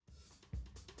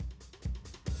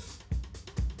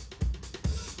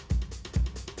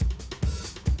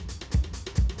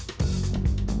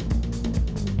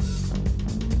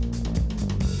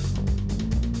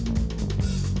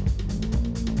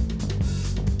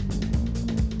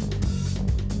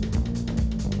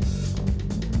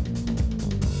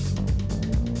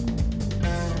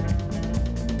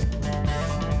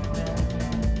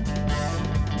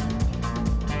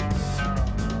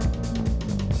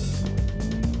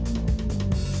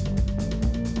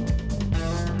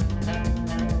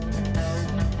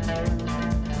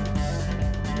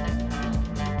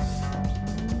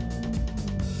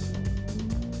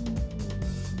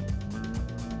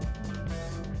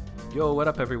Yo, what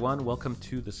up, everyone? Welcome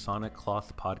to the Sonic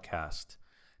Cloth Podcast.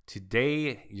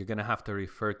 Today, you're going to have to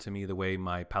refer to me the way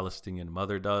my Palestinian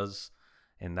mother does,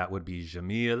 and that would be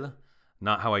Jamil,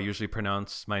 not how I usually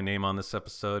pronounce my name on this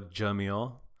episode,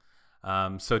 Jamil.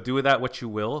 So do with that what you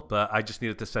will, but I just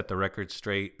needed to set the record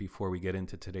straight before we get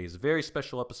into today's very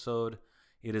special episode.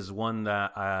 It is one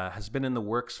that has been in the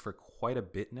works for quite a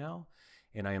bit now,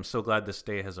 and I am so glad this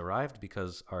day has arrived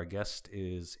because our guest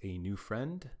is a new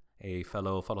friend, a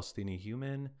fellow Palestinian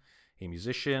human, a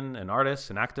musician, an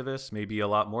artist, an activist, maybe a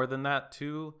lot more than that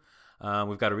too.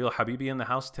 We've got a real Habibi in the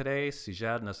house today,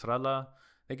 Sijal, Nasralla.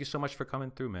 Thank you so much for coming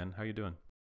through, man. How you doing?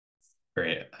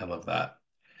 Great. I love that.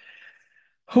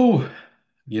 Whew,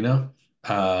 you know,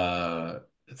 uh,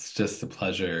 it's just a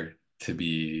pleasure to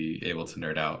be able to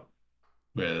nerd out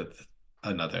with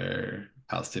another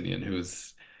Palestinian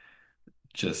who's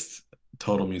just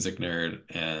total music nerd.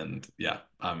 And yeah,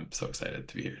 I'm so excited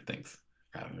to be here. Thanks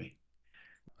for having me.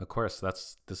 Of course,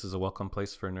 this is a welcome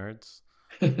place for nerds.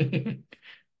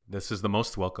 This is the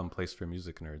most welcome place for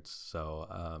music nerds. So,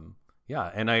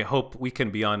 yeah, and I hope we can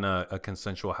be on a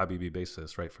consensual Habibi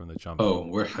basis right from the jump. Oh,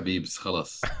 we're Habibs,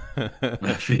 خلاص. ما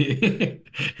That في.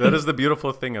 is the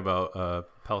beautiful thing about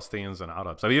Palestinians and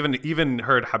Arabs. I've even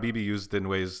heard Habibi used in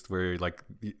ways where like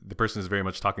the person is very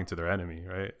much talking to their enemy,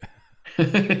 right?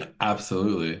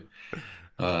 Absolutely.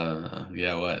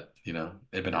 Yeah, what?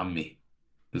 Ibn Ammi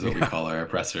is what we Yeah. call our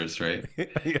oppressors, right?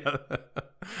 Yeah.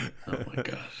 Oh my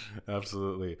gosh.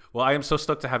 Absolutely. Well, I am so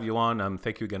stoked to have you on.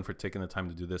 Thank you again for taking the time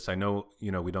to do this. I know,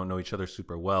 we don't know each other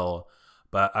super well,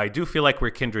 but I do feel like we're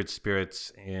kindred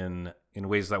spirits in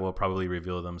ways that will probably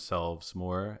reveal themselves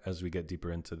more as we get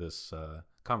deeper into this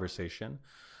conversation.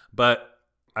 But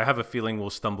I have a feeling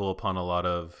we'll stumble upon a lot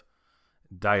of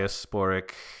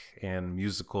diasporic and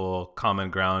musical common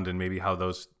ground, and maybe how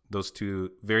those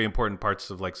two very important parts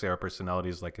of, like, say, our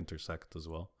personalities like intersect as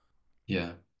well.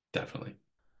 Yeah, definitely.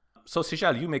 So,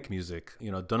 Sijal, you make music.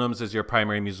 Dunums is your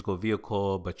primary musical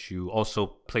vehicle, but you also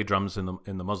play drums in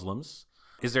the Muslims.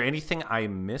 Is there anything I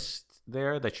missed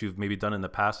there that you've maybe done in the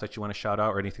past that you want to shout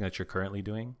out, or anything that you're currently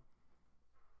doing?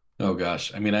 Oh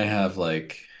gosh. I mean, I have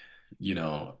you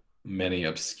know, many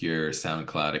obscure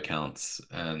SoundCloud accounts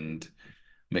and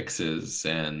mixes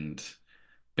and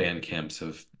band camps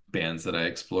of bands that I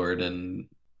explored in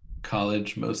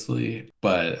college mostly.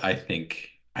 But I think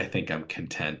I'm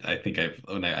content. I think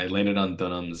I landed on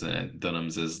Dunums, and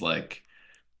Dunums is like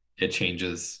it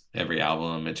changes every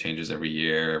album, it changes every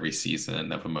year, every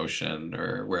season of emotion,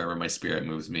 or wherever my spirit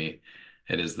moves me.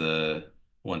 It is the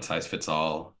one size fits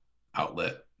all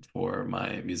outlet for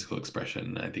my musical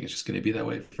expression. I think it's just going to be that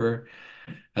way for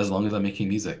as long as I'm making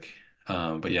music.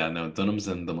 But yeah, no, Dunums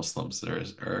and the Muslims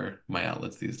are my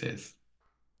outlets these days.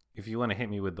 If you want to hit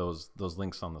me with those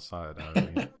links on the side,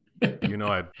 I'm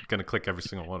gonna click every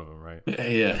single one of them, right?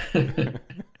 Yeah.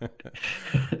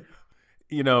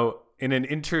 In an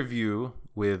interview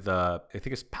with I think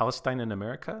it's Palestine in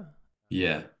America.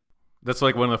 Yeah. That's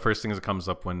like one of the first things that comes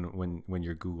up when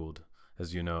you're Googled,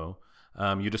 as you know.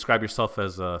 You describe yourself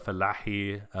as a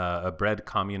fallahi, a bred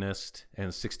communist,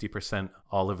 and 60%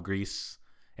 olive grease,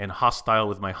 and hostile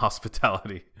with my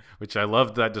hospitality, which I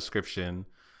loved that description.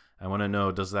 I want to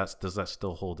know, does that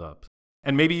still hold up?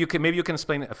 And maybe you can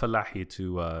explain fallahi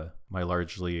to my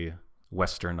largely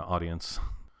Western audience.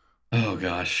 Oh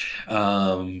gosh.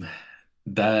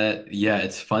 That yeah,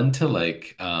 it's fun to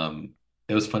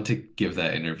it was fun to give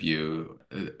that interview.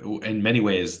 In many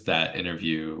ways, that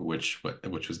interview, which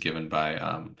was given by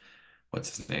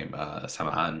what's his name?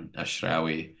 Samahan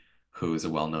Ashrawi, who is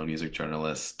a well-known music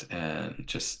journalist and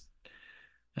just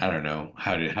I don't know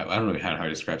I don't know how he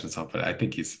describes himself, but I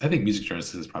think music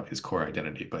journalist is probably his core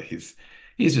identity, but he's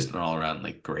just an all-around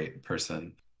like great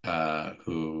person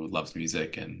who loves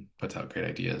music and puts out great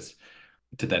ideas.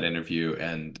 Did that interview,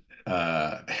 and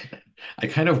I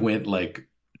kind of went like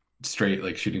straight,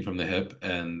 like shooting from the hip,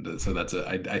 and so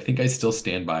I think I still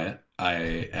stand by it. I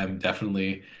am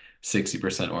definitely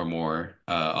 60% or more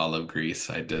olive grease.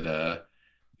 I did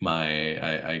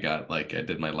I got like I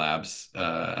did my labs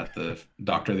at the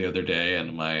doctor the other day,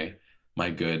 and my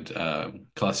good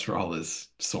cholesterol is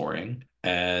soaring.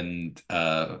 And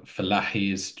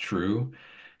Falahi is true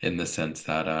in the sense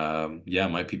that yeah,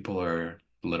 my people are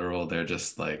literal. They're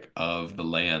just like of the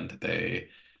land. They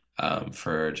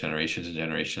for generations and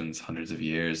generations, hundreds of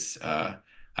years,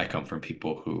 I come from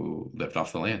people who lived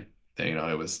off the land.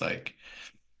 It was like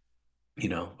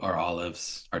our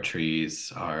olives, our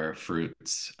trees, our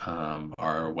fruits,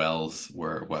 our wells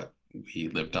were what we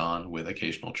lived on with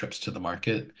occasional trips to the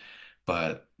market.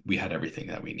 But we had everything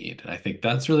that we need. And I think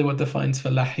that's really what defines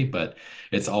Falahi, but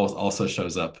it's also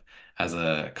shows up as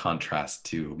a contrast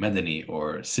to Medani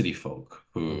or city folk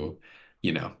Mm. who,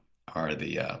 you know, are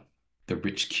the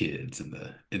rich kids in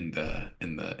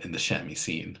the Shami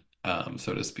scene,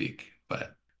 so to speak,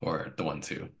 but or the ones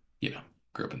who, you know,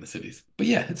 grew up in the cities. But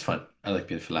yeah, it's fun. I like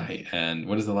being Falahi. And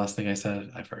what is the last thing I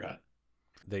said? I forgot.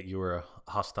 That you were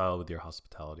hostile with your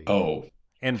hospitality Oh,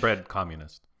 and bred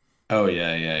communist. oh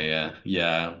yeah, yeah, yeah,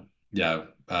 yeah, yeah.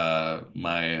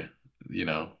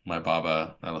 My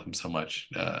Baba, I love him so much.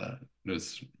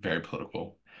 Was very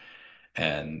political,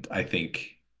 and I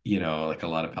think like a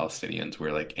lot of Palestinians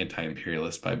were like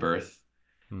anti-imperialist by birth.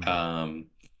 Mm. Um,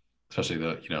 Especially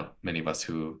many of us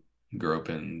who grew up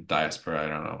in diaspora. I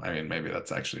don't know. I mean, maybe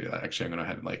that's actually I'm gonna go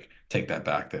ahead and like take that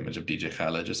back. The image of DJ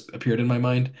Khaled just appeared in my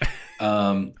mind.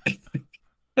 Um,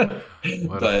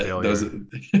 What a but those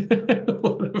failure.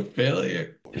 what a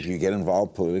failure. Do you get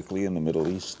involved politically in the Middle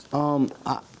East?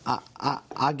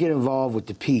 I get involved with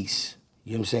the peace.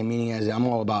 You know what I'm saying? Meaning as I'm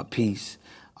all about peace.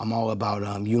 I'm all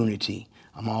about unity.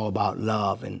 I'm all about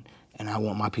love, and I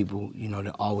want my people,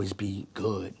 to always be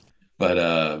good. But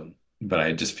uh, but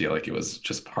I just feel like it was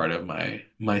just part of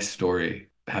my story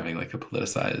having like a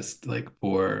politicized like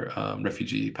poor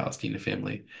refugee Palestinian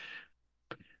family.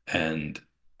 And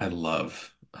I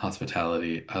love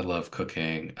hospitality. I love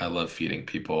cooking. I love feeding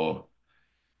people.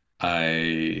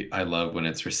 I love when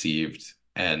it's received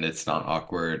and it's not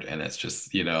awkward and it's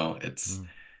just, Mm.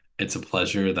 it's a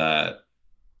pleasure that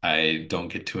I don't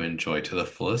get to enjoy to the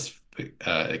fullest,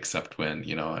 except when,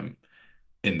 I'm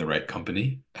in the right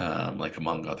company, like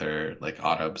among other like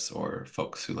Arabs or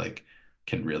folks who like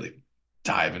can really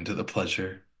dive into the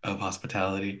pleasure of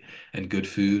hospitality and good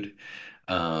food.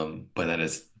 But that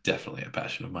is definitely a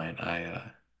passion of mine.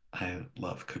 I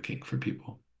love cooking for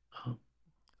people.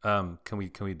 Um, Can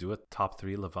we do a top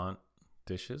three Levant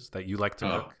dishes that you like to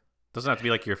oh, cook? Doesn't have to be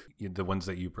like the ones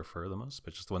that you prefer the most,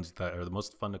 but just the ones that are the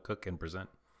most fun to cook and present.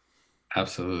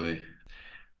 absolutely.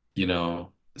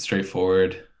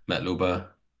 Straightforward, matluba,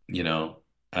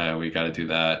 we got to do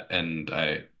that. And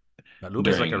I Maluba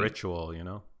is like a during ritual, you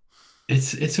know.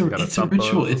 it's You a got a it's a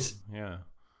ritual. tampal, It's yeah.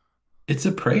 it's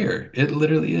a prayer. It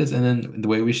literally is. And then the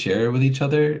way we share with each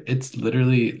other, it's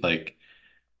literally like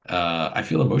I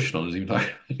feel emotional just even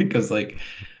talking because like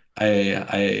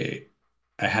I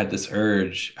I had this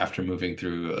urge after moving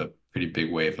through a pretty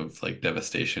big wave of like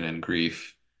devastation and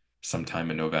grief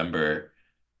sometime in November.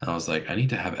 And I was like, I need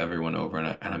to have everyone over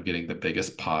and I'm getting the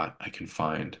biggest pot I can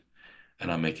find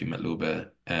and I'm making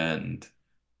matlube. And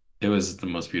it was the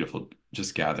most beautiful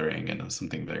just gathering and it was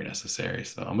something very necessary.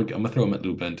 So I'm gonna throw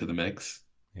matlube into the mix.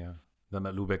 Yeah. The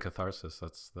Malube catharsis.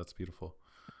 That's beautiful.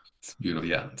 It's beautiful.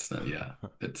 Yeah, it's not, yeah,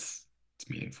 it's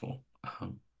meaningful.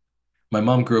 My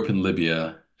mom grew up in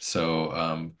Libya,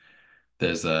 so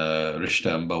there's a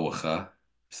rishta mbawacha.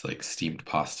 It's like steamed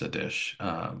pasta dish.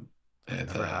 I've It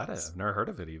never had it. I've never heard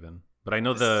of it even. But I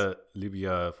know it's the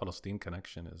Libya Palestine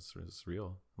connection is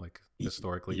real, like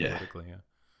historically, yeah, politically, yeah.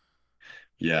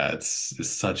 yeah. It's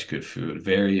such good food.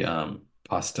 Very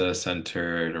pasta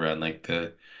centered around like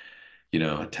the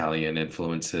Italian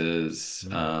influences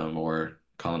Mm. or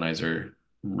colonizer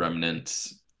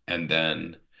remnants, and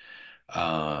then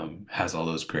has all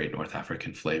those great North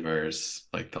African flavors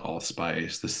like the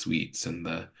allspice, the sweets, and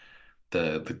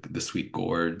the sweet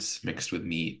gourds mixed with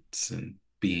meats and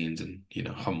beans and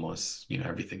hummus,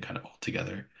 everything kind of all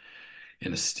together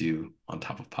in a stew on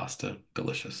top of pasta.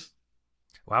 Delicious.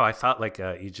 Wow, I thought like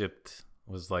Egypt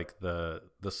was like the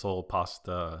sole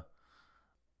pasta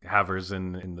havers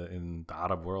in the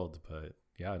Arab world, but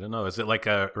yeah, I don't know. Is it like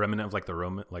a remnant of like the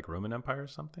Roman Empire or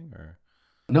something? Or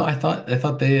No, I thought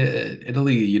they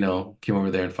Italy, came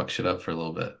over there and fucked shit up for a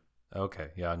little bit. okay,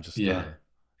 yeah, I'm just Yeah.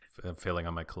 I'm failing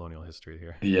on my colonial history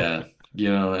here. Yeah.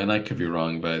 And I could be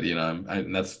wrong, but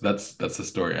that's the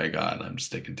story I got and I'm just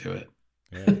sticking to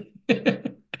Yeah,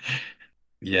 it.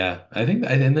 Yeah, I think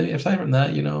and then aside from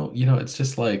that, it's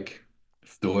just like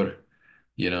ftur,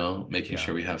 making yeah.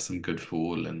 sure we have some good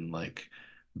food and like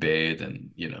bed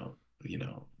and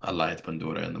alayat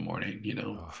bandura in the morning,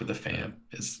 Oh, for the El- fam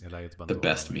is Elayet the Bandora,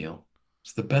 best man. meal.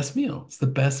 It's the best meal. It's the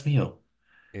best meal.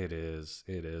 It is.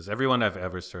 It is. Everyone I've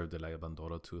ever served Elayet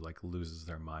Bandora to like loses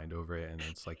their mind over it, and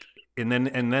it's like, and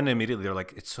then immediately they're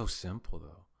like, it's so simple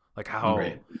though. Like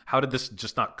Right. how did this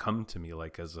just not come to me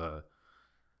like as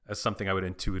something I would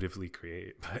intuitively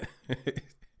create? But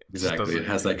it just Exactly. It doesn't.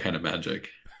 has that kind of magic.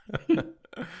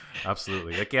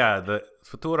 Absolutely. Like yeah, the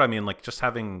futur. I mean, like just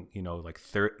having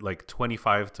like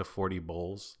 25 to 40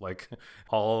 bowls, like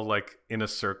all like in a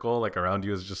circle, like around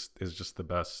you is just the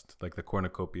best. Like the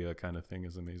cornucopia kind of thing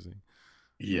is amazing.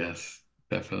 Yes,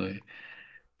 definitely.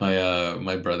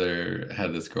 My brother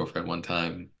had this girlfriend one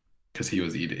time because he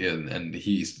was eating and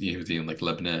he was eating like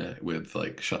lebna with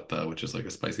like shatta, which is like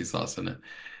a spicy sauce in it.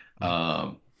 Mm.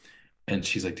 Um, and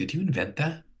she's like, "Did you invent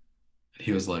that?"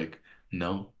 He was like,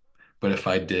 "No, but if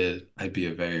I did, I'd be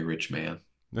a very rich man."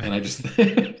 And I just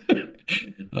that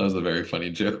was a very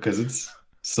funny joke because it's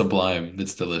sublime,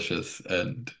 it's delicious,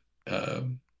 and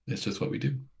it's just what we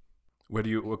do. Where do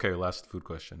you? Okay, last food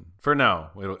question for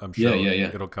now. I'm Yeah, sure yeah,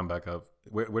 yeah. it'll come back up.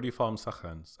 Where do you fall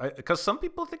Msakhans? Because some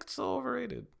people think it's so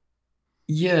overrated.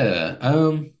 Yeah,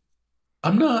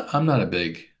 I'm not a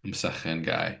big msakhen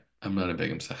guy. I'm not a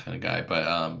big msakhen guy, but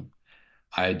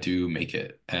I do make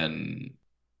it, and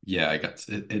yeah, I got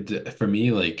it for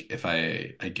me. Like if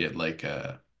I get like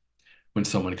when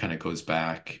someone kind of goes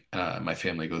back, my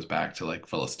family goes back to like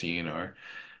Palestine or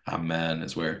Amman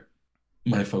is where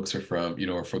my folks are from,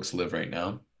 where folks live right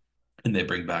now, and they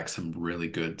bring back some really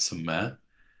good sumat.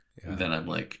 Yeah, Then I'm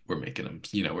like, we're making them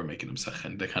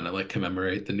sakhan to kind of like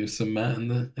commemorate the new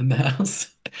sumat in the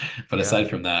house. But yeah, aside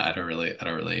from that, I don't really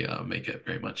make it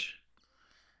very much.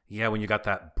 yeah. When you got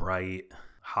that bright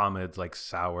Hamid like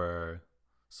sour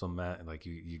somet, like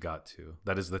you got to.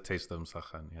 That is the taste of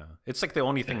Msakhan. Yeah, it's like the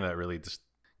only thing Yeah, that really just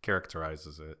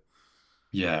characterizes it.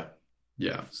 yeah,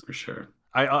 yeah, for sure.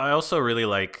 I also really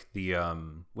like the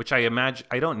which I imagine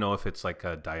I don't know if it's like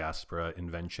a diaspora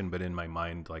invention, but in my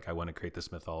mind, like I want to create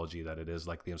this mythology that it is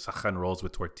like the sakhan rolls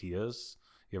with tortillas.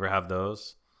 You ever have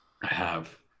those? I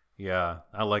have. Yeah,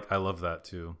 I love that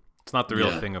too. It's not the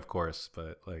real Yeah, thing, of course,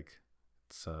 but like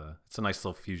it's a nice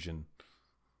little fusion.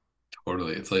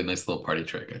 totally. It's like a nice little party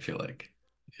trick, I feel like.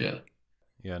 Yeah,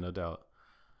 Yeah, no doubt.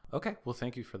 Okay, well,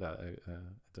 thank you for that. I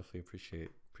definitely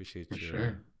for appreciate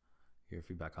sure. your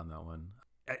feedback on that one.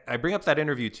 I bring up that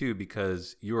interview too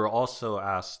because you were also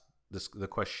asked the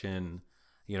question,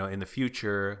 in the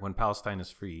future when Palestine is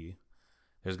free,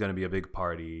 there's going to be a big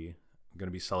party, going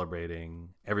to be celebrating,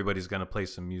 everybody's going to play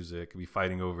some music, be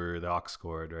fighting over the aux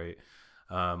chord, right?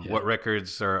 Yeah. What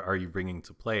records are you bringing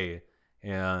to play?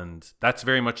 And that's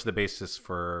very much the basis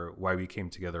for why we came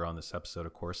together on this episode.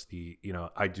 Of course, I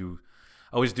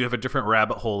always do have a different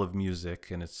rabbit hole of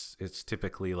music, and it's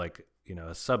typically like a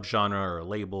subgenre or a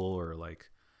label or like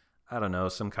I don't know,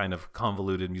 some kind of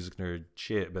convoluted music nerd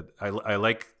shit. But I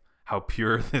like how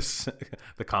pure this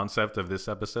the concept of this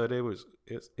episode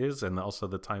is, and also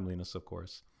the timeliness, of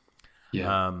course, Yeah.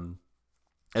 um,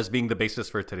 as being the basis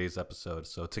for today's episode.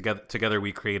 So together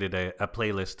we created a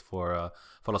playlist for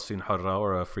Falastin Hurra,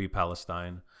 or a Free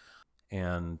Palestine,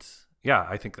 and yeah,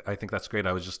 I think that's great.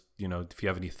 I was just if you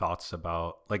have any thoughts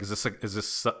about like is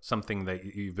this something that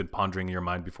you've been pondering in your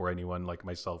mind before anyone like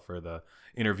myself or the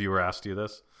interviewer asked you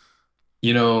this?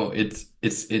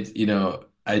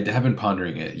 I have been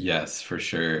pondering it, yes, for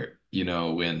sure.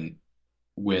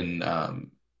 When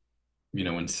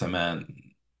when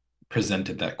Saman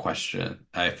presented that question,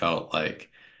 I felt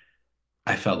like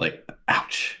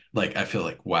ouch. Like I feel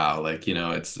like wow, like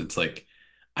it's like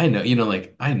I know,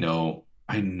 like I know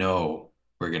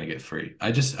we're gonna get free.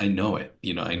 I know it.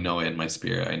 I Mm, know it in my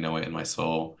spirit. I know it in my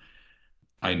soul.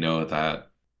 I know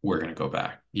that we're gonna go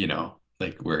back,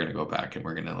 like we're gonna go back and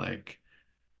we're gonna like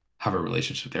have a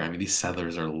relationship there. I mean, these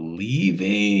settlers are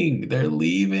leaving. They're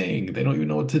leaving. They don't even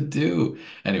know what to do.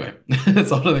 Anyway,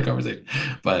 it's all another conversation.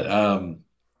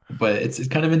 But it's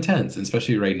kind of intense,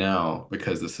 especially right now,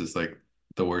 because this is like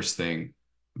the worst thing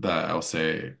that I'll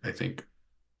say I think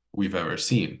we've ever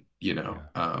seen, yeah.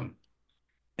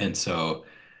 and so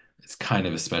it's kind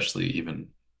of especially even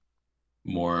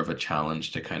more of a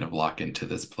challenge to kind of lock into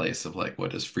this place of like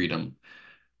what does freedom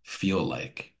feel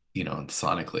like,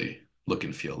 sonically look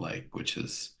and feel like, which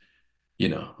is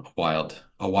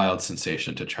a wild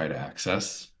sensation to try to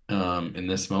access in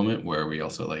this moment where we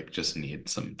also like just need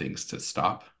some things to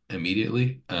stop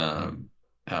immediately. Mm,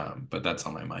 But that's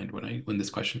on my mind when this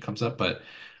question comes up. But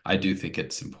I do think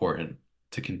it's important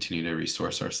to continue to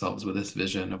resource ourselves with this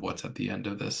vision of what's at the end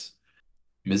of this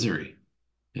misery.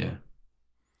 mm. Yeah.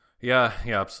 Yeah,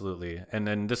 yeah, absolutely. And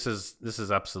then this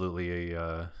is absolutely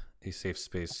a safe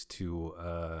space to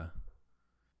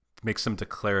make some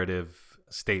declarative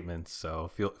statements. So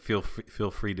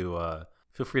feel free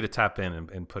to tap in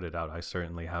and put it out. I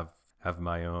certainly have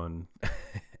my own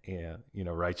yeah,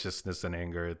 righteousness and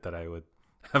anger that I would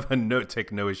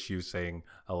take no issue saying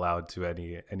aloud to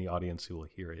any audience who will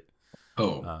hear it.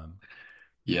 Oh, Um,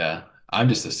 yeah. I'm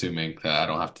just assuming that I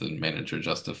don't have to manage or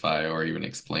justify or even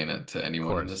explain it to of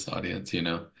anyone in course, this audience.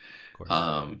 of course.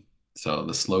 Um, so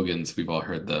the slogans, we've all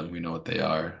heard them. We know what they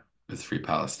are. It's Free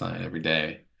Palestine every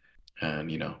day. And,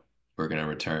 we're going to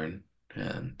return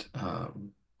and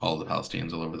all the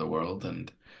Palestinians all over the world,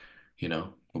 and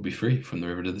we'll be free from the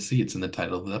river to the sea. It's in the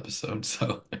title of the episode,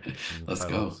 so In the let's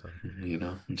title go.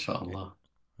 episode. Inshallah.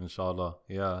 Inshallah.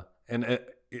 Yeah. And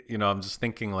I'm just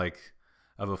thinking like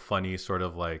of a funny sort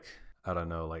of like, I don't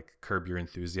know, like Curb Your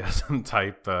Enthusiasm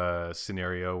type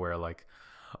scenario where like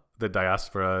the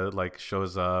diaspora like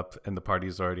shows up and the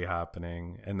party's already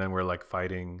happening, and then we're like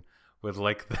fighting with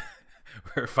like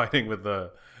we're fighting with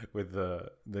the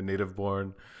native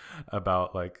born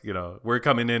about like, we're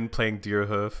coming in playing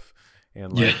Deerhoof,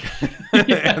 and Yeah. like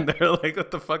Yeah. and they're like,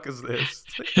 what the fuck is this?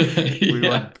 We Yeah.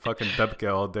 want fucking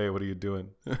Bebke all day. What are you doing?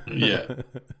 Yeah.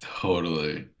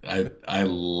 Totally. I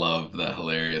love that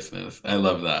hilariousness. I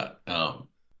love that.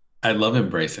 I love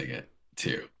embracing it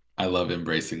too. I love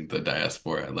embracing the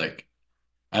diaspora. Like,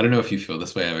 I don't know if you feel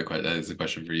this way. I have a question. That is a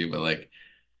question for you, but like,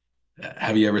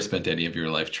 have you ever spent any of your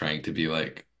life trying to be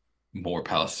like more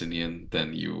Palestinian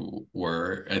than you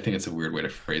were? I think it's a weird way to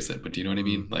phrase it, but do you know what I Mm.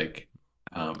 mean? Like,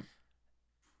 um,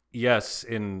 Yes,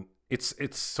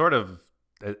 it's sort of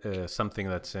something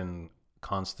that's in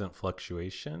constant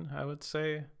fluctuation, I would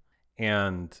say,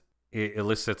 and it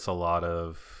elicits a lot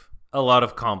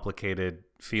of complicated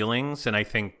feelings. And I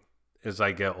think as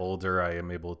I get older, I am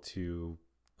able to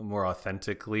more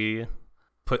authentically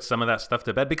put some of that stuff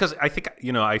to bed, because I think,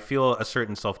 I feel a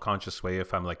certain self-conscious way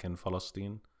if I'm like in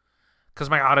Palestine, because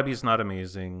my Arabic is not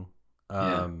amazing.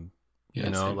 yeah, um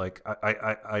same. like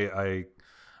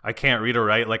I can't read or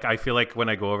write. Like I feel like when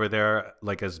I go over there,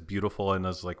 like as beautiful and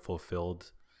as like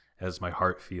fulfilled as my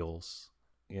heart feels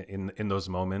in those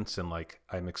moments, and like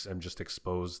I'm just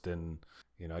exposed, and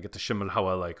I get to shim al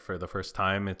hawa like for the first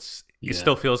time. It Yeah.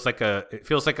 still feels like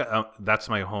that's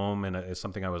my home, and it's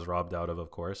something I was robbed out of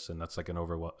course, and that's like an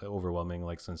overwhelming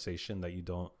like sensation that you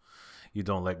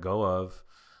don't let go of.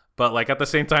 But like at the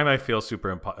same time, I feel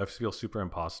super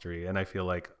impostery, and I feel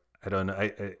like I don't know.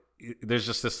 There's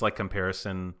just this like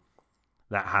comparison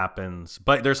that happens,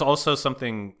 but there's also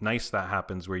something nice that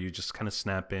happens where you just kind of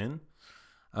snap in.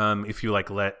 If you like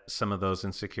let some of those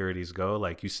insecurities go,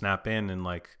 like you snap in, and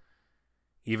like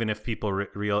even if people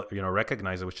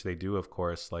recognize it, which they do, of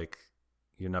course, like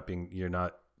you're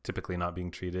not typically not being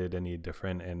treated any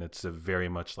different, and it's a very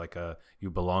much like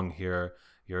you belong here.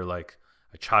 You're like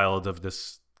a child of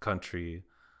this country,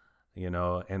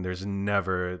 and there's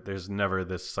never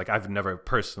this, like I've never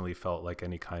personally felt like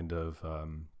any kind of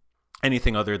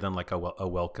anything other than like a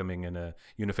welcoming and a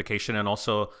unification. And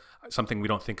also something we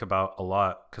don't think about a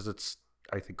lot, because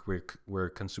I think we're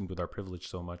consumed with our privilege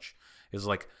so much, is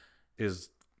like is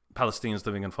Palestinians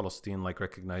living in Palestine like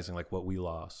recognizing like what we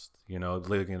lost,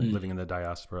 living in the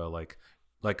diaspora, like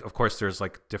of course there's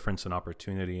like difference in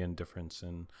opportunity and difference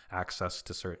in access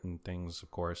to certain things, of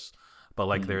course, but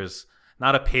like Mm. there's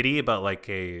not a pity, but like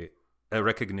a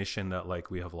recognition that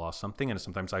like we have lost something. And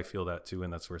sometimes I feel that too,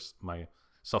 and that's where my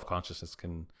self-consciousness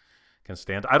can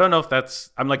stand. I don't know if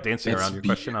I'm like dancing That's around your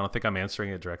question. I don't think I'm answering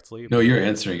it directly, No, but you're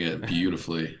answering it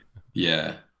beautifully.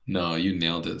 Yeah. No, you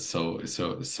nailed it so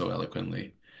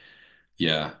eloquently.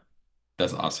 Yeah,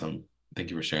 that's awesome. Thank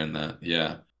you for sharing that.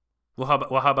 Yeah. how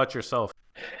about yourself?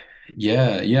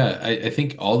 Yeah, yeah. I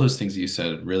think all those things you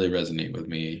said really resonate with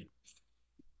me.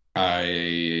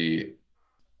 I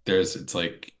it's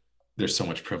like there's so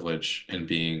much privilege in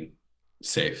being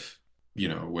safe,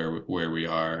 where we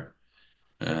are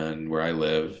and where I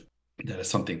live. That is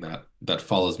something that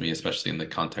follows me, especially in the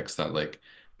context that like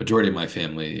majority of my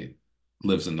family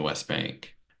lives in the West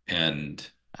Bank, and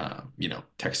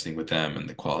texting with them and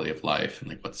the quality of life and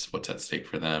like what's at stake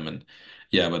for them. And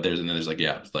yeah, but there's like,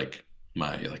 yeah, like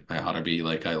my Arabic,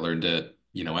 like I learned it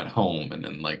at home, and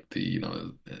then like the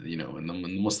in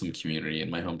the Muslim community in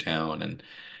my hometown, and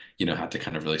had to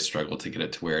kind of really struggle to get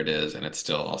it to where it is. And it's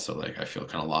still also like I feel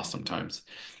kind of lost sometimes.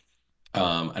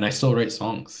 And I still write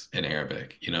songs in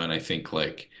Arabic, and I think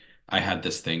like I had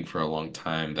this thing for a long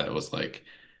time that was like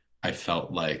I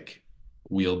felt like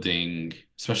wielding,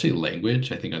 especially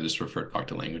language. I think I just refer talk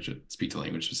to language, speak to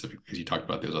language specifically because you talked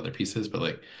about those other pieces, but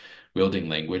like wielding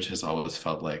language has always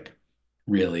felt like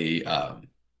really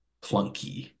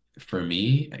clunky for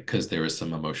me because there was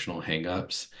some emotional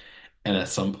hangups. And at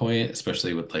some point,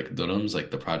 especially with like Dunums,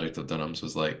 like the project of Dunums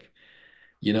was like,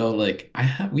 like I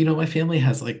have, my family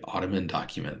has like Ottoman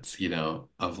documents,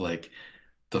 of like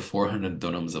the 400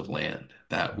 dunums of land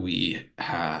that we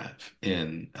have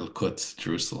in Al-Quds,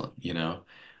 Jerusalem,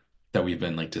 that we've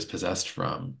been like dispossessed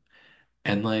from.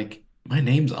 And like my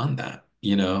name's on that,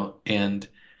 and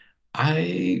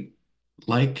I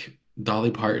like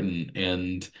Dolly Parton,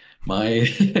 and my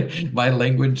my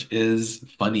language is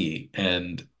funny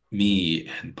and me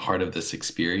and part of this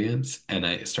experience, and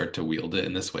I start to wield it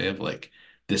in this way of like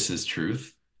this is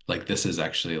truth. like this is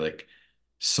actually like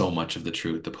so much of the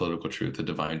truth, the political truth, the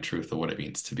divine truth of what it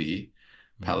means to be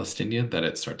Palestinian, that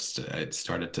it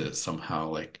started to somehow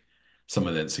like some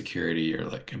of the insecurity or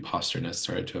like imposterness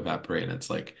started to evaporate. And it's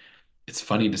like, it's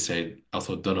funny to say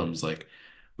also Dunums, like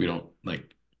we don't like,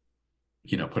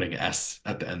 putting S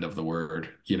at the end of the word,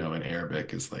 in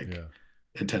Arabic is like Yeah.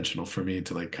 intentional for me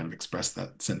to like kind of express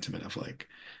that sentiment of like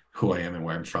who I am and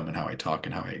where I'm from and how I talk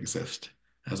and how I exist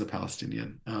as a Palestinian.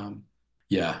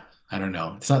 Yeah, I don't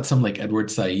know. It's not some like Edward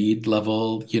Said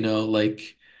level, like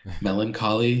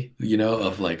melancholy,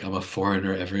 of like I'm a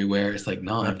foreigner everywhere. It's like,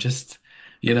 no, I'm just,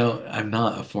 I'm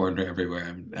not a foreigner everywhere.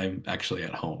 I'm actually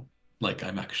at home. Like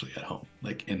I'm actually at home,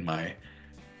 like in my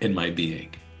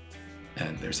being.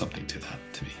 And there's something to that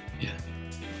to me. Yeah.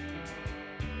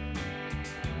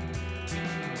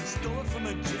 Stole it from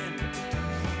a gin.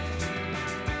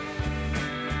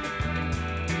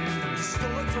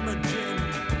 Stole it from a gin.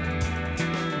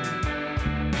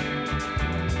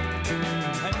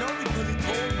 I know because he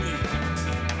told me.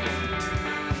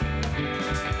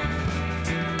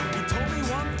 He told me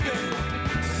one thing.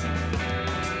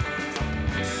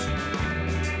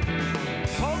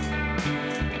 حب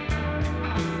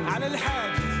على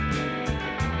الحاجز.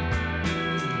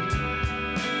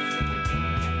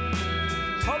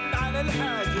 حب على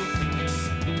الحاجز.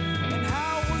 And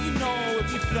how will you know if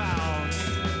you found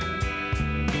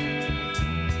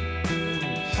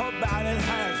حب على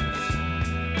الحاجز?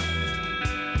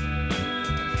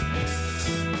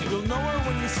 You'll know her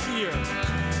when you see her.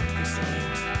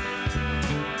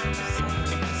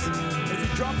 If you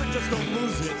drop it, just don't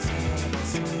lose it.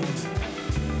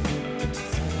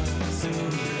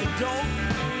 And don't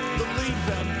believe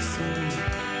them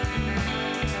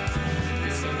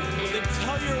when they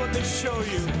tell you or when they show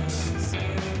you.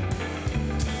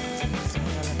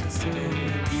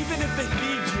 Even if they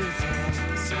feed you.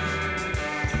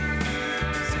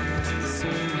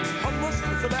 Hummus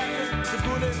وفلافل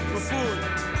تقول وفول.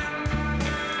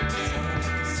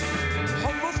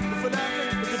 Hummus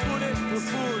وفلافل تقول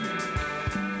وفول.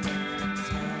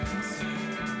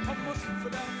 Hummus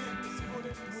وفلافل تقول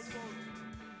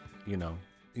وفول.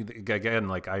 Again,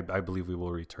 like I believe we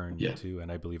will return Yeah. to,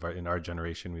 and I believe in our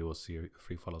generation we will see a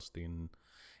free Palestine,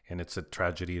 and it's a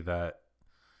tragedy that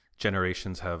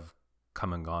generations have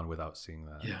come and gone without seeing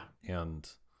that. Yeah. And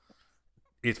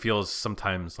it feels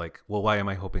sometimes like, well, why am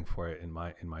I hoping for it in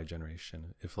my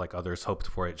generation if like others hoped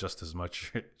for it just as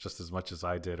much as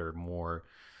I did or more,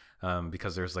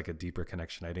 because there's like a deeper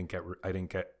connection. I didn't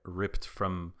get ripped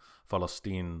from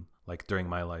Palestine like during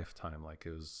my lifetime. Like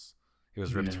it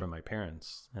was ripped from my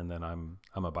parents, and then I'm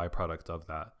a byproduct of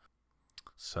that.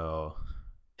 So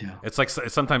Yeah. it's like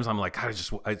sometimes I'm like,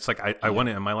 it's like I want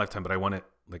it in my lifetime, but I want it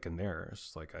like in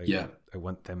theirs. Like I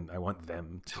want them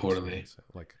to Totally. experience it.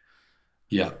 Like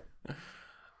Yeah.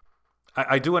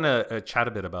 I do want to chat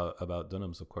a bit about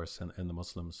Dunums, of course, and the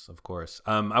Muslims, of course.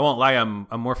 I won't lie, I'm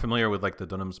more familiar with like the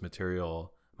Dunums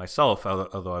material myself,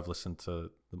 although I've listened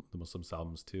to the Muslims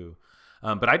albums too.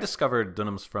 But I discovered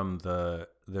Dunums from the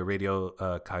Radio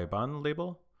Kaiban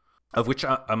label, of which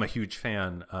I'm a huge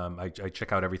fan. I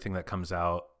check out everything that comes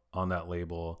out on that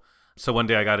label. So one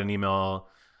day I got an email,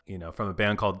 from a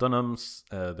band called Dunums.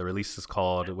 The release is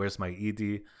called "Where's My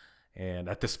Edie?" And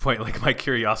at this point, like my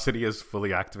curiosity is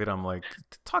fully activated. I'm like,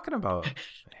 talking about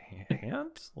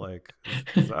hands? Like,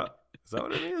 is that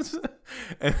what it means?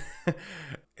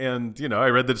 and I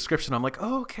read the description. I'm like,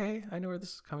 oh, okay, I know where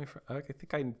this is coming from. I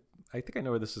think I know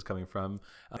where this is coming from.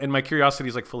 And my curiosity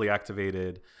is like fully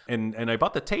activated. And I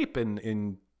bought the tape,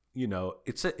 and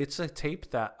it's a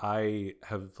tape that I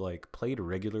have like played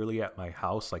regularly at my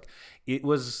house. Like it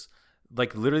was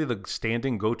like literally the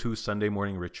standing go-to Sunday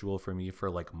morning ritual for me for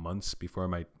like months before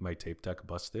my tape deck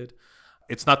busted.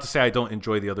 It's not to say I don't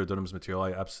enjoy the other Dunums material.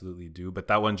 I absolutely do. But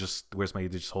that one just, Where's My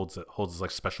Edie, just holds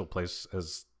like special place,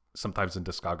 as sometimes in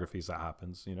discographies that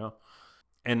happens,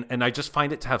 And I just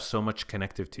find it to have so much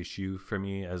connective tissue for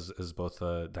me as both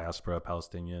a diaspora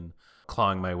Palestinian,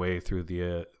 clawing my way through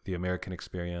the American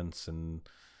experience and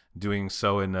doing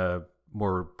so in a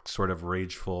more sort of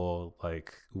rageful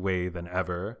like way than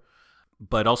ever.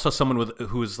 But also someone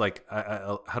who's like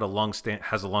has a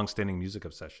long-standing music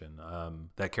obsession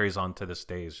that carries on to this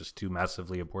day. Is just two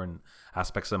massively important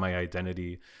aspects of my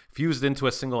identity fused into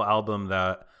a single album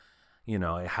that it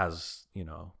has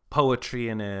poetry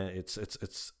in it.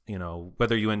 It's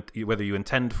whether you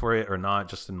intend for it or not,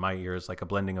 just in my ears, like a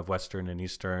blending of Western and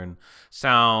Eastern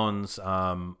sounds,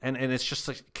 and it's just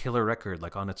a killer record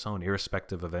like on its own,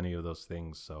 irrespective of any of those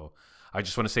things. So I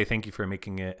just want to say thank you for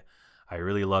making it. I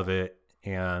really love it.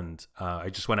 And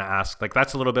I just want to ask, like,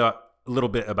 that's a little bit a little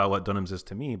bit about what Dunums is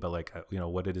to me, but like,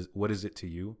 what is it to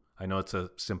you? I know it's a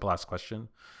simple ass question,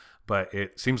 but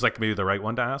it seems like maybe the right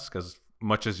one to ask as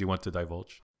much as you want to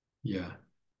divulge. Yeah,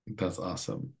 that's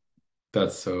awesome.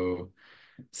 That's so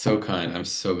kind. I'm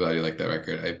so glad you like that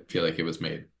record. I feel like it was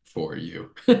made for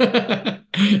you.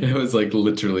 It was like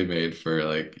literally made for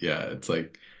like, yeah, it's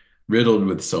like riddled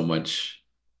with so much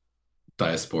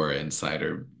diaspora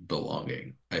insider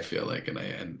belonging, I feel like,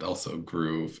 and also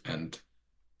groove and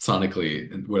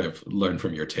sonically, and what I've learned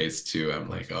from your taste too, Of I'm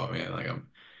like, course. oh man, like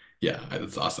yeah,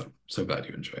 that's awesome. So glad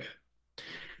you enjoy it.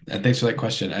 And thanks for that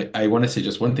question. I want to say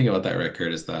just one thing about that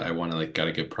record is that I want to like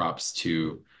gotta give props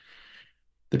to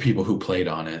the people who played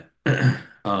on it.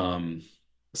 Um,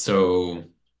 so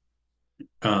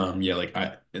yeah, like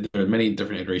there are many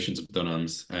different iterations of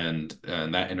Dunums, and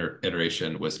that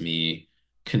iteration was me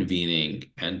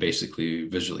convening and basically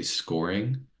visually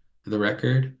scoring the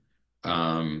record,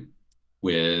 um,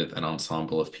 with an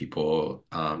ensemble of people,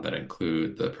 that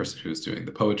include the person who's doing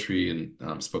the poetry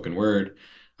and spoken word,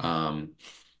 um,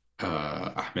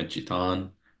 Ahmed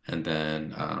Jitan, and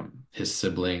then his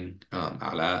sibling,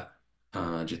 Alat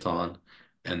Jitan,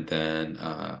 and then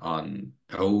on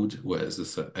oud was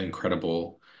this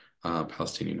incredible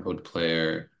Palestinian oud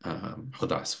player,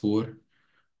 Huda Asfour,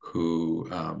 who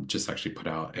just actually put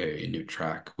out a new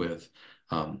track with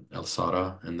El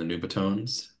Sara and the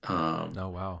Nubatones, Oh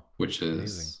wow, which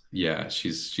amazing. is, yeah,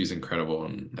 she's incredible,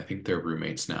 and I think they're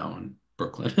roommates now in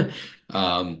Brooklyn.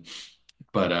 Um,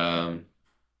 but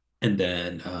and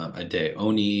then Ade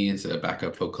Oni is a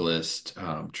backup vocalist,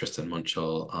 Tristan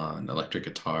Munchel on electric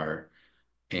guitar,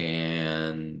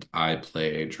 and I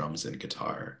play drums and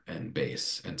guitar and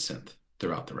bass and synth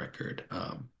throughout the record.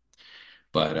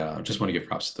 But just want to give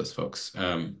props to those folks,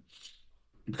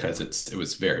 because it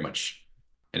was very much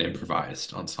an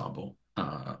improvised ensemble,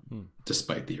 Hmm.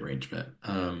 despite the arrangement.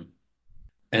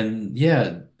 And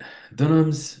yeah,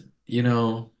 Dunham's,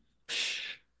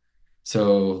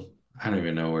 so I don't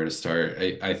even know where to start.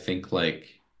 I think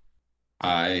like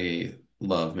I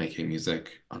love making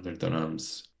music under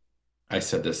Dunham's. I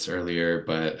said this earlier,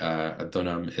 but a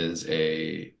dunam is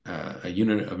a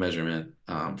unit of measurement,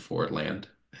 for land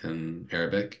in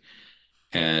Arabic,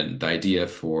 and the idea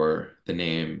for the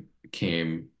name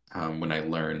came, when I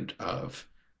learned of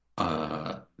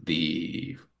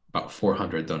the about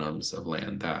 400 dunams of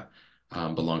land that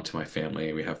belong to my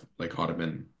family. We have like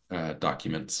Ottoman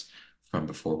documents from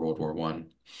before World War One,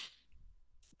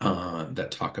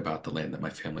 that talk about the land that my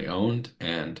family owned,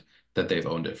 and that they've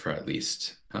owned it for at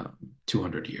least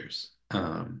 200 years,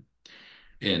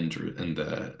 in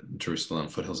the Jerusalem,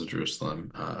 foothills of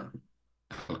Jerusalem,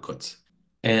 Al-Quds.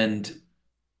 And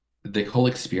the whole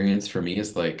experience for me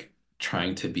is like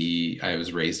trying to be, I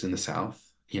was raised in the South.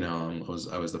 I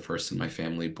was the first in my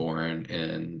family born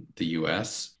in the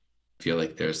US. I feel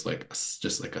like there's like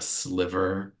just like a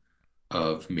sliver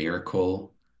of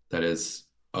miracle that is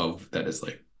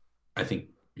like, I think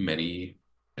many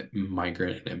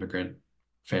migrant and immigrant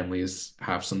families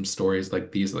have some stories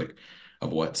like these, like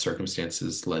of what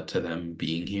circumstances led to them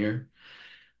being here.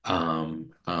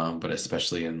 But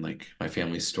especially in like my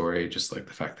family's story, just like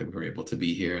the fact that we were able to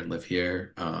be here and live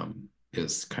here,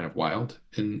 is kind of wild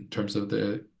in terms of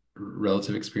the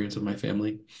relative experience of my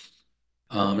family.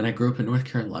 And I grew up in North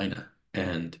Carolina,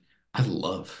 and I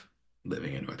love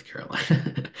living in North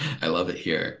Carolina. I love it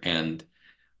here. And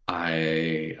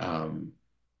I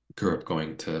grew up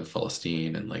going to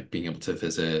Palestine and like being able to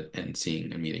visit and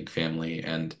seeing and meeting family.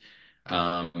 And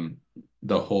um,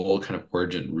 the whole kind of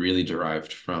origin really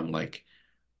derived from like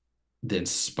the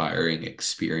inspiring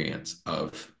experience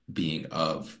of being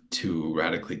of two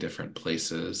radically different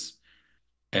places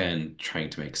and trying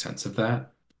to make sense of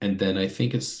that. And then I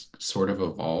think it's sort of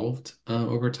evolved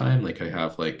over time. Like I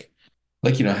have I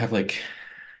have like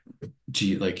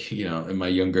in my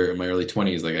early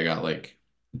 20s, like I got like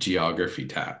geography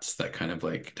tattoos that kind of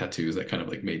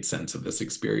like made sense of this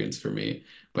experience for me.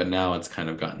 But now it's kind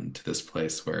of gotten to this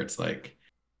place where it's like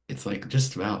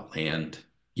just about land.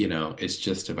 It's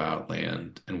just about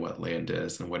land and what land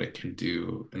is and what it can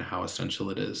do and how essential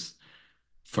it is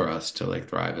for us to like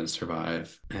thrive and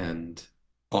survive, and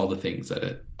all the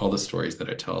stories that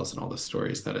it tells and all the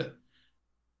stories that it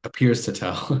appears to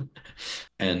tell.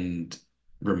 And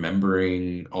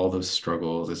remembering all those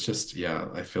struggles, it's just, yeah,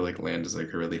 I feel like land is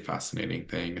like a really fascinating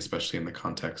thing, especially in the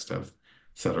context of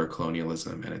settler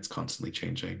colonialism, and it's constantly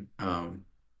changing.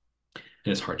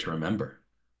 And it's hard to remember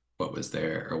what was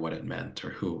there or what it meant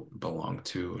or who it belonged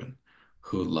to and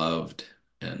who loved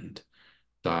and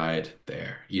died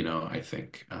there. I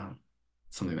think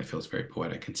something that feels very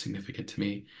poetic and significant to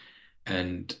me.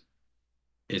 And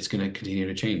it's going to continue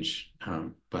to change.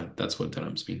 But that's what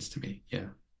Dunums means to me. Yeah.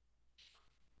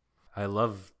 I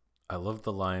love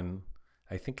the line.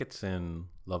 I think it's in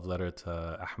Love Letter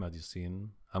to Ahmed Yassin.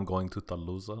 I'm going to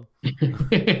Taluza.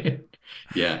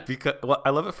 Yeah. Because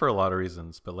I love it for a lot of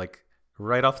reasons, but like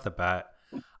right off the bat,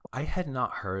 I had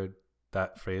not heard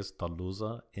that phrase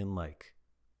Taluza in like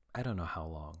I don't know how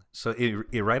long. So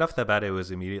right off the bat, it was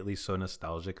immediately so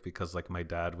nostalgic because like my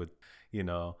dad would,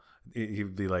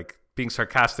 he'd be like being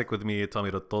sarcastic with me, tell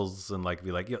me to tuz and like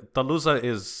be like, yeah, Taluza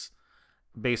is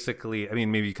basically, I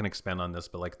mean, maybe you can expand on this,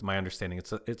 but like my understanding,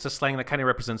 it's a slang that kind of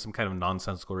represents some kind of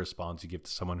nonsensical response you give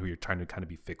to someone who you're trying to kind of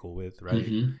be fickle with, right?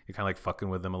 Mm-hmm. You're kind of like fucking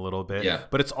with them a little bit. Yeah.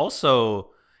 But it's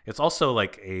also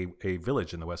like a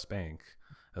village in the West Bank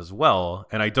as well.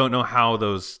 And I don't know how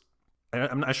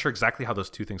I'm not sure exactly how those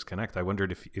two things connect. I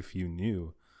wondered if you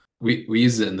knew. We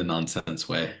use it in the nonsense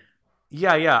way.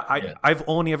 Yeah. I've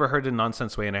only ever heard it in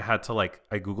nonsense way, and I had to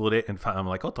I Googled it and I'm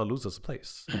like, oh, Taluza's a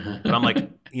place. But I'm like,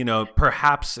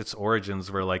 perhaps its origins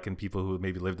were like in people who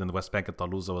maybe lived in the West Bank, and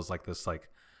Taluza was like this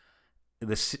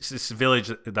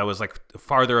village that was like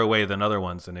farther away than other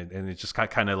ones, and it just got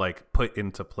kind of like put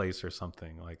into place or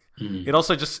something. Like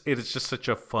it's just such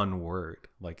a fun word,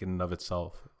 like in and of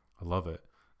itself. I love it.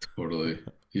 Totally.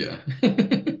 Yeah.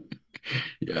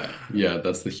 Yeah.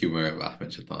 That's the humor of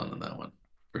Ahmed Shaitan on that one,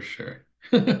 for sure.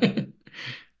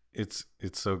 It's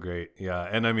so great. Yeah.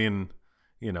 And I mean,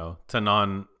 to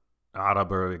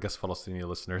non-Arab or I guess Palestinian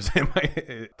listeners,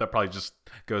 that probably just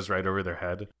goes right over their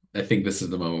head. I think this is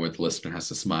the moment where the listener has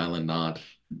to smile and nod.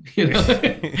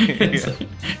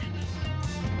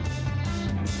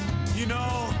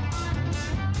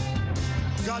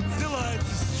 Godzilla is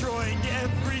destroying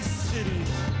every city.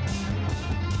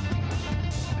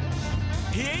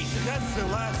 He ate Tesla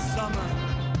last summer.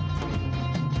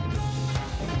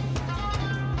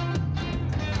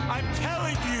 I'm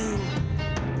telling you,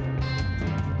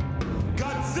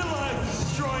 Godzilla is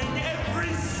destroying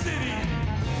every city.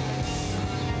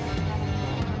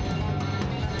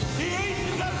 He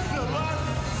ate Tesla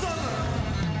last summer.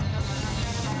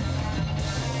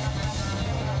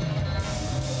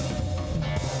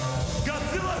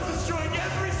 Godzilla is destroying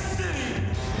every city.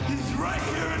 He's right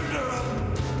here in Durham.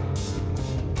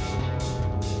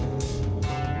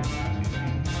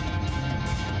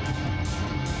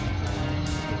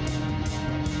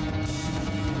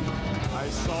 I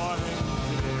saw him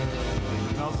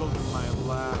today, nuzzled in my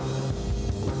lap.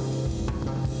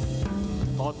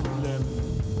 Toddlem,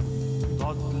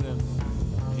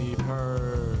 he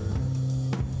purred.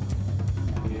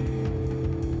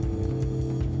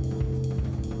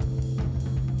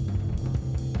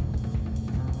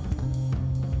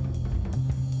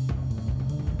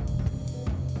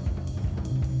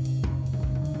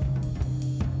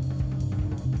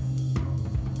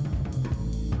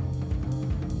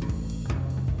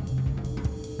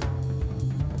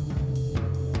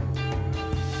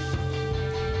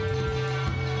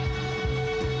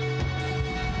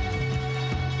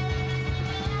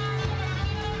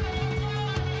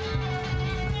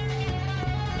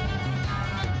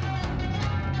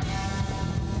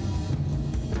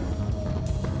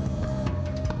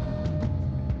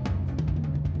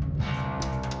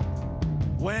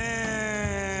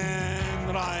 وين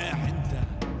رايح انت؟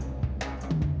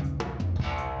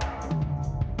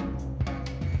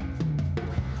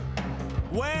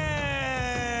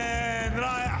 وين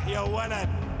رايح يا ولد؟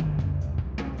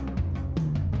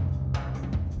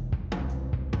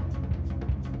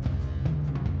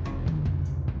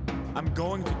 I'm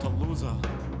going to Taluza.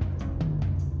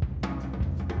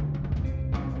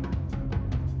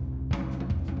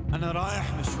 أنا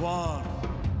رايح مشوار.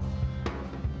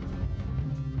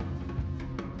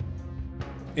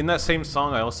 In that same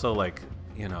song, I also I've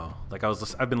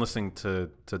been listening to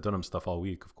Dunum stuff all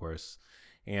week, of course,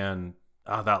 and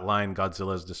that line,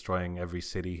 "Godzilla is destroying every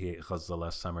city he ate Gaza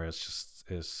last summer,"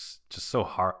 is just so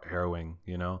harrowing.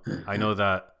 I know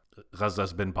that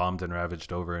Gaza's been bombed and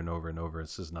ravaged over and over and over.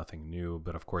 This is nothing new,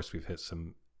 but of course we've hit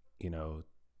some,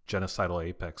 genocidal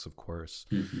apex, of course,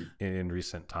 in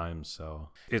recent times.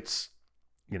 So it's,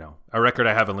 a record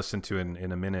I haven't listened to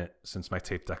in a minute since my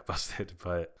tape deck busted,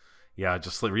 but. Yeah,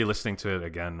 just re-listening to it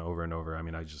again over and over. I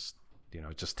mean, it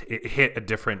hit a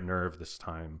different nerve this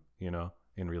time, in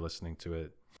re-listening to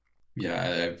it.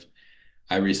 Yeah,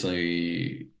 I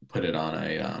recently put it on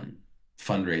a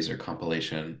fundraiser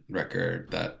compilation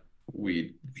record that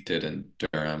we did in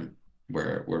Durham,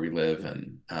 where we live,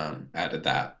 and added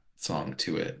that song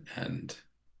to it, and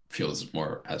feels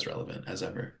more as relevant as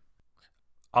ever.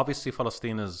 Obviously,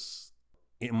 Palestine is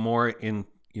more in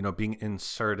being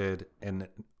inserted in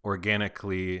organic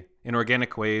ways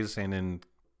and in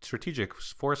strategic,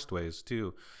 forced ways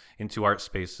too, into art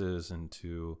spaces,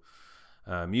 into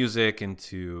music,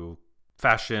 into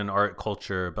fashion, art,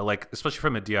 culture. But like, especially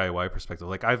from a DIY perspective,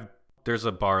 like there's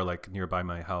a bar like nearby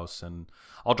my house, and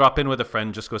I'll drop in with a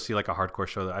friend, just go see like a hardcore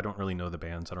show. That I don't really know the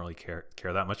bands. I don't really care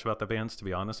that much about the bands, to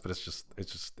be honest. But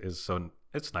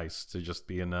it's nice to just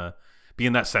be in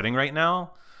that setting right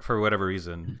now for whatever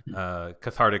reason,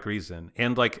 cathartic reason.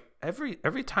 And like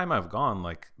every time I've gone,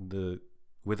 like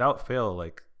without fail,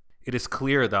 like it is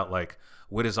clear that like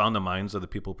what is on the minds of the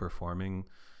people performing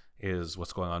is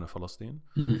what's going on in Palestine,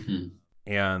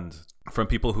 and from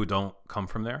people who don't come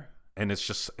from there. And it's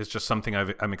just something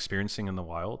I'm experiencing in the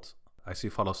wild. I see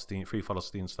free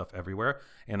Palestine stuff everywhere,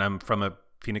 and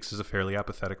Phoenix is a fairly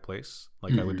apathetic place.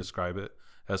 Like I would describe it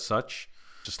as such,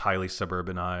 just highly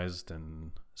suburbanized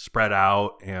and spread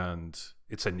out, and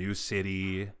it's a new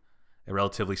city,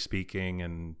 relatively speaking.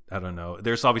 And I don't know,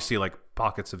 there's obviously like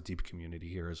pockets of deep community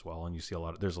here as well, and you see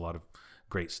there's a lot of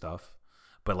great stuff.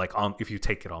 But like if you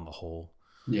take it on the whole,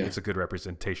 it's a good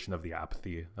representation of the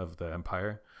apathy of the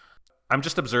empire. I'm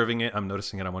just observing it. I'm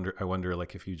noticing it. I wonder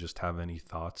like if you just have any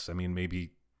thoughts. I mean,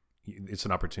 maybe it's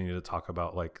an opportunity to talk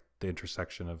about like the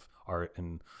intersection of art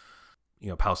and,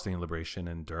 Palestinian liberation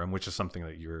and Durham, which is something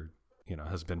that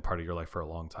has been part of your life for a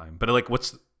long time. But like,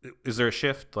 is there a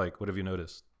shift? Like, what have you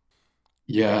noticed?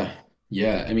 Yeah.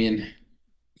 I mean,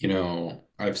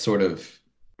 I've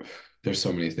there's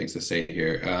so many things to say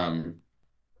here.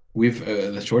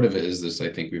 The short of it is this: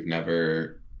 I think we've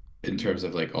never, in terms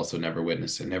of like also never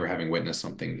having witnessed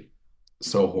something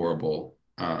so horrible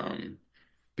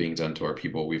being done to our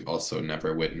people, we've also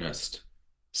never witnessed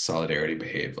solidarity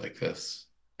behave like this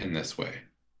in this way.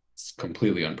 It's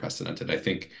completely unprecedented. I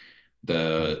think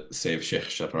the Save Sheikh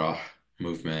Jarrah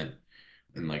movement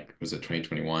in like, was it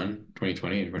 2021,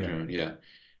 2020, 2021? Yeah.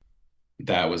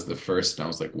 That was the first, and I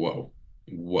was like, whoa,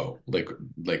 like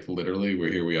literally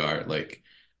here we are, like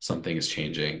something is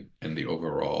changing in the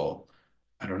overall,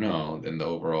 I don't know, in the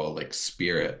overall like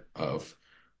spirit of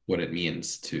what it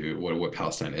means to what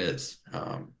Palestine is,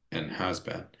 and has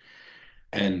been.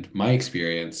 And my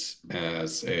experience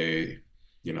as a,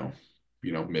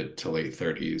 mid to late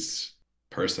 30s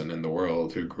person in the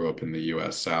world who grew up in the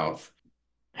US South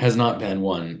has not been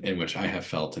one in which I have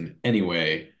felt in any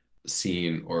way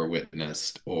seen or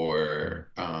witnessed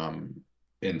or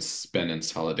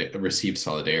received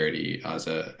solidarity as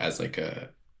like a,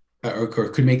 or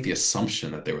could make the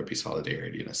assumption that there would be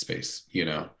solidarity in a space,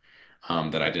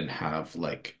 that I didn't have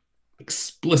like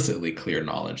explicitly clear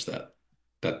knowledge that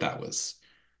was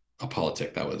a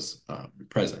politic that was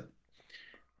present.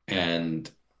 And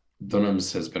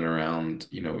Dunums has been around,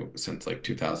 since like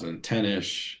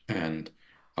 2010-ish, and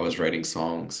I was writing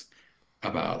songs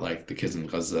about like the kids in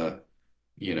Gaza,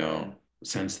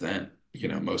 since then,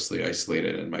 mostly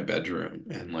isolated in my bedroom,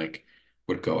 and like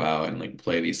would go out and like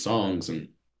play these songs. And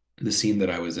the scene that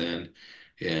I was in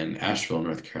Asheville,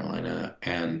 North Carolina,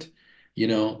 and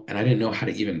and I didn't know how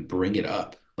to even bring it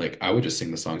up. Like I would just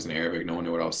sing the songs in Arabic. No one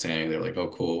knew what I was saying. They're like, oh,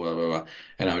 cool, blah, blah, blah.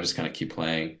 And I would just kind of keep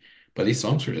playing. But these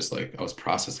songs were just like, I was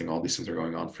processing all these things were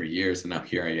going on for years. And now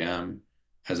here I am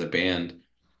as a band,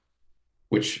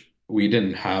 which we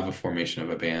didn't have a formation of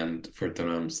a band for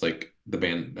Dunums. Like the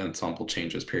band ensemble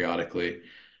changes periodically.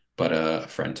 But a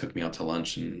friend took me out to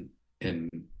lunch in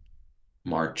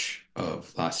March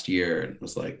of last year and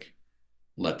was like,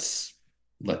 let's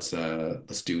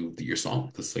do your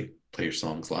song. Let's like play your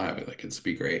songs live. Like it's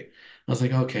be great. I was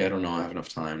like, okay, I don't know, I have enough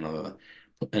time. Blah, blah, blah.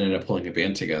 Ended up pulling a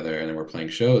band together, and then we're playing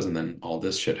shows, and then all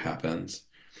this shit happens.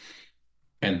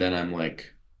 And then I'm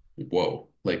like, whoa,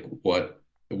 like what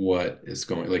is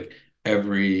going, like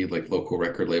every like local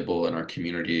record label in our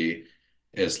community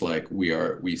is like,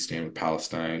 we stand with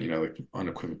Palestine, like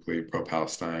unequivocally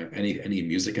pro-Palestine. Any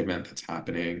music event that's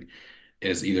happening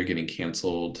is either getting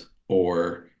canceled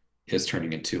or is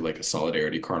turning into like a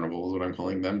solidarity carnival is what I'm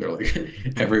calling them. They're like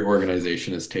every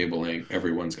organization is tabling,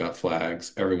 everyone's got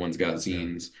flags, everyone's got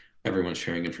zines, everyone's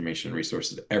sharing information and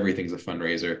resources, everything's a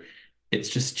fundraiser. It's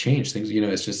just changed things,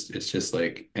 it's just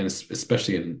like, and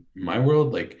especially in my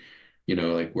world, like,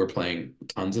 like we're playing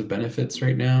tons of benefits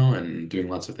right now and doing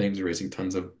lots of things, raising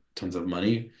tons of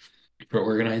money for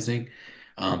organizing.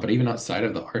 But even outside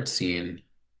of the art scene,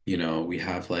 we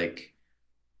have like,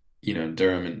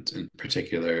 Durham in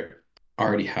particular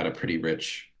already had a pretty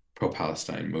rich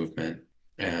pro-Palestine movement,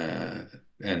 and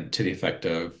to the effect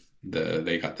of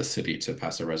they got the city to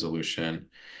pass a resolution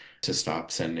to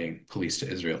stop sending police to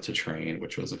Israel to train,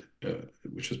 which was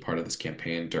part of this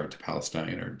campaign, Durham to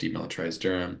Palestine, or Demilitarize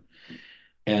Durham.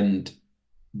 And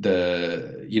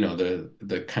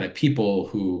the kind of people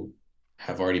who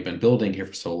have already been building here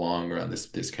for so long around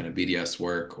this kind of BDS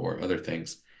work or other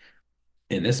things.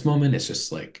 In this moment, it's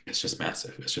just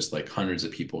massive. It's just like hundreds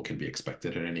of people can be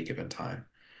expected at any given time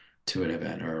to an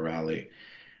event or a rally.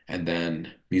 And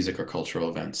then music or cultural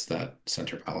events that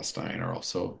center Palestine are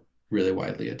also really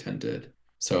widely attended.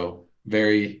 So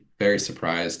very, very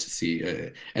surprised to see,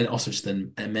 and also just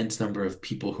an immense number of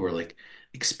people who are like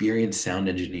experienced sound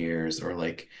engineers or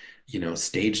like,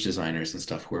 stage designers and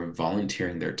stuff who are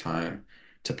volunteering their time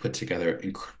to put together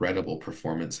incredible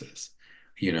performances,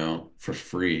 for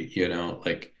free,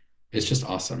 like it's just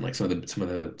awesome. Like some of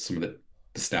the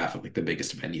staff of like the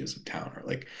biggest venues in town are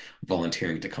like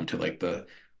volunteering to come to like the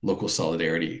local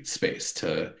solidarity space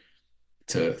to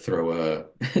throw a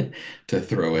to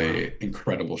throw Wow. a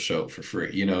incredible show for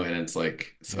free, and it's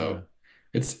like Yeah. so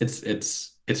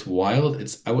it's wild.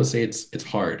 I would say it's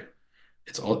hard.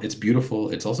 It's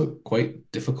beautiful. It's also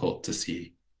quite difficult to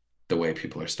see the way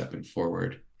people are stepping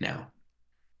forward now.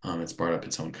 It's brought up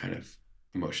its own kind of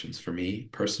emotions for me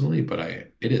personally, but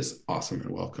it is awesome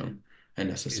and welcome and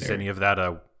Is any necessary. of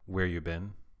that where you've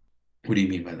been? What do you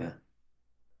mean by that?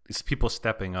 Is people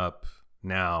stepping up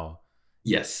now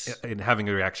Yes. and having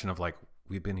a reaction of like,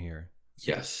 we've been here.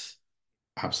 Yes.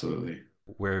 Absolutely.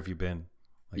 Where have you been?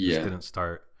 Like this Yeah. didn't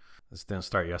start. This didn't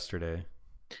start yesterday.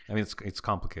 I mean, it's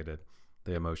complicated.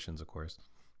 The emotions, of course.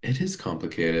 It is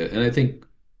complicated. And I think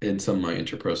in some of my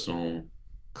interpersonal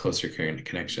closer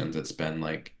connections, it's been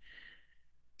like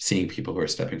seeing people who are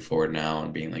stepping forward now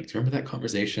and being like, do you remember that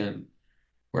conversation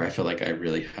where I feel like I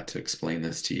really had to explain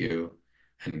this to you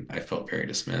and I felt very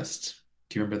dismissed?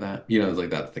 Do you remember that? It's like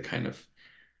that's the kind of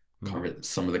Mm.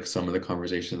 some of the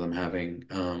conversations I'm having,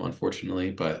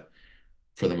 unfortunately, but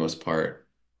for the most part,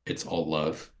 it's all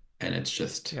love and it's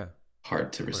just Yeah,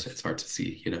 of course. it's hard to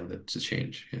see, that to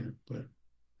change. Yeah. But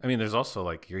I mean, there's also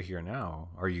like you're here now.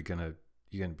 Are you gonna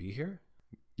be here?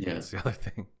 yeah. That's the other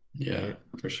thing, Yeah, right?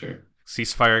 for sure.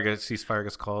 Ceasefire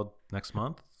gets called next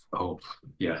month. Oh,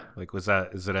 yeah. Like, is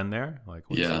it in there? Like,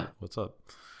 Yeah. what's up?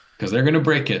 Because they're gonna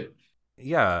break it.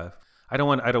 Yeah, I don't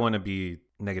want to be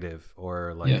negative or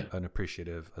Yeah. like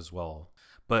unappreciative as well,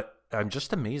 but I'm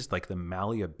just amazed like the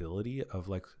malleability of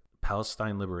like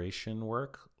Palestine liberation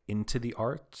work into the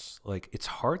arts. Like it's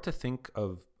hard to think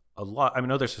of a lot. I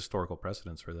mean, I know there's historical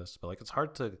precedents for this, but like it's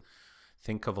hard to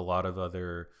think of a lot of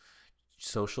other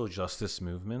social justice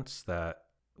movements that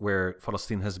where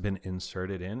Palestine has been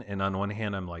inserted in. And on one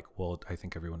hand, I'm like, well, I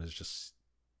think everyone is just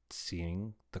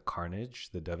seeing the carnage,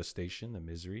 the devastation, the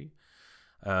misery,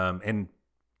 and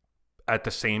at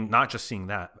the same, not just seeing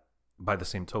that, by the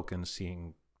same token,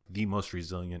 seeing the most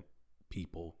resilient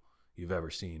people you've ever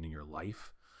seen in your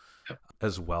life Yep.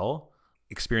 as well,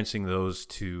 experiencing those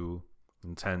two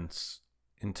intense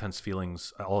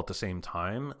feelings all at the same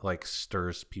time, like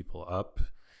stirs people up.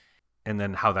 And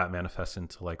then how that manifests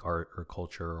into like art or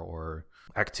culture or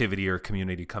activity or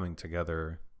community coming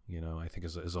together, I think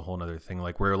is a whole nother thing.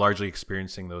 Like we're largely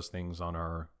experiencing those things on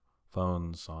our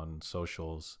phones, on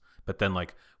socials, but then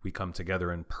like we come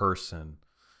together in person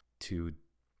to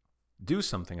do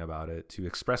something about it, to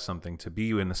express something, to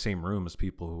be in the same room as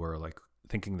people who are like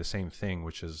thinking the same thing,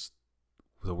 which is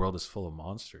the world is full of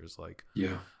monsters. Like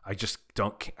Yeah. I just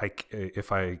don't,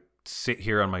 if I sit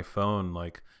here on my phone,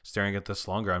 like staring at this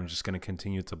longer, I'm just going to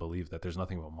continue to believe that there's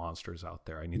nothing but monsters out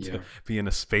there. I need Yeah. to be in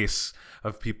a space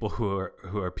of people who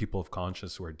are people of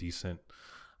conscience, who are decent.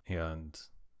 And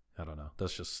I don't know.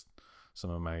 That's just some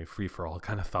of my free for all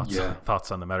kind of thoughts Yeah.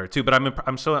 thoughts on the matter too. But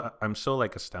I'm so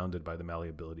like astounded by the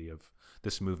malleability of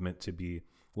this movement to be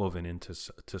woven into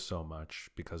to so much,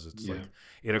 because it's Yeah.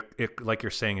 like it like you're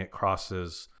saying, it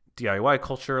crosses DIY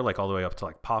culture like all the way up to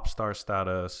like pop star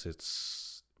status.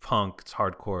 It's punk, it's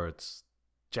hardcore, it's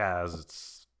jazz,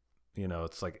 it's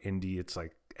like indie, it's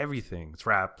like everything, it's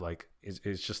rap, like it's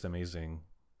just amazing.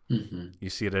 Hmm. You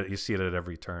see it at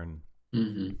every turn.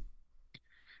 Hmm.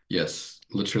 Yes.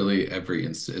 Literally every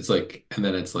it's like, and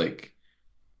then it's like,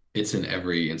 it's in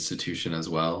every institution as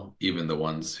well, even the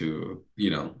ones who,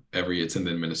 it's in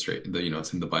the administration,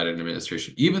 it's in the Biden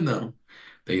administration, even though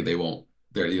they won't,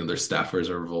 their staffers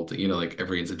are revolting, like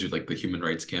every institute, like the Human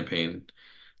Rights Campaign,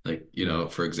 like,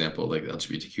 Mm. for example, like the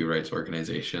LGBTQ rights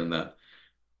organization that,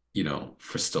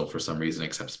 for some reason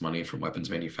accepts money from weapons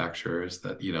manufacturers,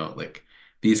 that, like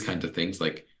these kinds of things,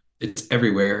 like it's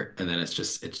everywhere. And then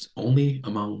it's only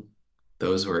among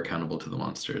those who are accountable to the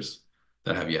monsters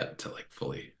that have yet to like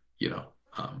fully,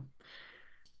 um,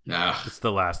 It's ah,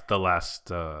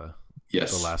 the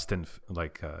yes, last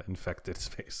infected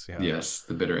space. Yeah. yes,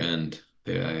 the bitter end,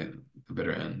 the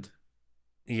bitter end.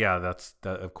 Yeah, that's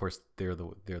that. Of course, they're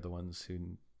the ones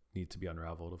who need to be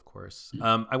unraveled, of course.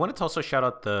 I wanted to also shout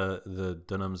out the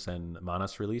Dunums and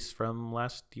Manas release from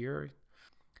last year.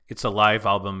 It's a live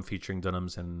album featuring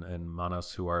Dunums and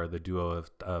Manas, who are the duo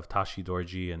of Tashi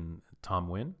Dorji and Tom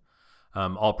Wynn.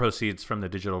 All proceeds from the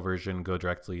digital version go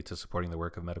directly to supporting the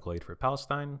work of Medical Aid for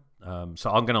Palestine. So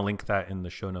I'm going to link that in the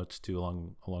show notes too,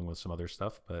 along with some other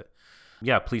stuff. But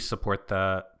yeah, please support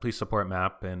that. Please support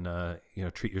MAP and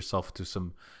treat yourself to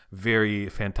some very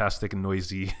fantastic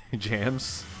noisy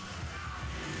jams.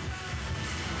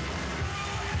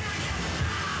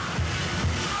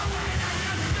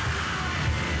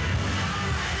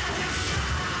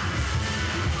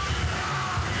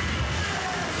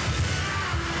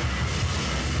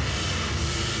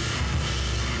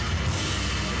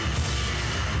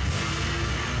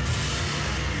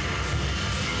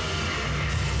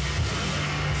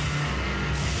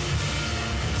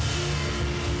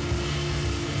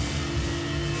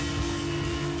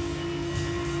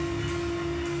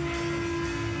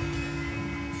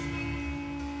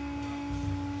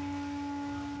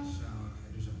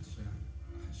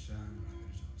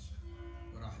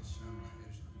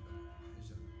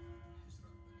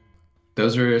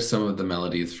 Those are some of the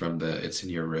melodies from the It's in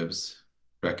Your Ribs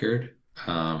record.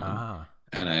 And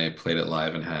I played it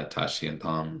live and had Tashi and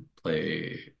Tom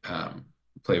play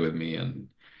with me, and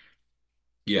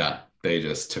yeah, they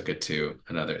just took it to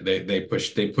another. They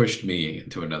pushed me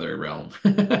into another realm,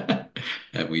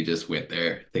 and we just went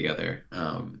there together.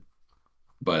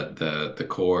 But the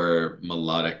core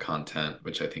melodic content,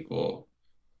 which I think we'll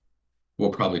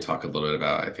probably talk a little bit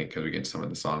about, I think, because we get some of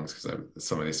the songs, because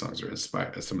some of these songs are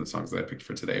inspired. Some of the songs that I picked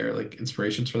for today are like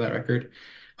inspirations for that record.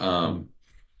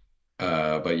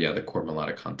 But yeah, the core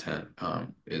melodic content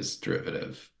is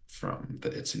derivative from the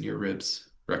It's in Your Ribs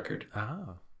record.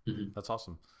 That's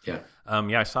awesome. Yeah.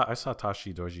 I saw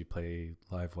Tashi Dorji play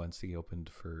live once. He opened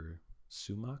for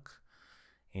Sumac,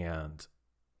 and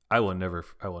I will never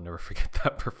forget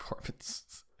that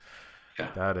performance.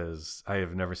 Yeah. That is, I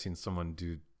have never seen someone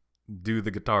do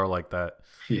the guitar like that.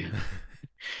 Yeah.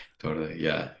 Totally.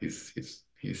 Yeah. He's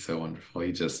so wonderful.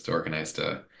 He just organized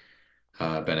a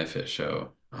benefit show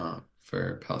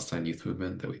for Palestine Youth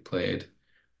Movement that we played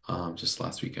just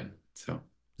last weekend. So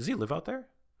does he live out there?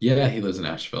 Yeah, he lives in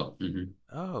Asheville.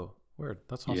 Oh, word.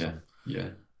 That's awesome. Yeah.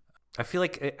 I feel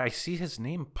like I see his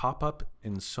name pop up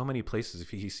in so many places.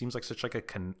 He seems like such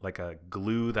like a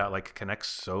glue that like connects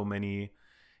so many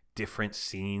different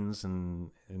scenes and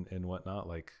whatnot.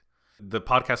 Like the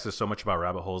podcast is so much about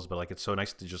rabbit holes, but like it's so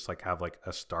nice to just like have like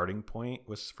a starting point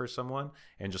for someone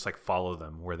and just like follow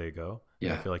them where they go.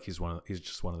 Yeah. I feel like he's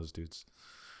just one of those dudes.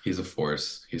 He's a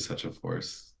force. He's such a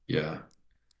force. Yeah.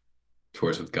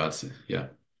 Tours with God's. Yeah.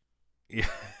 Yeah,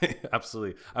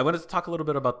 absolutely. I wanted to talk a little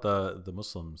bit about the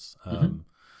Muslims,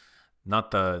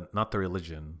 not the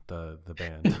religion, the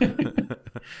band.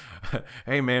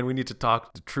 Hey man, we need to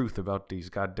talk the truth about these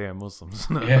goddamn Muslims.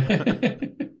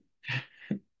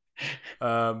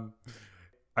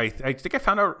 I think I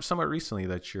found out somewhat recently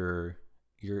that you're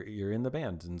in the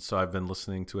band, and so I've been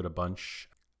listening to it a bunch.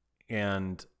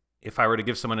 And if I were to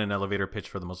give someone an elevator pitch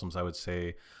for the Muslims, I would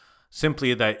say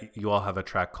simply that you all have a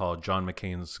track called John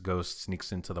McCain's Ghost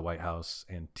Sneaks into the White House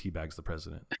and Teabags the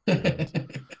President.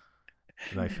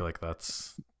 And I feel like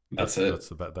that's it. That's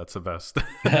the best.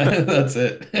 That's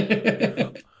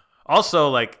it. Also,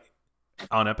 like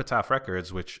on Epitaph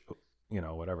Records, which,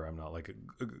 whatever, I'm not like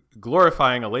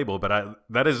glorifying a label, but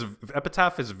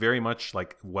Epitaph is very much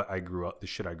like the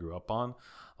shit I grew up on.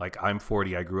 Like I'm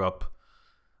 40. I grew up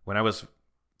when I was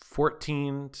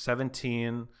 14,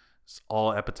 17.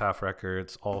 All Epitaph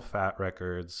records, all Fat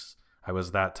records. I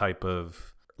was that type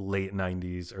of late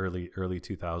 90s, early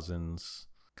 2000s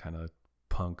kind of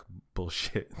punk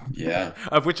bullshit. Yeah.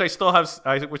 Of which I still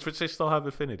have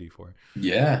affinity for.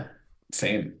 Yeah.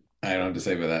 Same. I don't know what to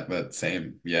say about that, but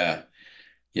same. Yeah.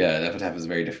 Yeah, Epitaph is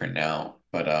very different now,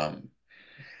 but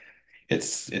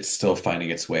it's still finding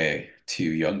its way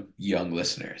to young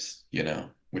listeners,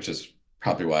 which is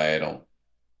probably why I don't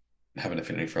have an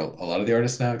affinity for a lot of the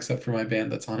artists now, except for my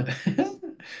band that's on it.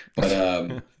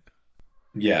 But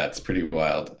yeah, it's pretty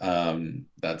wild.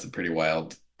 That's a pretty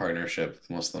wild partnership with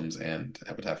Muslims and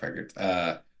Epitaph Records.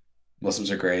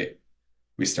 Muslims are great.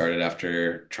 We started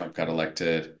after Trump got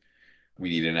elected. We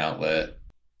need an outlet.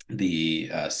 The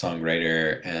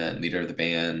songwriter and leader of the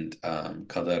band,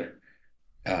 Qadar,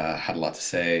 had a lot to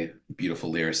say.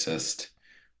 Beautiful lyricist,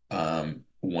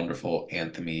 wonderful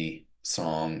anthemy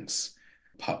songs,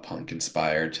 pop punk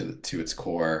inspired to its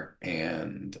core,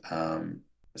 and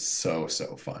so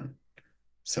fun,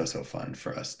 so fun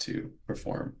for us to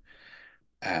perform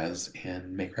as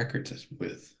and make records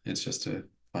with. It's just a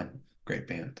great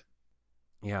band.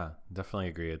 Yeah, definitely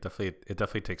agree. It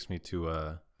definitely takes me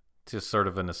to sort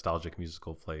of a nostalgic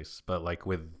musical place, but like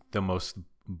with the most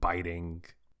biting,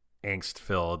 angst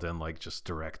filled and like just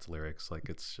direct lyrics. Like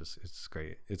it's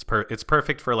great. It's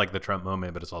perfect for like the Trump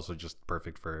moment, but it's also just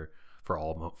perfect for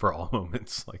all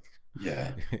moments like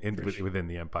Yeah, within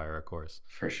the empire, of course.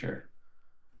 for sure.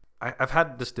 I've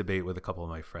had this debate with a couple of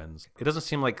my friends. It doesn't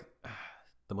seem like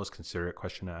the most considerate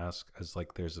question to ask, as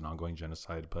like there's an ongoing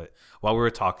genocide. But while we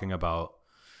were talking about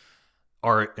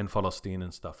art in Palestine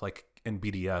and stuff, like in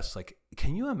BDS, like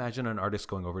can you imagine an artist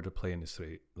going over to play in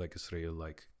Israel,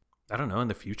 like I don't know, in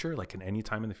the future, like in any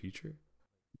time in the future?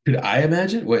 Could I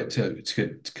imagine? What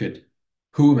could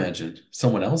who imagine?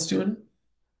 Someone else doing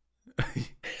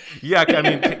Yeah, I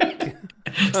mean, it?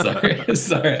 Sorry,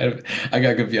 sorry. I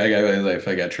got confused.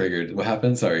 I got triggered. What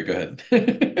happened? Sorry, go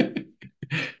ahead.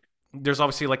 there's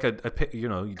obviously like you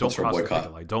know, you don't Cultural cross the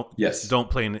picket boycott. line. Yes. Don't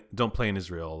play in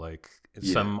Israel. Like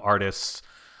Yeah. some artists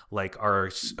like are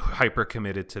hyper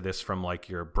committed to this, from like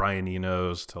your Brian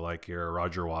Enos to like your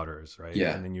Roger Waters, right?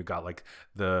 Yeah. And then you got like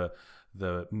the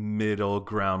middle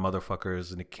ground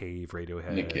motherfuckers in a cave,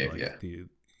 Nick Radiohead, Cave. like Yeah. the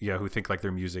yeah, who think like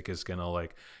their music is gonna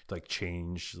like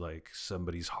change like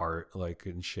somebody's heart, like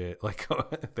and shit. Like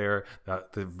they're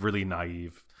the really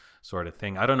naive sort of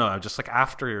thing. I don't know. I'm just like,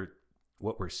 after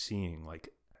what we're seeing, like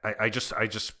I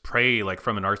just pray, like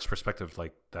from an arts perspective,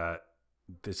 like that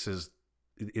this is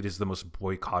it is the most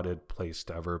boycotted place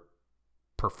to ever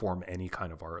perform any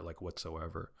kind of art, like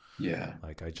whatsoever. Yeah.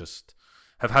 Like I just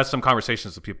have had some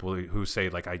conversations with people who say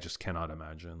like I just cannot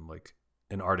imagine like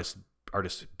an artist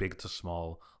big to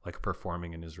small like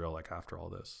performing in Israel like after all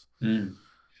this. Mm.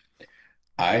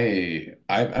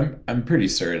 I'm pretty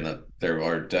certain that there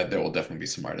will definitely be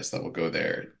some artists that will go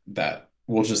there that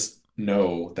will just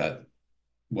know that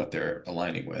what they're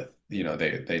aligning with. You know,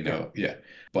 they Yeah. know, yeah.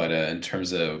 But in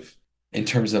terms of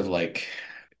like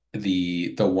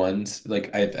the ones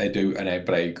like I do and I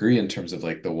but I agree in terms of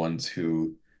like the ones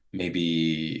who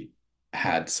maybe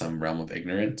had some realm of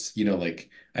ignorance. You know, like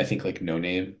I think like No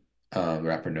Name,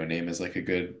 rapper No Name is like a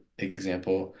good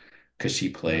example because she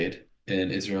Yeah. played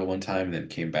in Israel one time and then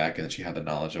came back and then she had the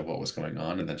knowledge of what was going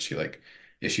on and then she like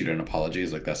issued an apology.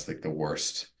 It's like that's like the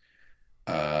worst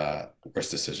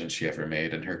decision she ever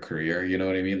made in her career. You know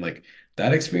what I mean? Like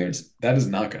that experience, that is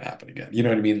not going to happen again. You know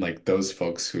what I mean? Like those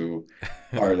folks who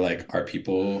are like are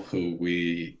people who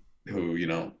you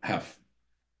know have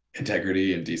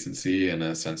integrity and decency and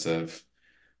a sense of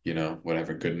you know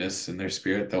whatever goodness in their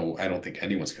spirit. Though I don't think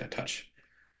anyone's going to touch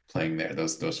playing there.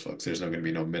 Those folks. There's no going to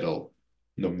be no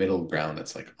middle ground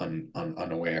that's like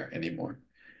unaware anymore.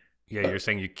 Yeah, you're But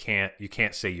saying you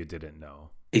can't say you didn't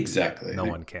know. exactly. No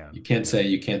one can. Yeah.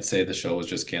 You can't say the show was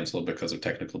just canceled because of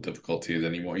technical difficulties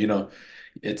anymore. You know,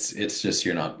 it's just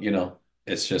you're not, you know,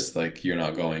 it's just like you're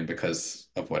not going because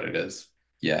of what it is.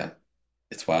 Yeah,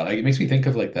 it's wild. Like, it makes me think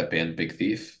of like that band Big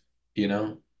Thief, you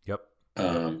know? Yep.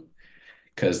 Yep. Um,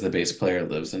 because the bass player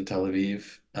lives in Tel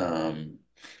Aviv.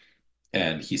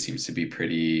 And he seems to be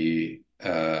pretty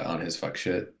on his fuck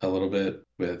shit a little bit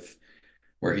with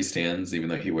where he stands, even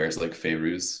though he wears like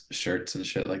Feyruz shirts and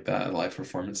shit like that in live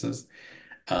performances.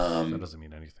 That Um, doesn't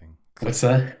mean anything. what's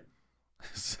that?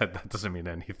 Said that doesn't mean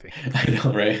anything. I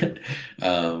know, right?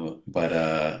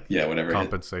 But yeah, whatever.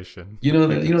 Compensation. You know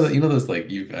I that guess. you know those like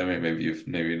you've I mean maybe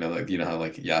you know like you know how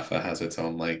like Jaffa has its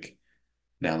own like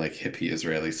now like hippie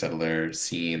Israeli settler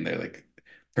scene. They're like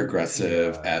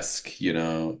Yeah. progressive-esque, you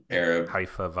know, Arab.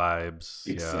 Haifa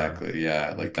vibes. Yeah. Exactly.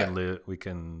 Yeah, We like can that. live. We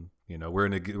can. You know, we're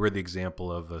the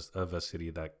example of a city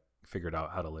that figured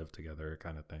out how to live together,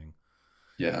 kind of thing.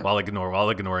 Yeah, While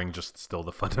ignoring just still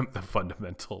the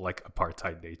fundamental like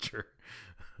apartheid nature.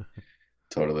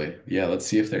 totally. Yeah, let's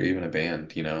see if they're even a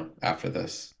band, you know, after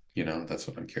this. You know, that's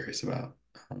what I'm curious about.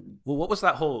 Well, what was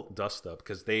that whole dust up?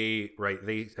 Because they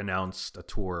announced a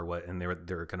tour, and they were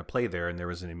going to play there, and there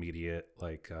was an immediate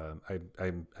like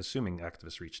I'm assuming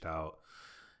activists reached out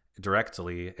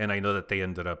directly, and I know that they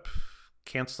ended up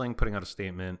canceling, putting out a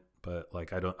statement, but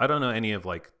like I don't know any of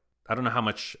like I don't know how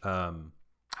much I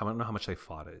don't know how much they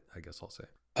fought it. I guess I'll say.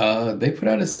 They put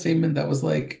out a statement that was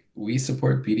like, we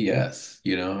support BDS,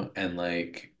 you know, and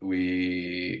like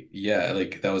yeah,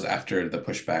 like that was after the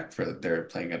pushback for they're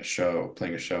playing a show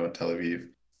in Tel Aviv,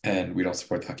 and we don't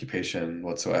support the occupation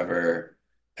whatsoever.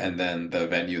 And then the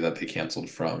venue that they canceled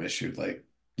from issued like,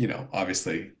 you know,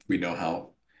 obviously we know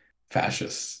how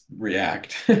fascists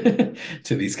react to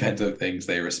these kinds of things.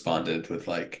 They responded with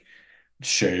like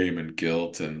shame and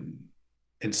guilt and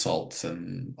insults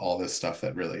and all this stuff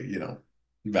that really, you know,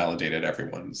 validated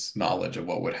everyone's knowledge of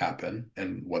what would happen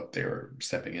and what they were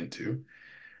stepping into.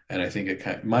 And I think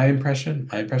my impression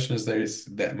is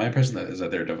that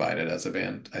they're divided as a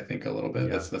band. I think a little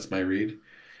bit. Yeah. That's my read.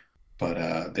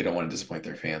 But they don't want to disappoint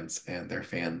their fans, and their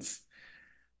fans,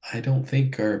 I don't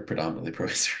think, are predominantly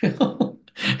pro-Israel.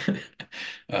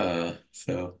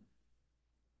 So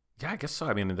Yeah, I guess so.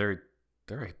 I mean, they're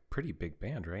a pretty big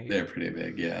band, right? they're pretty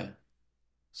big, yeah.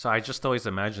 So I just always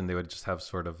imagined they would just have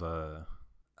sort of a,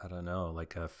 I don't know,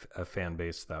 like a fan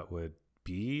base that would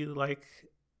be like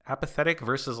apathetic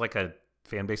versus like a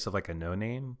fan base of like a no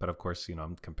name. But of course,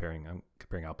 I'm comparing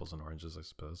apples and oranges, I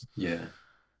suppose. Yeah.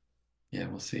 Yeah,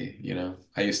 we'll see.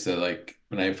 I used to like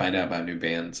when I find out about new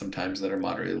bands sometimes that are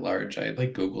moderately large, I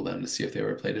like Google them to see if they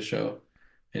ever played a show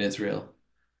in Israel.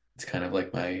 It's kind of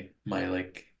like my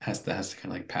like has to kind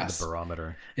of like The pass.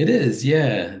 barometer. It is,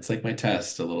 yeah. It's like my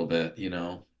test a little bit,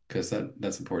 because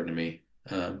that's important to me.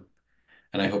 And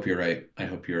I hope you're right. I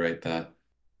hope you're right that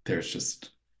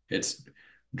it's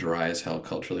dry as hell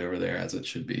culturally over there as it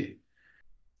should be.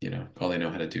 All they know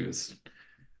how to do is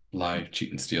lie,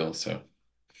 cheat, and steal. So,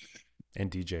 And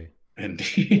DJ. and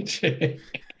DJ.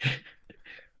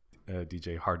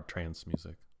 DJ hard trance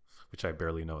music, which I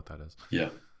barely know what that is. Yeah,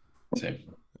 same.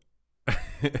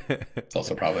 It's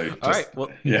also probably just, All right. Well,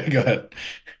 yeah, go ahead.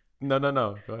 no.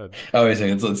 Go ahead. I was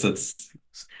saying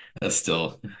that's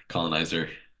still colonizer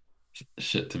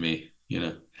shit to me,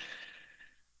 Oh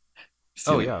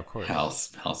stealing yeah, of course.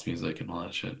 house music and all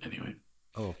that shit. Anyway.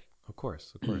 Oh, of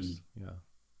course. Yeah.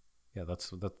 Yeah,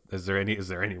 that. Is there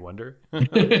any wonder?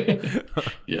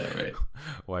 Yeah, right.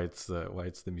 Why it's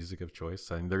the music of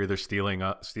choice? I mean, they're either stealing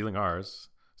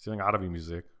Arabic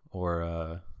music,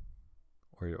 or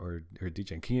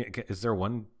DJing. Is there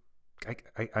one?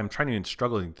 I'm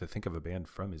struggling to think of a band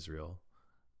from Israel.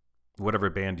 Whatever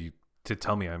band you to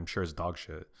tell me, I'm sure is dog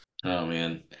shit. Oh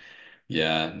man.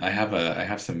 Yeah, I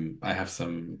have some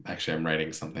actually I'm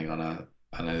writing something on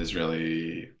an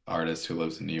Israeli artist who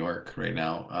lives in New York right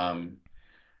now,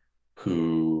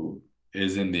 who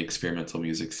is in the experimental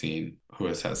music scene, who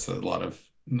has a lot of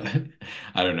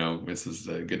I don't know, this is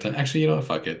a good time. Actually, you know what?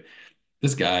 Fuck it.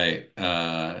 This guy,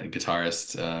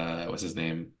 guitarist, what's his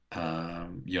name?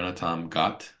 Yonatan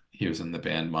Gott. He was in the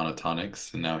band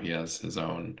Monotonics, and now he has his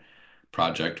own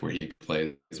project where he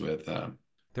plays with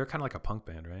They're kind of like a punk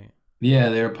band, right? yeah,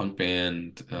 they're a punk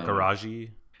band,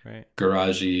 Garagey, right?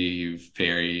 garagey,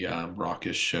 very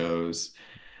raucous shows.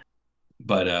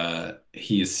 But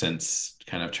he's since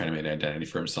kind of trying to make an identity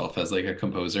for himself as like a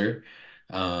composer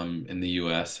in the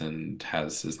US, and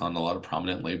is on a lot of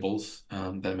prominent labels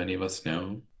that many of us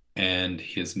know. And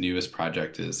his newest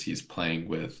project is he's playing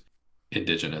with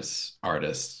indigenous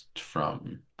artists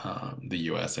from the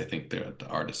US. I think the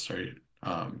artists are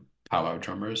powwow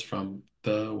drummers from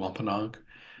the Wampanoag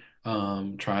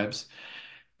tribes,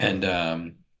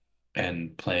 and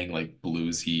playing like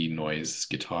bluesy noise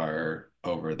guitar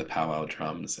over the powwow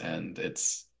drums, and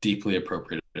it's deeply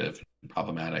appropriative and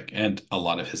problematic. And a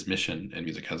lot of his mission in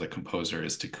music as a composer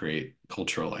is to create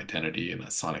cultural identity and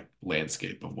a sonic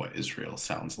landscape of what Israel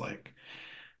sounds like.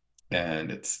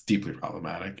 And it's deeply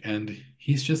problematic. And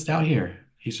he's just out here.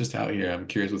 He's just out here. I'm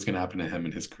curious what's going to happen to him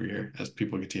in his career as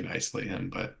people continue to isolate him.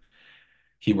 But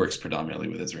he works predominantly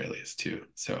with Israelis too.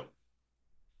 So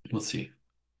we'll see.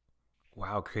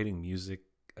 Wow, creating music,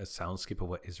 a soundscape of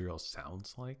what Israel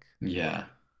sounds like. Yeah.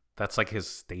 That's like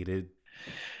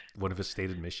one of his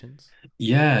stated missions.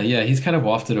 Yeah, yeah, he's kind of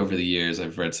wafted over the years.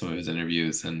 I've read some of his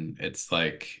interviews, and it's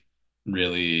like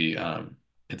really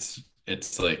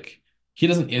it's like he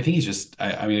doesn't I think he's just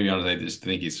I mean, to be honest, I just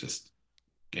think he's just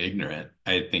ignorant.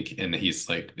 I think, and he's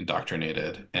like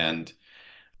indoctrinated, and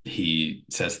he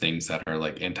says things that are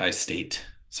like anti-state,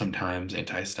 sometimes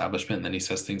anti-establishment, and then he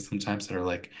says things sometimes that are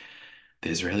like the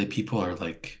Israeli people are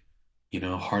like,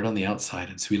 hard on the outside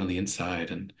and sweet on the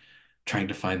inside, and trying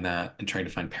to find that and trying to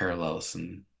find parallels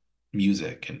in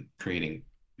music and creating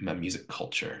a music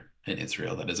culture in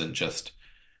Israel that isn't just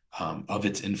of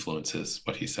its influences,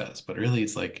 what he says, but really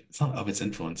it's like it's not of its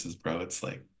influences, bro. It's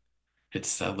like it's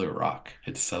settler rock,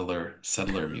 it's settler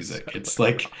music. It's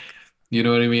like, you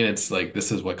know what I mean? It's like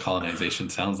this is what colonization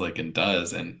sounds like and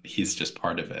does, and he's just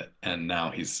part of it. And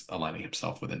now he's aligning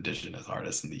himself with indigenous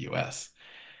artists in the US.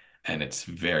 And it's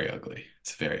very ugly.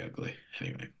 It's very ugly.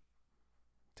 Anyway.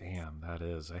 Damn, that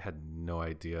is. I had no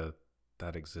idea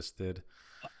that existed.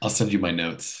 I'll send you my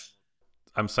notes.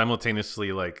 I'm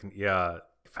simultaneously like, yeah,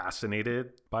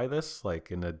 fascinated by this,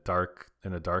 like in a dark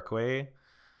way,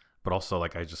 but also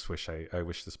like I just wish I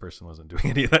wish this person wasn't doing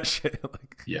any of that shit.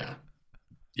 Like, yeah.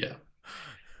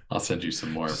 I'll send you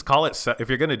some more. just call it if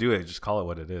you're gonna do it, just call it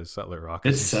what it is. Settler rock.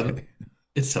 It's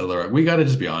settler rock. We got to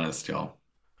just be honest, y'all.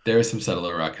 There is some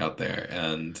settler rock out there,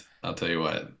 and I'll tell you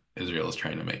what, Israel is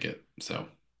trying to make it. So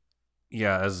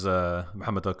Yeah, as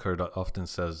Muhammad al-Kurd often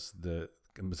says, the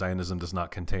Zionism does not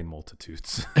contain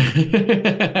multitudes.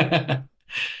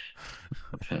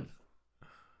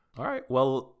 All right.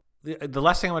 Well, the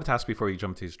last thing I wanted to ask before you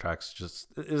jump to these tracks just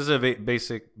is a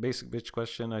basic bitch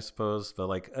question, I suppose. But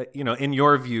like, in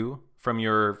your view, from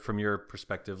your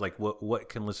perspective, like, what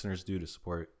can listeners do to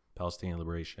support Palestinian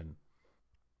liberation?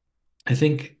 I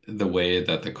think the way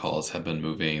that the calls have been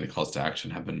moving, the calls to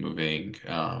action have been moving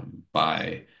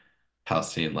by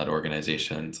Palestinian-led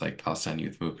organizations like Palestine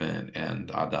Youth Movement and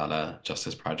Adala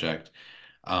Justice Project.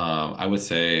 I would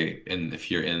say, if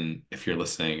you're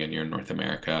listening and you're in North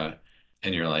America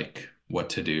and you're like, what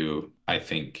to do, I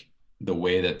think the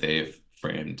way that they've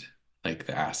framed like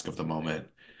the ask of the moment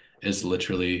is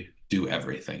literally do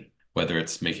everything, whether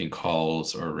it's making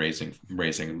calls or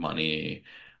raising money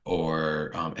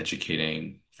or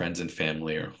educating friends and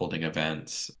family or holding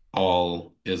events.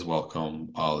 All is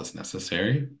welcome, all is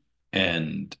necessary.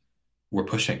 And we're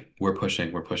pushing, we're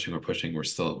pushing, we're pushing, we're pushing. We're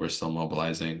still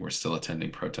mobilizing. We're still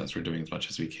attending protests. We're doing as much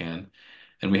as we can,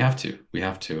 and we have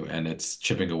to, and it's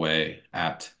chipping away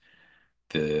at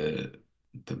the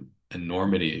the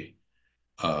enormity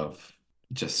of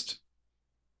just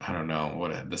I don't know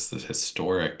what this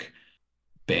historic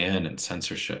ban and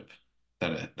censorship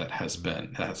that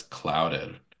has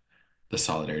clouded the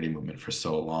solidarity movement for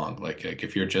so long. Like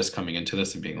if you're just coming into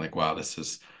this and being like, wow, this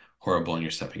is horrible, and you're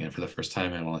stepping in for the first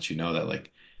time, I want to let you know that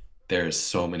like there's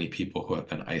so many people who have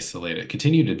been isolated,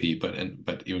 continue to be,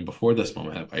 but even before this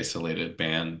moment have isolated,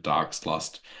 banned, doxxed,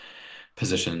 lost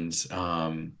positions,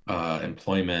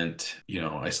 employment,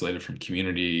 isolated from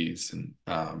communities, and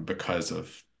because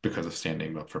of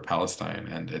standing up for Palestine,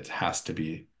 and it has to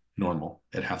be normal.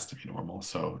 It has to be normal.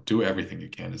 So do everything you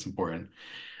can is important.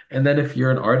 And then if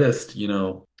you're an artist,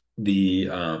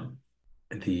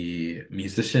 the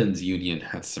musicians union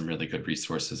has some really good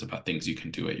resources about things you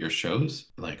can do at your shows,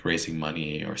 like raising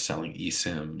money or selling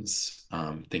eSIMs,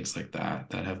 things like that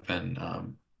have been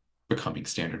becoming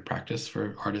standard practice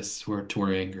for artists who are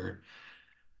touring or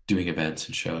doing events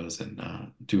and shows, and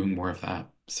doing more of that.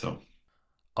 So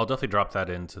I'll definitely drop that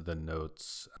into the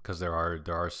notes because there are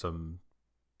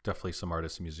definitely some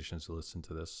artists and musicians who listen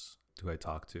to this who I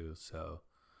talk to. So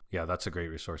yeah, that's a great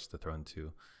resource to throw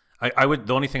into. I would,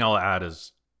 the only thing I'll add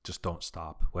is just don't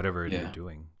stop. Whatever you're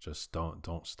doing, just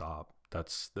don't stop.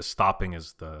 That's the stopping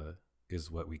is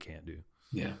what we can't do.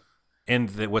 Yeah. And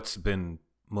what's been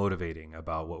motivating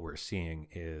about what we're seeing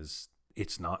is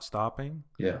it's not stopping.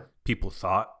 Yeah.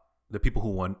 The people who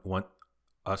want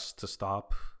us to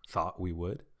stop thought we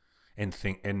would, and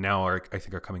now I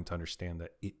think are coming to understand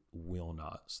that it will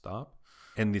not stop.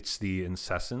 And it's the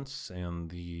incessance and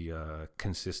the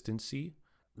consistency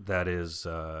that is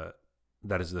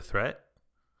the threat.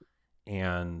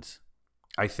 And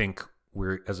I think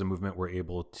as a movement, we're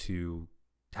able to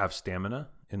have stamina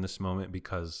in this moment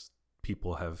because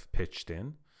people have pitched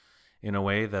in a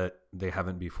way that they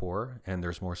haven't before, and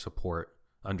there's more support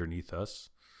underneath us.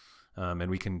 And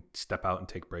we can step out and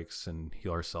take breaks and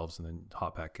heal ourselves and then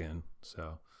hop back in.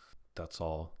 So that's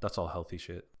all healthy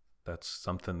shit. That's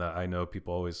something that I know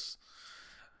people always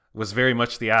was very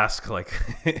much the ask, like,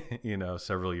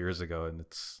 several years ago, and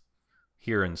it's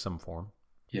here in some form.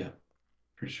 Yeah,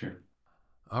 for sure.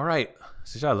 All right,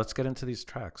 Sijal, let's get into these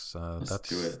tracks. Let's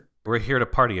do it. We're here to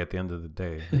party at the end of the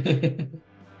day.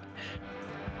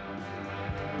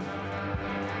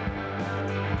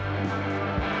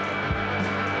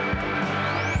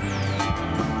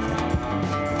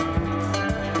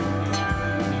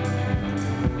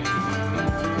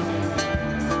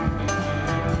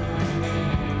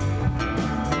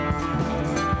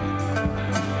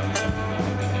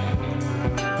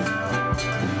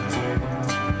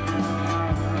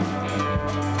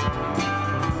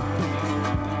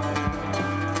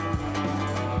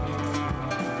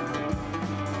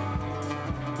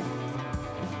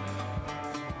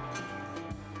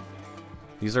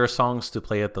 These are songs to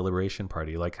play at the Liberation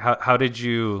Party. Like, how did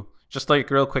you, just like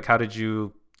real quick, how did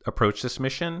you approach this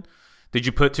mission? Did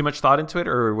you put too much thought into it,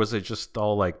 or was it just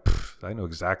all like, I know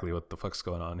exactly what the fuck's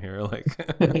going on here? Like,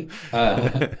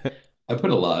 I put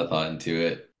a lot of thought into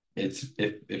it.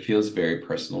 It feels very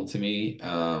personal to me.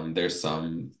 There's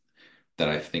some that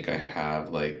I think I have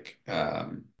like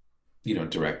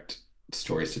direct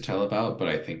stories to tell about, but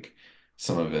I think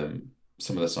some of the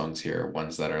songs here are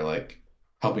ones that are like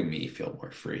helping me feel more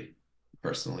free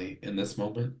personally in this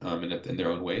moment, in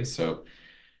their own ways. So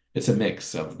it's a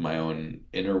mix of my own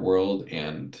inner world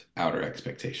and outer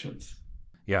expectations.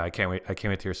 Yeah, I can't wait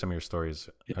to hear some of your stories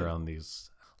around these.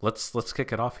 Let's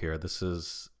kick it off here. This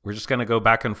is we're just gonna go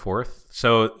back and forth.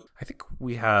 So I think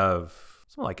we have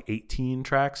something like 18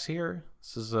 tracks here.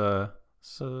 This is a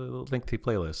lengthy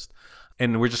playlist,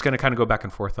 and we're just gonna kind of go back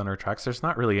and forth on our tracks. There's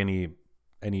not really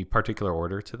any particular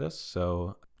order to this,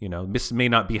 so this may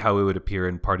not be how it would appear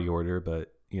in party order,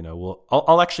 but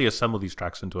I'll actually assemble these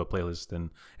tracks into a playlist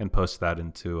and post that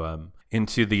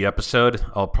into the episode.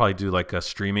 I'll probably do like a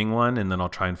streaming one, and then I'll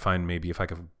try and find maybe if I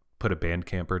could put a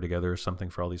Bandcamper together or something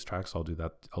for all these tracks. I'll do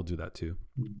that too.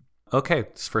 Okay,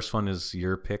 this first one is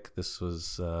your pick. This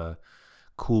was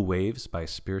Cool Waves by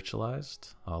Spiritualized.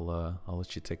 I'll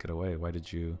let you take it away. Why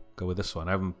did you go with this one?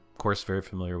 I'm of course very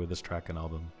familiar with this track and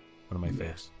album. One of my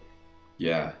faves.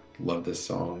 Yeah, love this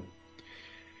song.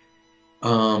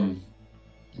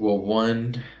 Well,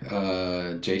 one,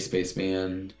 Jay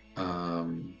Spaceman,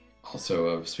 also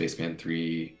of Spaceman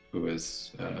 3, who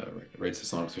writes the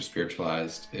songs for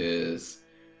Spiritualized, is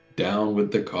down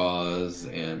with the cause,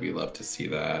 and we love to see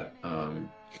that.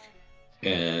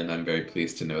 And I'm very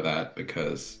pleased to know that,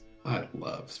 because I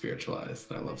love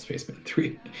Spiritualized and I love Spaceman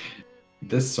 3.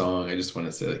 This song, I just want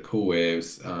to say, like, Cool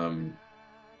Waves.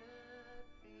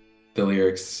 The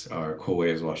lyrics are "Cool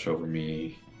waves wash over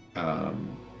me,"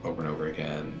 over and over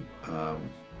again.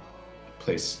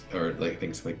 Place, or like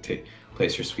things like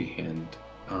place your sweet hand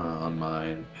on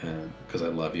mine, and because I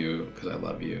love you,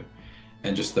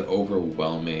 and just the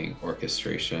overwhelming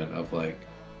orchestration of like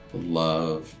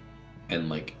love and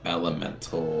like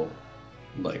elemental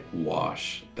like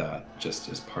wash that just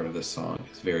is part of this song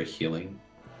is very healing.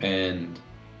 And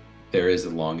there is a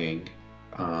longing,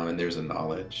 and there's a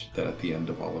knowledge that at the end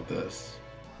of all of this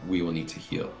we will need to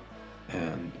heal,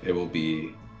 and it will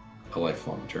be a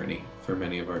lifelong journey for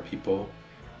many of our people.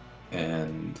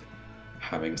 And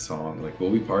having a song like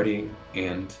we'll be partying,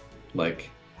 and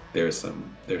like there's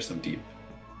some deep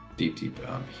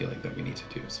healing that we need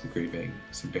to do, some grieving,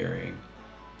 some burying,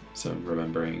 some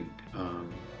remembering,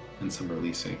 and some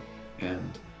releasing.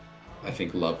 And I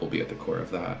think love will be at the core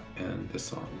of that, and this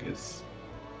song is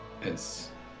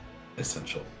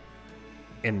essential.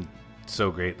 And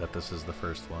so great that this is the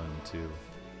first one too.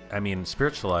 I mean,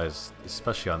 Spiritualized,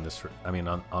 especially on this, I mean,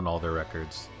 on all their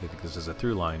records, I think this is a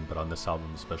through line, but on this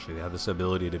album especially, they have this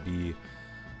ability to be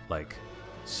like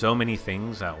so many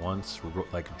things at once,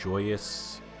 like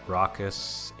joyous,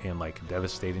 raucous, and like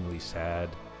devastatingly sad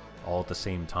all at the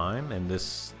same time. And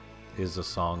this is a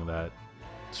song that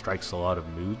strikes a lot of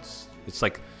moods. It's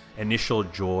like initial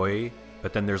joy,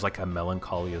 but then there's like a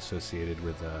melancholy associated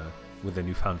with the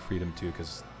newfound freedom too,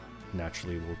 because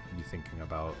naturally we'll be thinking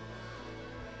about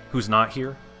who's not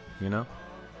here,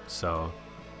 So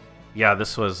yeah,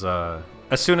 this was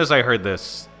as soon as I heard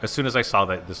this, as soon as I saw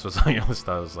that this was on your list,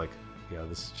 I was like, yeah,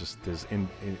 this just is in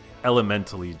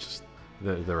elementally just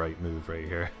the right move right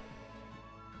here.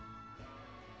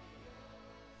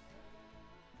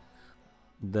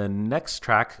 The next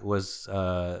track was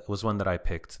one that I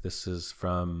picked. This is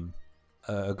from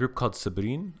a group called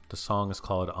Sabrine. The song is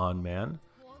called On Man.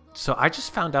 So I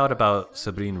just found out about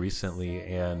Sabrine recently,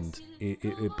 and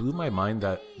it blew my mind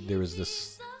that there was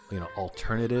this,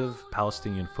 alternative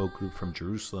Palestinian folk group from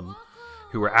Jerusalem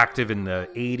who were active in the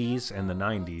 80s and the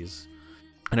 90s.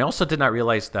 And I also did not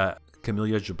realize that Camilla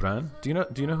Gibran. Do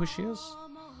you know who she is?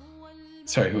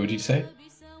 Sorry, who did you say?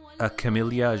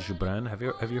 Camilla Gibran.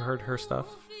 Have you heard her stuff?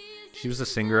 She was the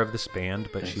singer of this band,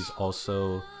 but nice. She's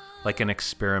also like an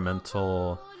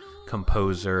experimental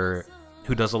composer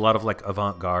who does a lot of like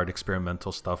avant-garde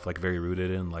experimental stuff, like very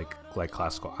rooted in like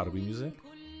classical Arabic music.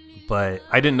 But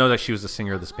I didn't know that she was the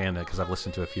singer of this band because I've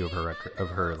listened to a few of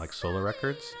her like solo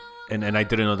records, and I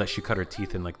didn't know that she cut her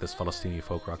teeth in like this Palestinian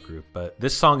folk rock group. But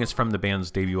this song is from the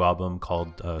band's debut album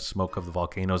called Smoke of the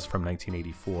Volcanoes from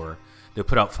 1984. They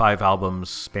put out 5 albums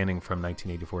spanning from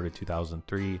 1984 to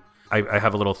 2003. I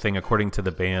have a little thing. According to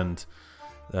the band,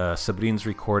 Sabrine's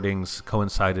recordings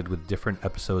coincided with different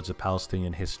episodes of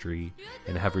Palestinian history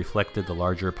and have reflected the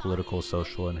larger political,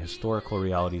 social, and historical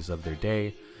realities of their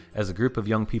day. As a group of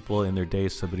young people in their day,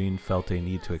 Sabrine felt a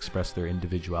need to express their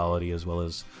individuality as well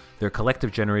as their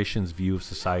collective generation's view of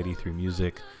society through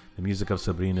music. The music of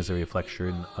Sabrine is a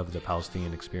reflection of the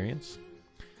Palestinian experience.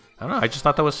 I don't know, I just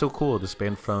thought that was so cool. This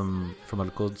band from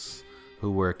Al-Quds,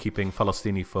 who were keeping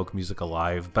Palestinian folk music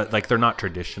alive, but like they're not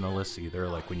traditionalists either.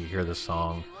 Like when you hear this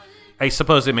song, I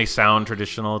suppose it may sound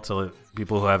traditional to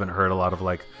people who haven't heard a lot of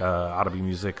like Arabic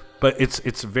music, but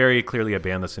it's very clearly a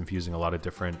band that's infusing a lot of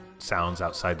different sounds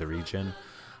outside the region,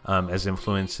 as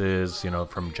influences,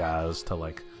 from jazz to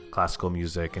like classical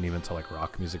music and even to like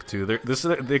rock music too.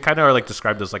 They kind of are like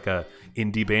described as like a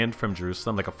indie band from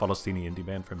Jerusalem, like a Palestinian indie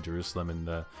band from Jerusalem in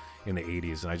the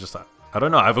 80s, and I just thought I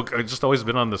don't know. I've just always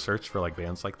been on the search for like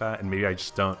bands like that, and maybe I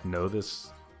just don't know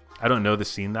this. I don't know the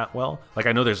scene that well. Like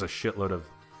I know there's a shitload of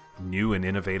new and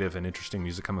innovative and interesting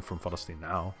music coming from Palestine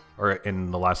now, or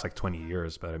in the last like 20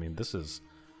 years. But I mean, this is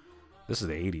the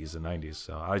 80s and 90s.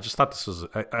 So I just thought this was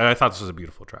I thought this was a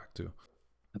beautiful track too.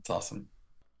 That's awesome.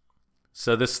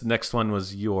 So this next one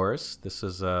was yours. This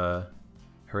is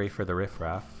Hooray for the Riff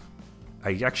Raff.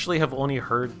 I actually have only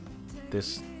heard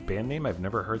this band name. I've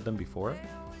never heard them before.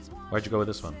 Why'd you go with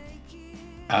this one?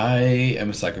 I am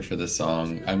a sucker for this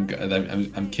song.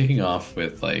 I'm kicking off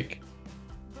with like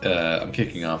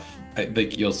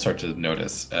like you'll start to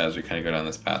notice as we kind of go down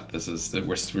this path. This is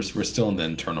we're still in the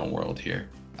internal world here.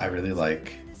 I really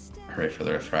like Hooray for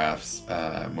the Riff Raff's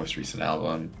most recent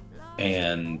album,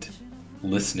 and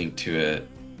listening to it,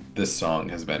 this song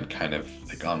has been kind of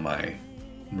like on my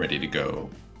ready to go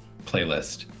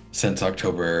playlist since early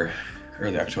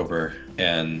October,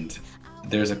 and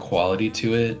there's a quality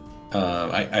to it.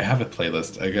 I have a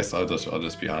playlist. I guess I'll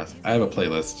just be honest. I have a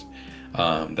playlist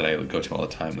that I go to all the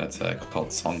time. That's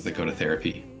called Songs That Go to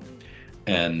Therapy,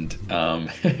 and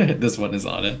this one is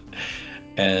on it.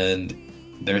 And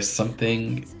there's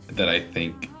something that I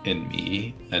think in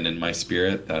me and in my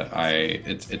spirit that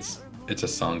it's a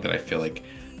song that I feel like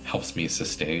helps me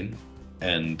sustain.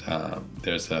 And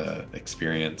there's a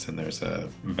experience and there's a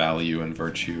value and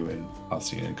virtue in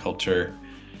Palestinian culture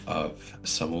of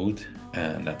samud,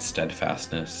 and that's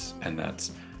steadfastness, and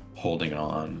that's holding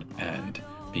on and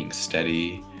being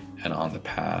steady and on the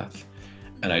path.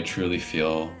 And I truly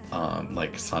feel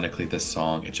like sonically this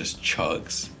song, it just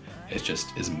chugs. It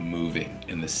just is moving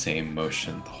in the same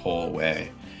motion the whole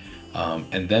way.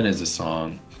 And then is a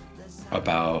song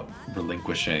about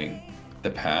relinquishing the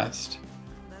past,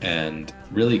 and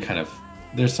really kind of,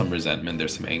 there's some resentment,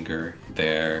 there's some anger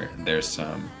there's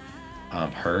some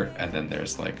hurt, and then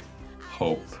there's like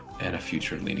hope and a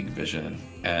future leaning vision.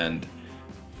 And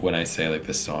when I say like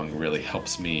this song really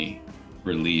helps me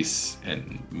release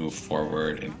and move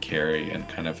forward and carry and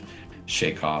kind of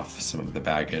shake off some of the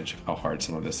baggage of how hard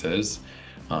some of this is,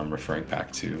 referring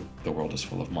back to the world is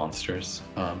full of monsters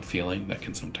feeling that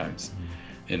can sometimes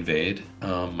invade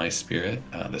my spirit.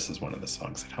 This is one of the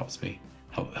songs that helps me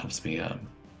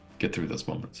get through those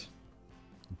moments.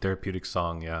 Therapeutic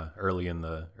song, yeah. Early in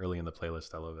the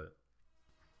playlist, I love it.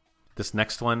 This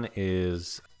next one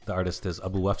is, the artist is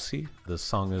Abu Wafsi. The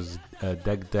song is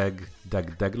Deg Deg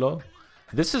Deg Deglo.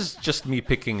 This is just me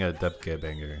picking a Debke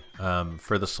banger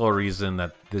for the sole reason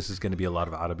that this is going to be a lot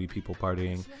of Arabi people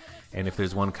partying, and if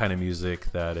there's one kind of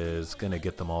music that is going to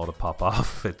get them all to pop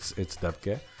off, it's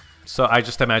Debke. So I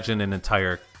just imagine an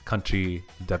entire country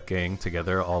Debkeing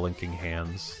together, all linking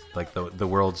hands, like the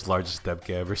world's largest Debke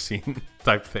ever seen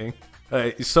type thing.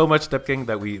 So much Debkeing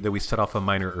that we set off a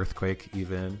minor earthquake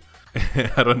even.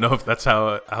 I don't know if that's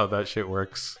how that shit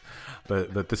works,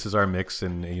 but this is our mix,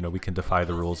 and we can defy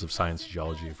the rules of science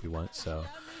geology if we want. So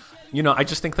I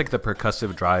just think like the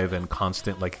percussive drive and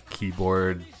constant like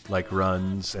keyboard like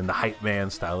runs and the hype man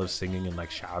style of singing and like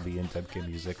shabi and Debke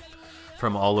music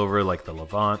from all over like the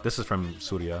Levant. This is from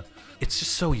Syria. It's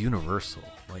just so universal.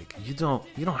 Like you don't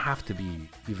have to be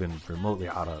even remotely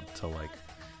Arab to like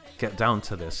get down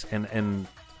to this. And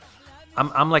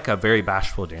I'm like a very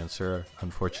bashful dancer,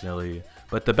 unfortunately.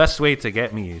 But the best way to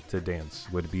get me to dance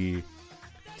would be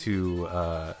to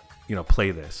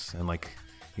play this, and like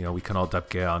we can all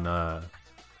Debke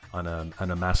on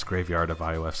a mass graveyard of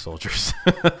IOF soldiers.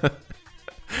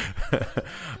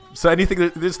 So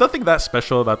there's nothing that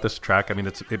special about this track. I mean,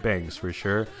 it bangs for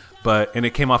sure, and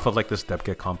it came off of like this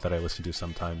Debke comp that I listen to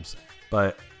sometimes.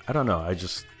 But I don't know. I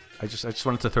just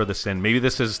wanted to throw this in. Maybe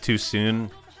this is too soon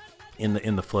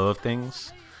in the flow of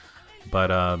things,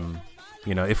 but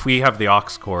if we have the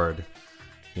aux chord,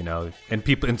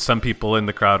 and some people in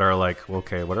the crowd are like,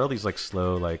 okay, what are all these like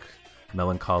slow like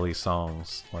melancholy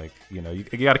songs? Like you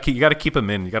gotta keep them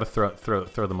in. You gotta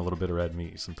throw them a little bit of red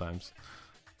meat sometimes.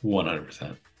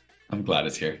 100%. I'm glad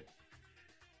it's here.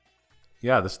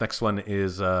 Yeah, this next one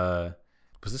is was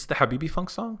this the Habibi Funk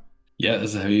song? Yeah,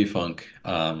 this is a Habibi Funk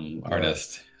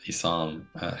artist, Issam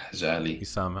Hajali.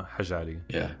 Issam Hajali.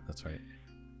 Yeah, that's right.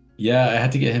 Yeah, I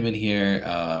had to get him in here.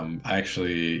 I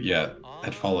actually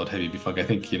had followed Habibi Funk. I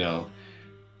think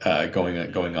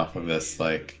going off of this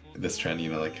this trend,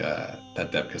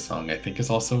 that Debka song, I think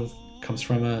comes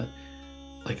from a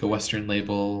Western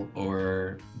label,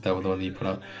 or that was the one that you put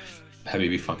out,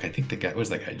 Habibi Funk. I think the guy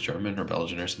was German or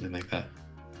Belgian or something like that.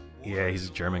 Yeah, he's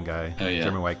a German guy. Oh yeah,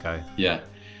 German white guy. Yeah.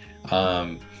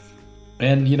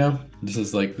 And this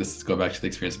is go back to the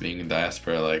experience of being in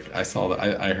diaspora. Like I saw that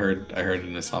I heard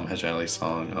an Issam Hajali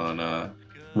song on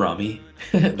Rami,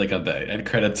 like on the end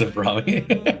credits of Rami.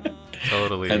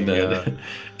 Totally, and yeah. then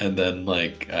and then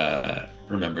like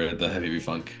remember the Habibi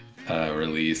Funk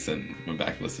release and went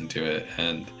back and listened to it,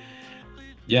 and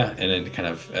yeah, and then kind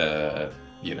of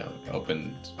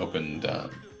opened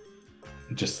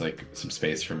just like some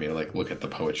space for me to like look at the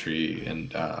poetry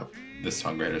and this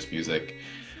songwriter's music.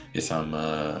 Issam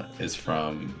is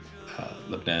from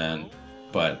Lebanon,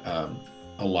 but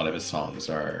a lot of his songs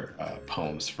are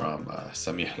poems from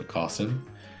Samih al-Qasim,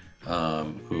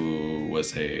 who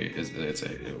was a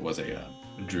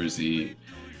Druzi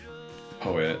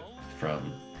poet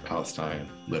from Palestine,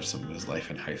 lived some of his life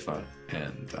in Haifa,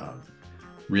 and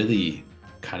really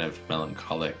kind of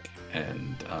melancholic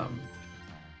and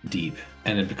deep.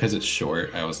 And then because it's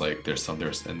short, I was like, there's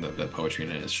and the poetry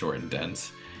in it is short and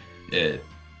dense.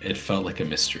 It felt like a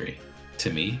mystery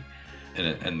to me,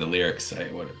 and the lyrics.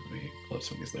 Let me pull up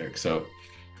some of these lyrics. So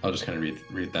I'll just kind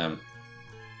of read them.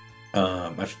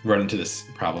 I've run into this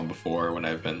problem before when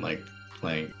I've been like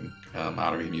playing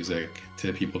Arabic music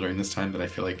to people during this time, that I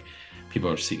feel like people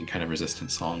are seeking kind of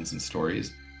resistant songs and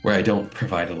stories where I don't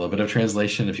provide a little bit of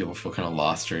translation and people feel kind of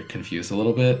lost or confused a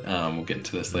little bit. We'll get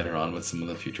into this later on with some of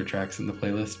the future tracks in the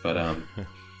playlist,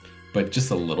 but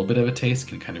just a little bit of a taste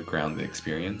can kind of ground the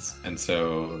experience. And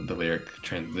so the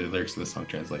lyrics of the song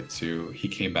translate to: he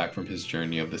came back from his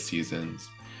journey of the seasons,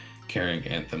 carrying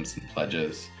anthems and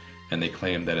pledges, and they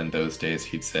claimed that in those days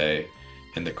he'd say,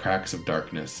 in the cracks of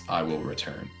darkness I will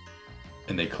return.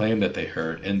 And they claimed that they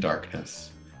heard in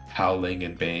darkness, howling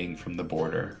and baying from the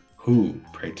border, who,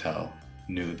 pray tell,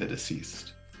 knew the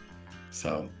deceased.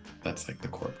 So that's like the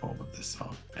core poem of this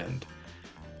song, and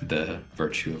the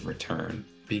virtue of return,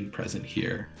 being present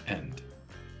here, and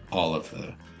all of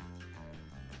the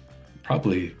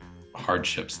probably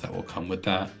hardships that will come with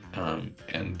that,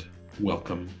 and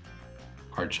welcome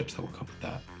hardships that will come with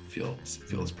that,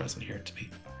 feels present here to me.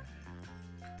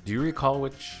 Do you recall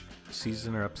which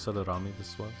season or episode of Rami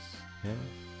this was? Yeah.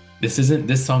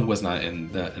 This song was not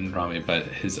in Rami, but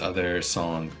his other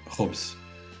song Khobz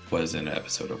was in an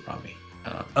episode of Rami.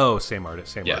 Same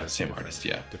artist. Same artist,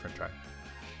 yeah. Different track.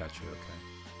 Got you, okay.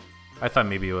 I thought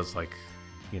maybe it was like,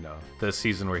 the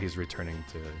season where he's returning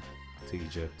to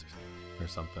Egypt or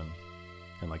something,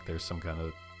 and like there's some kind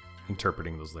of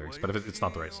interpreting those lyrics, but if it's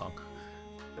not the right song.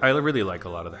 I really like a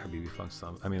lot of the Habibi Funk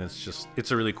stuff. I mean,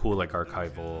 it's a really cool like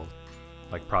archival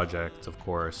like project, of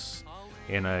course.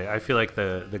 And I feel like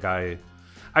the guy,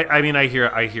 I mean, I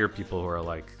hear people who are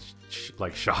like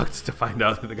shocked to find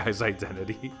out the guy's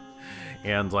identity,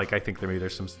 and like I think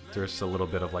there's a little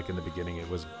bit of like in the beginning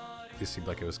it seemed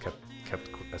like it was kept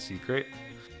a secret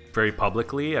very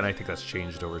publicly, and I think that's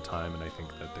changed over time, and I think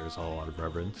that there's a lot of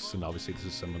reverence, and obviously this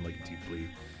is someone like deeply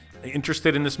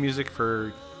interested in this music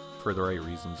for the right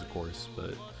reasons, of course,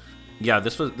 but. Yeah,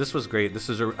 this was great.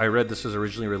 I read this was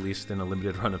originally released in a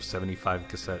limited run of 75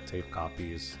 cassette tape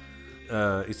copies.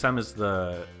 Issam is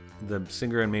the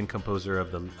singer and main composer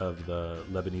of the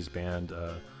Lebanese band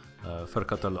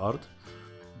Farqat al-Ard.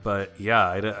 But yeah,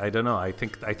 I don't know. I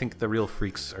think the real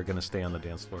freaks are gonna stay on the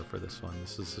dance floor for this one.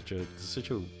 This is such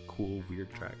a cool,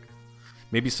 weird track.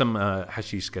 Maybe some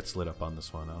hashish gets lit up on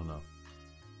this one. I don't know.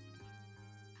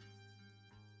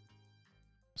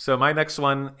 So my next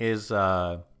one is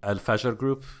Al-Fajr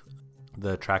Group.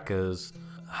 The track is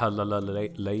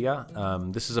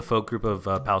Halalalaya. This is a folk group of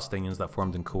Palestinians that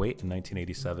formed in Kuwait in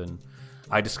 1987.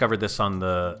 I discovered this on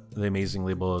the amazing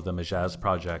label of the Majaz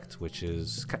Project, which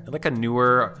is like a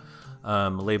newer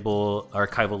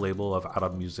archival label of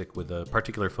Arab music with a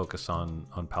particular focus on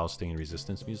Palestinian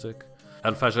resistance music.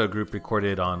 Al-Fajr Group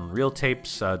recorded on reel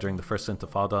tapes during the First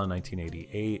Intifada in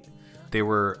 1988. They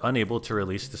were unable to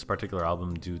release this particular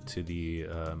album due to the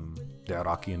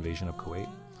Iraqi invasion of Kuwait.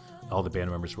 All the band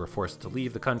members were forced to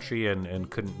leave the country and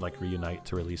couldn't like reunite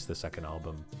to release the second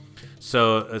album.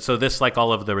 So this, like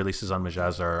all of the releases on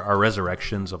Majaz, are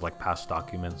resurrections of like past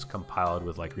documents compiled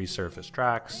with like resurfaced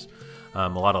tracks, a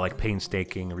lot of like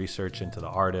painstaking research into the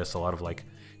artist, a lot of like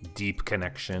deep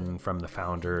connection from the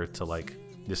founder to like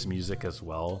this music as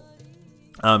well.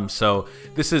 So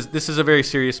this is a very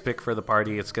serious pick for the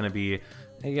party. It's gonna be,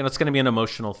 it's gonna be an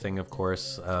emotional thing, of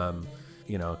course.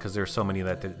 Because there's so many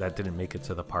that didn't make it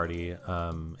to the party,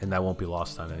 and that won't be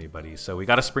lost on anybody. So we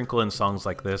got to sprinkle in songs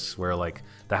like this where like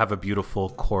they have a beautiful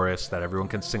chorus that everyone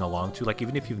can sing along to. Like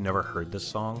even if you've never heard this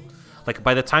song, like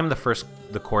by the time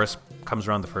the chorus comes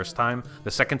around the first time,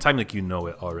 the second time like you know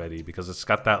it already because it's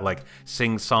got that like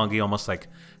sing-songy, almost like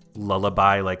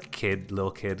lullaby, like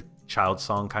little kid child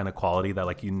song kind of quality that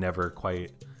like you never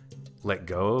quite let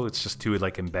go. It's just too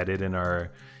like embedded in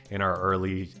our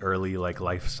early like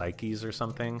life psyches or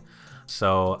something.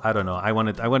 So I don't know. I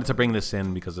wanted to bring this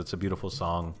in because it's a beautiful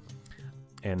song,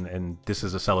 and this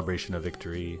is a celebration of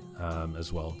victory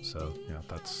as well. So yeah,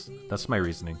 that's my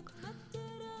reasoning.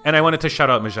 And I wanted to shout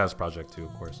out Majaz Project too,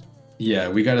 of course. Yeah,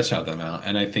 we got to shout them out.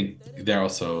 And I think they're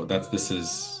also, there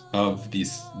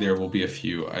will be a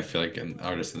few, I feel like,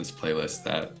 artists in this playlist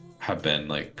that have been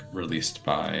like released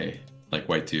by like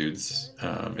white dudes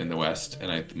in the West.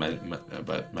 And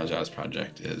but Majaz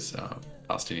Project is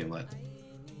Palestinian led.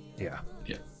 Yeah.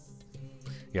 Yeah.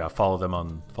 Yeah, follow them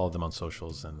on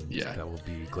socials, and yeah, that will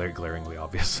be glaringly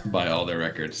obvious. Buy all their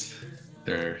records.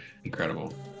 They're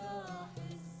incredible.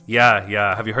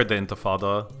 Yeah. Have you heard the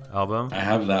Intifada album? I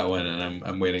have that one, and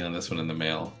I'm waiting on this one in the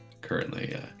mail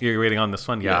currently. Yeah. You're waiting on this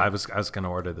one? Yeah. Yeah. I was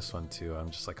gonna order this one too. I'm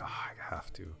just like, I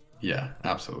have to. Yeah,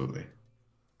 absolutely.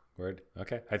 Word.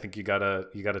 Okay. I think you got a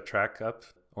track up.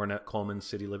 Ornette Coleman,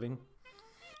 City Living.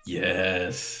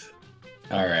 Yes.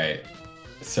 All right.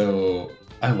 So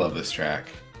I love this track.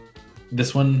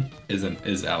 This one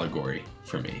is allegory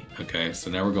for me. Okay,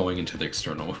 so now we're going into the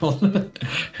external world.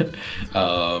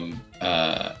 I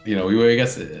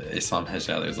guess Islam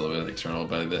Hajjali is a little bit external,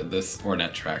 but this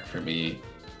Ornette track for me,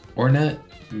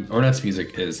 Ornette's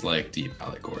music is like deep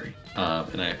allegory,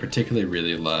 and I particularly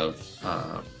really love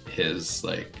his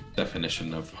like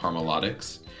definition of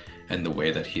harmolodics and the way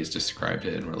that he's described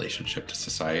it in relationship to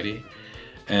society.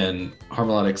 And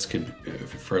harmolodics could,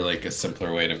 for like a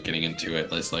simpler way of getting into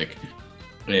it, is like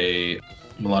a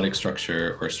melodic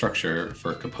structure or structure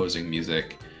for composing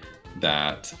music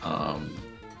that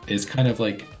is kind of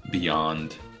like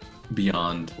beyond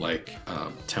like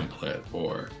template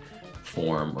or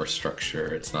form or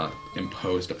structure. It's not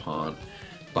imposed upon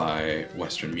by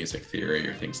Western music theory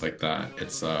or things like that.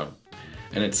 It's and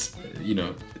it's,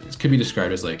 it could be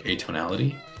described as like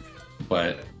atonality,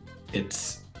 but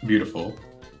it's beautiful.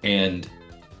 And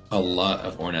a lot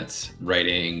of Ornette's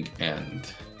writing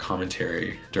and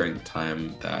commentary during the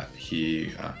time that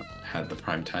he had the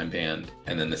Primetime Band,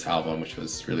 and then this album, which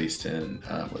was released in,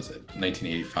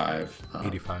 1985?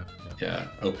 85. Yeah,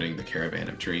 opening the Caravan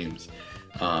of Dreams,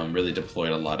 really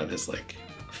deployed a lot of his like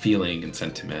feeling and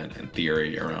sentiment and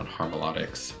theory around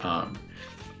harmolodics.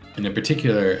 And in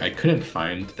particular, I couldn't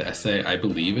find the essay. I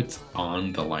believe it's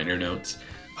on the liner notes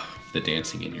of the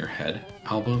Dancing in Your Head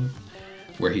album,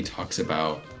 where he talks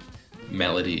about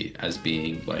melody as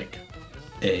being like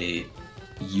a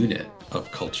unit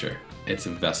of culture. It's a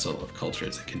vessel of culture.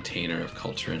 It's a container of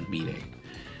culture and meaning.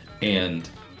 And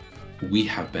we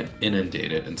have been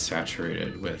inundated and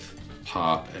saturated with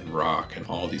pop and rock and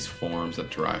all these forms that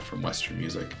derive from Western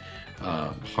music,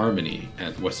 harmony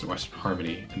and Western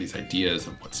harmony, and these ideas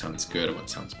of what sounds good and what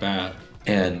sounds bad.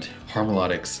 And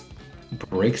harmolodics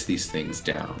breaks these things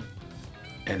down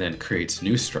and then creates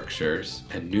new structures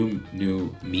and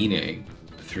new meaning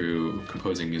through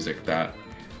composing music that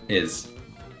is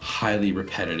highly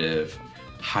repetitive,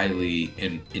 highly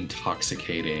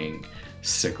intoxicating,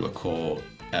 cyclical,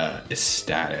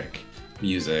 ecstatic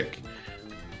music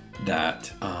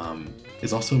that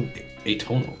is also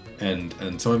atonal.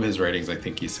 And some of his writings, I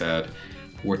think he said,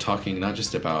 we're talking not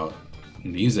just about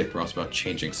music, but also about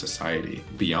changing society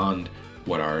beyond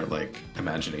what our like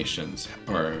imaginations,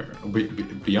 or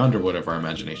beyond what of our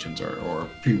imaginations or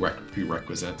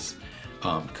prerequisites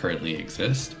currently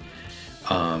exist,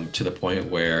 to the point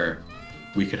where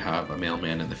we could have a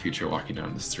mailman in the future walking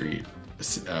down the street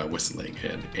whistling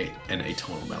an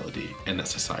atonal melody, and that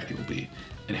society will be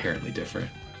inherently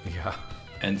different. Yeah.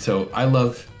 And so I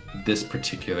love this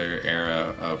particular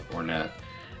era of Ornette,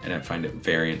 and I find it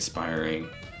very inspiring.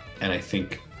 And I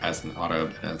think as an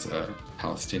Arab and as a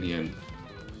Palestinian,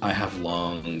 I have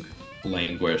long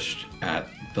languished at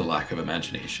the lack of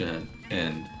imagination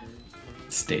in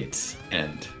states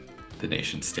and the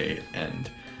nation state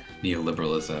and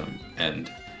neoliberalism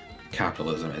and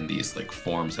capitalism and these like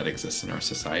forms that exist in our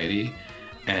society.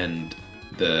 And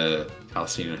the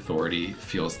Palestinian Authority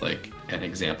feels like an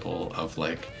example of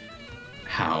like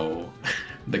how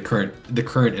the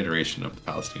current iteration of the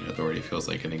Palestinian Authority feels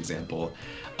like an example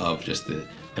of just the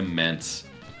immense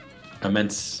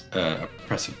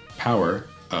oppressive power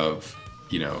of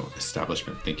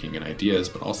establishment thinking and ideas,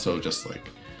 but also just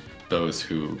like those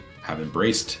who have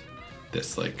embraced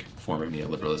this like form of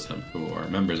neoliberalism, who are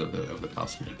members of the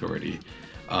Palestinian Authority,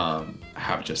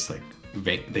 have just like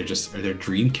they're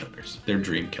dream killers. They're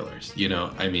dream killers.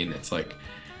 I mean, it's like,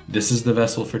 this is the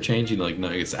vessel for change. No,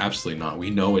 it's absolutely not.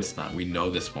 We know it's not. We know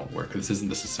this won't work. This isn't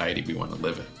the society we want to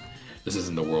live in. This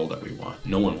isn't the world that we want.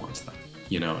 No one wants that.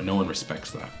 No one respects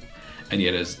that. And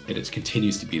yet it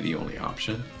continues to be the only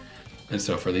option. And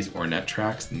so for these Ornette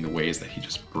tracks and the ways that he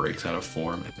just breaks out of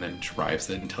form and then drives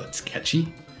it until it's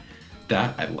catchy,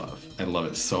 that I love. I love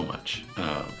it so much. And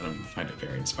I find it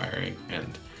very inspiring.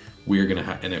 And we're gonna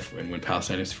have, and when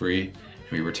Palestine is free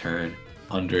and we return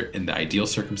in the ideal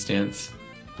circumstance,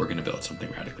 we're gonna build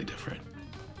something radically different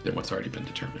than what's already been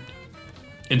determined.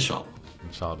 Inshallah.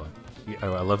 Inshallah. I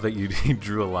love that you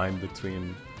drew a line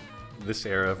between this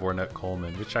era of Ornette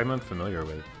Coleman, which I'm unfamiliar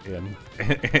with,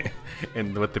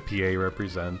 and what the PA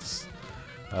represents.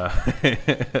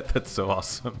 That's so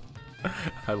awesome.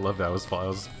 I love that. I was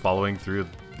following through.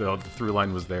 The through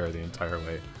line was there the entire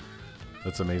way.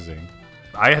 That's amazing.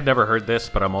 I had never heard this,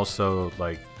 but I'm also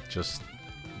like just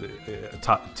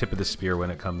tip of the spear when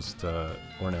it comes to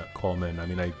Ornette Coleman. I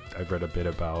mean, I've read a bit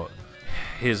about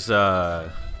his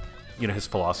his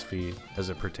philosophy as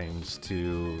it pertains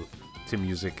to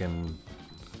music and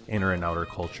inner and outer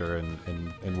culture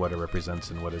and what it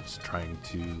represents and what it's trying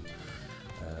to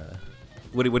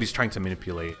what he's trying to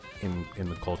manipulate in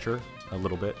the culture a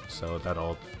little bit. So that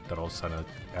all kind of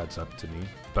adds up to me.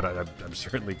 But I'm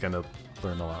certainly gonna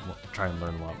try and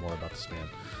learn a lot more about this man,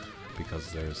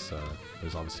 because there's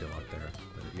obviously a lot there.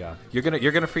 But yeah,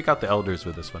 you're gonna freak out the elders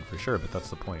with this one for sure. But that's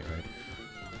the point, right?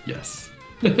 Yes.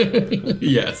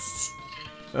 Yes.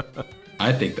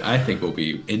 I think we'll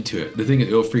be into it. The thing is,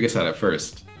 it'll freak us out at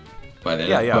first. But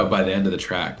by the end of the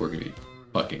track, we're gonna be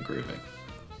fucking grooving.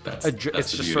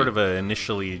 It's just sort of an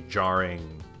initially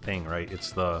jarring thing, right?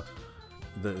 It's the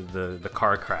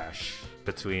car crash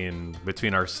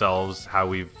between ourselves, how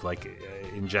we've like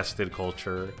ingested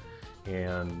culture,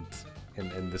 and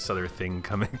this other thing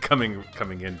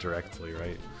coming in directly,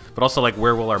 right? But also, like,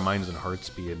 where will our minds and hearts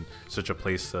be in such a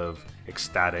place of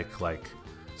ecstatic, like,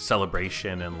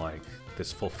 celebration and like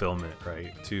this fulfillment,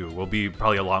 right? Too, we'll be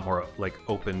probably a lot more like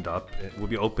opened up. We'll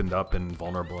be opened up and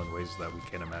vulnerable in ways that we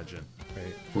can't imagine,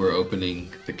 right? We're opening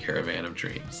the caravan of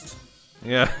dreams.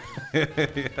 Yeah.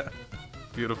 Yeah.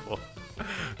 Beautiful.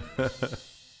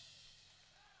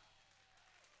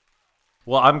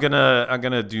 Well, I'm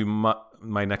gonna do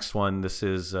my next one. This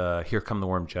is "Here Come the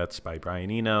Warm Jets" by Brian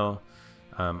Eno.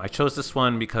 I chose this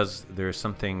one because there's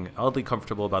something oddly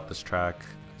comfortable about this track.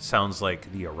 Sounds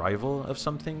like the arrival of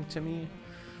something to me.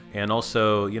 And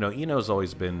also, Eno's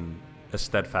always been a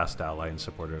steadfast ally and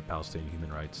supporter of Palestinian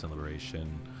human rights and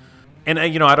liberation. And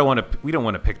we don't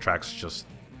want to pick tracks just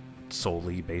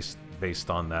solely based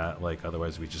on that. Like,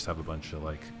 otherwise we just have a bunch of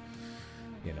like,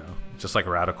 just like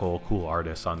radical cool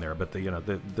artists on there. But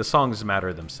the songs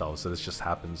matter themselves, so this just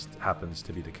happens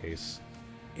to be the case.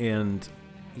 And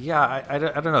yeah, I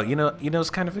don't know. Eno's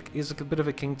kind of is a bit of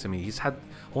a king to me.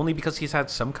 Because he's had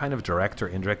some kind of direct or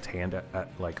indirect hand at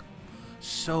like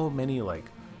so many like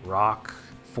rock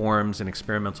forms and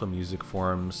experimental music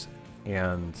forms,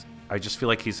 and I just feel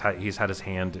like he's had his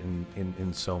hand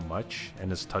in so much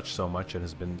and has touched so much and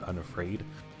has been unafraid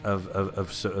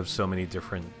of so many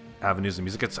different avenues of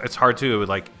music. It's hard to,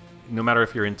 like, no matter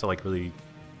if you're into like really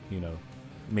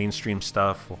mainstream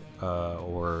stuff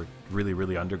or really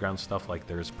really underground stuff, like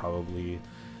there's probably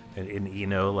an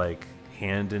Eno like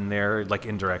hand in there, like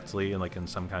indirectly and like in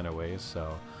some kind of ways.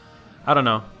 So I don't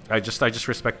know, I just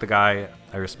respect the guy.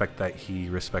 I respect that he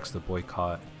respects the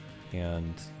boycott,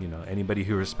 and anybody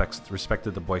who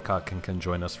respected the boycott can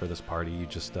join us for this party. You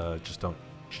just don't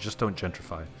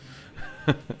gentrify.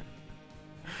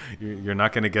 You're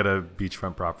not going to get a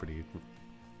beachfront property.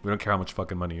 We don't care how much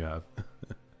fucking money you have.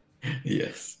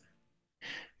 Yes.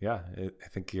 Yeah, I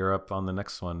think you're up on the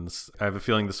next one. I have a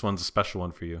feeling this one's a special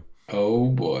one for you. Oh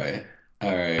boy.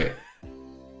 All right.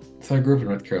 So I grew up in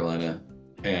North Carolina,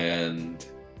 and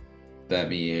that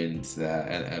means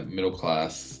that a middle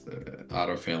class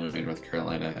auto family in North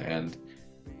Carolina, and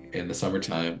in the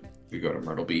summertime we go to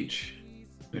Myrtle Beach,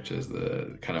 which is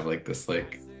the kind of like this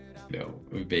like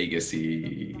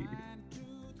Vegas-y,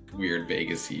 weird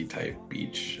Vegas-y type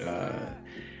beach,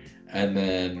 and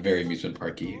then very amusement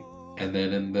parky. And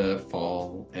then in the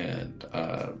fall and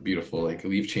beautiful like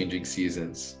leaf changing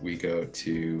seasons, we go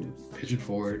to Pigeon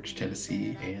Forge,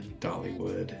 Tennessee, and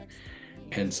Dollywood.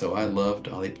 And so I love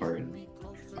Dolly Parton.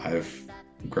 I've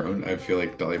grown. I feel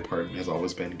like Dolly Parton has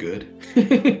always been good.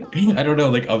 I don't know,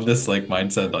 like, of this like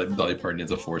mindset that Dolly Parton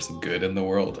is a force of good in the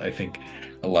world. I think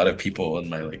a lot of people in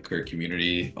my like queer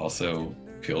community also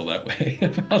feel that way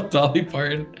about Dolly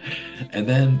Parton. And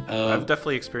then I've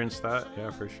definitely experienced that,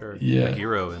 yeah, for sure. Yeah, a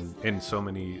hero in so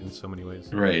many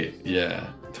ways. Right.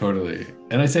 Yeah, totally.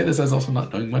 And I say this as also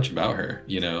not knowing much about her,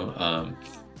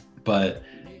 but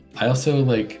I also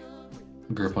like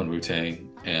grew up on Wu-Tang,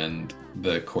 and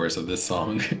the chorus of this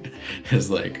song is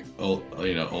like old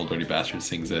dirty bastard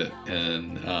sings it,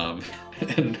 and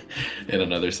in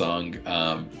another song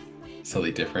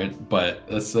slightly different, but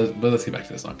let's get back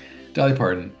to the song. Dolly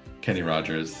Parton, Kenny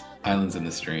Rogers, Islands in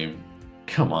the Stream.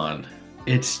 Come on.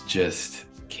 It's just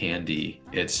candy.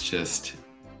 It's just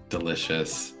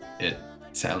delicious. It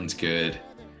sounds good.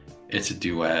 It's a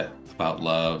duet about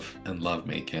love and love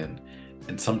making.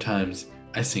 And sometimes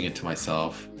I sing it to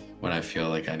myself when I feel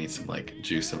like I need some like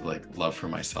juice of like love for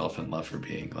myself and love for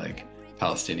being like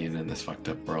Palestinian in this fucked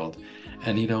up world.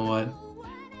 And you know what?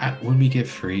 When we get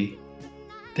free,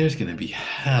 there's gonna be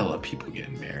hella people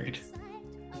getting married,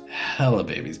 hella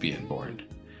babies being born.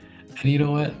 And you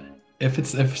know what?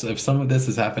 If some of this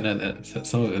is happening,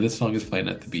 some of this song is playing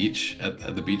at the beach,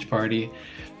 at the beach party,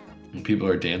 and people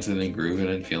are dancing and grooving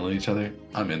and feeling each other,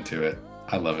 I'm into it.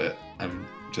 I love it. I'm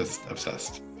just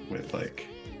obsessed with like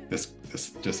this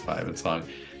just vibe and song.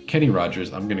 Kenny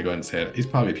Rogers, I'm gonna go ahead and say it. He's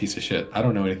probably a piece of shit. I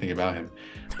don't know anything about him,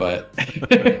 but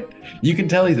you can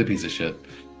tell he's a piece of shit.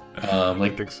 I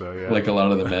think so, yeah. Like a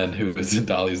lot of the men who was in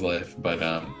Dolly's life, but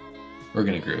we're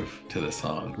gonna groove to this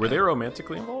song. Were they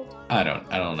romantically involved? I don't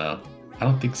know. I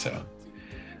don't think so.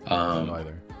 I don't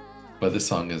either. But this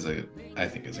song I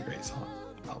think is a great song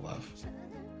about love.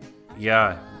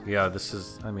 Yeah. This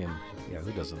is. I mean, yeah.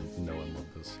 Who doesn't know and love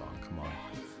this song? Come on.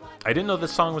 I didn't know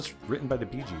this song was written by the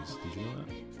Bee Gees. Did you know that?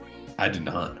 I did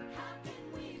not.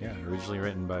 Yeah, originally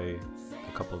written by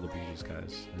a couple of the Bee Gees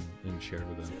guys and shared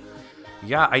with them.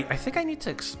 Yeah, I think I need to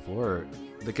explore.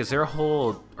 Like,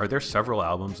 are there several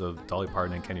albums of Dolly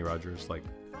Parton and Kenny Rogers, like,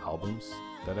 albums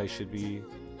that I should be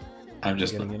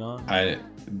getting in on?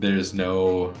 There's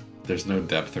no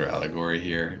depth or allegory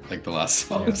here. Like the last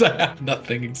songs, I have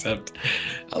nothing except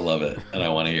I love it and I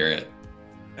want to hear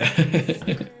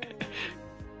it.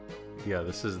 Yeah,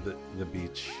 this is the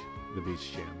beach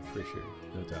jam for sure,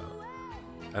 no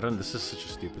doubt. This is such a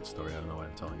stupid story. I don't know why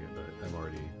I'm telling it, but I've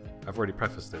already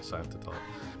prefaced it, so I have to tell it.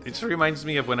 It just reminds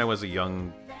me of when I was a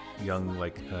young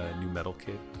like new metal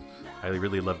kid. I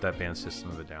really loved that band System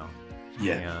of a Down.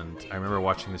 Yeah. And I remember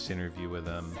watching this interview with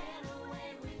them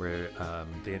where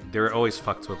they were always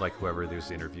fucked with like whoever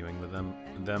was interviewing with them.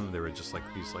 They were just like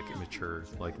these like immature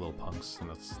like little punks, and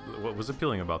that's what was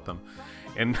appealing about them.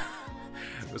 And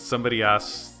somebody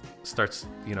starts,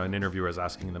 an interviewer is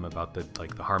asking them about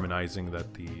the harmonizing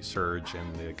that the Surge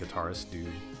and the guitarist do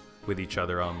with each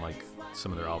other on like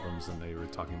some of their albums, and they were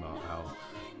talking about how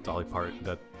Dolly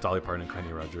Parton and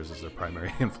Kenny Rogers is their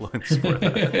primary influence for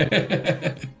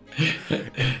that.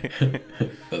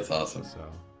 That's awesome.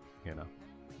 So,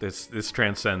 this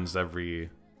transcends every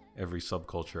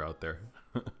subculture out there.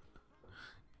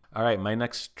 All right, my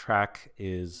next track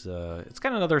is it's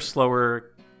got another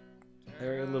slower,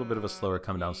 a little bit of a slower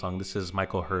come down song. This is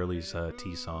Michael Hurley's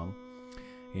Tea Song.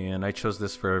 And I chose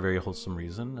this for a very wholesome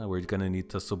reason. We're going to need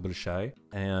tasubul shai,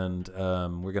 and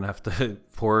we're going to have to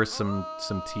pour some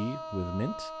tea with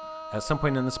mint at some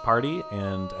point in this party,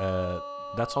 and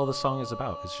that's all the song is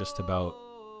about. It's just about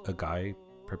a guy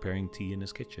preparing tea in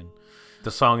his kitchen.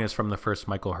 The song is from the first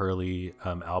Michael Hurley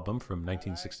album from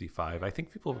 1965. I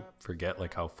think people forget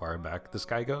like how far back this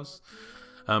guy goes,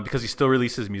 because he still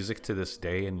releases music to this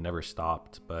day and never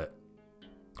stopped. But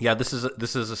yeah, this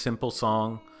is a simple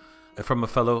song from a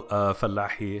fellow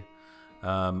Fallahi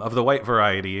of the white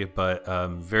variety, but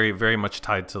very, very much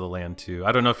tied to the land too.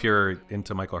 I don't know if you're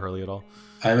into Michael Hurley at all.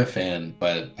 I'm a fan,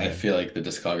 but I feel like the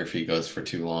discography goes for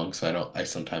too long, so I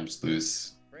sometimes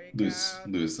lose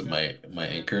my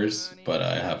anchors. But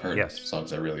I have heard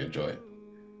songs I really enjoy.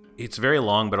 It's very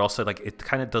long, but also like it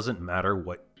kind of doesn't matter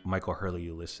what Michael Hurley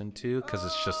you listen to, because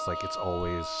it's just like it's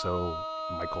always so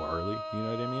Michael Hurley. You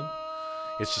know what I mean?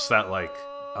 It's just that like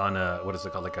on a, what is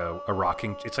it called, like a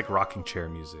rocking, it's like rocking chair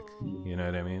music, you know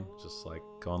what I mean? Just like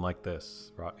going like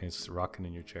this, it's rocking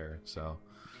in your chair. So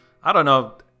I don't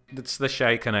know, it's the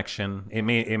Shai connection. It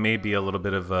may be a little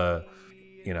bit of a,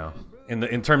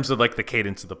 in terms of like the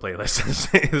cadence of the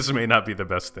playlist, this may not be the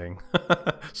best thing.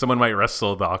 Someone might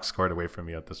wrestle the aux cord away from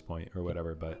me at this point or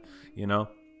whatever, but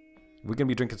we're gonna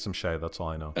be drinking some Shai, that's all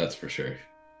I know. That's for sure.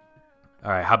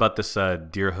 All right, how about this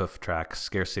Deerhoof track,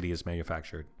 Scarcity is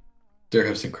Manufactured?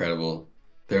 Deerhoof's incredible.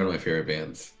 They're one of my favorite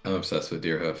bands. I'm obsessed with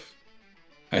Deerhoof.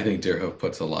 I think Deerhoof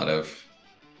puts a lot of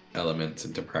elements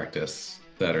into practice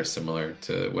that are similar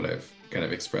to what I've kind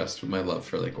of expressed with my love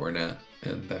for like Ornette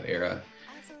and that era.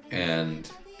 And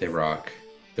they rock,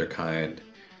 they're kind,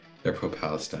 they're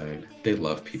pro-Palestine, they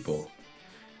love people.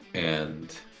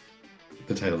 And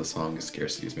the title of the song is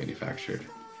Scarcity is Manufactured.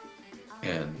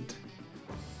 And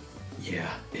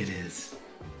yeah, it is.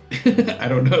 I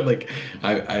don't know, like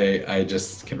I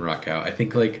just can rock out. I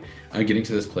think like I'm getting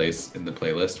to this place in the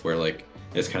playlist where like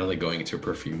it's kind of like going into a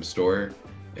perfume store,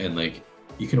 and like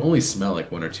you can only smell like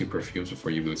one or two perfumes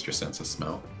before you lose your sense of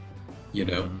smell,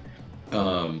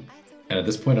 And at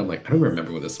this point I'm like, I don't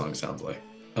remember what this song sounds like.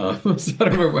 So I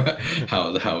don't remember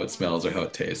how it smells or how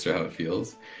it tastes or how it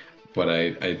feels, but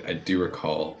I do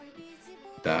recall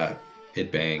that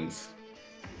it bangs.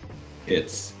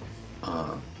 It's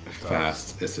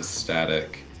fast, it's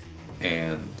ecstatic,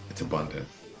 and it's abundant.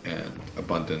 And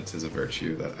abundance is a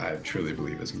virtue that I truly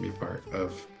believe is going to be part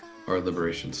of our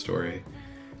liberation story.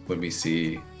 When we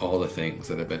see all the things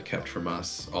that have been kept from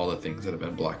us, all the things that have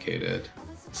been blockaded,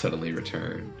 suddenly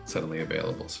return, suddenly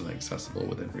available, suddenly accessible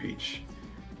within reach,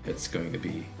 it's going to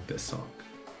be this song.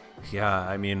 Yeah,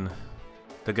 I mean,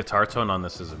 the guitar tone on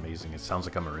this is amazing. It sounds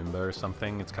like a marimba or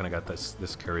something. It's kind of got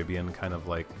this Caribbean kind of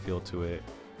like feel to it.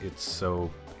 It's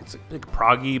like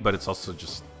proggy, but it's also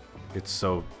just, it's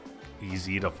so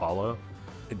easy to follow.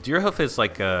 Deerhoof is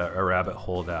like a rabbit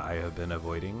hole that I have been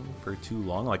avoiding for too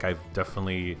long. Like I've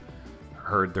definitely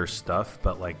heard their stuff,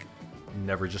 but like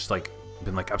never just like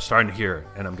been like, I'm starting here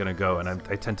and I'm gonna go. And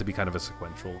I tend to be kind of a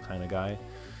sequential kind of guy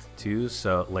too.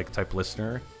 So like type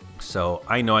listener. So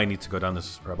I know I need to go down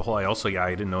this rabbit hole. I also,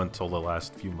 I didn't know until the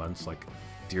last few months, like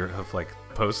Deerhoof like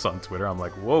posts on Twitter. I'm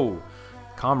like, whoa,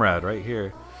 comrade right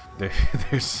here.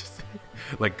 There's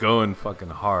like going fucking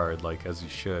hard, like as you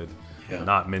should. Yeah.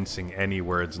 Not mincing any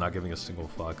words, not giving a single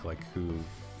fuck, like who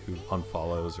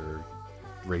unfollows or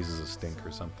raises a stink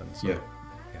or something. So, yeah,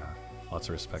 lots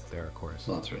of respect there, of course.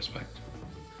 Lots of respect.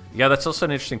 Yeah, that's also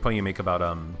an interesting point you make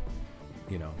about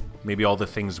maybe all the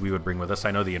things we would bring with us.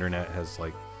 I know the internet has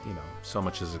like, so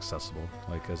much is accessible,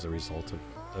 like as a result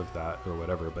of that or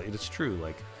whatever. But it's true,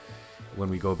 like when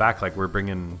we go back, like we're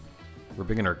bringing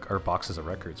our boxes of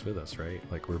records with us, right?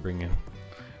 Like we're bringing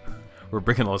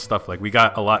all this stuff. Like we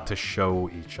got a lot to show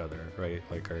each other, right?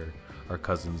 Like our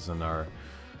cousins and our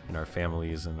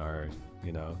families and our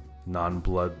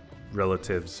non-blood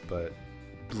relatives, but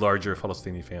larger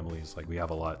Palestinian families. Like we have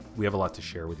a lot to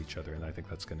share with each other, and I think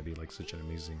that's going to be like such an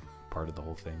amazing part of the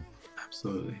whole thing.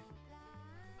 Absolutely.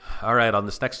 All right, on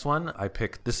this next one,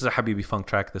 this is a Habibi funk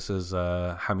track. This is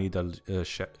Hamid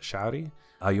al-Sha'ri,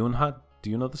 Ayunha. Do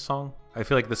you know the song? I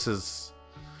feel like this is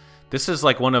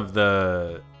like one of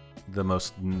the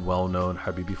most well-known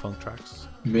Habibi funk tracks.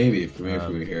 Maybe if we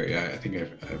hear it. Yeah, I think I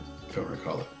don't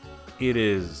recall it. It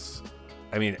is.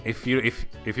 I mean, if you're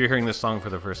hearing this song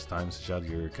for the first time, Sijal,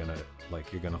 you're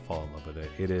gonna fall in love with it.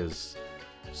 It is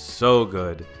so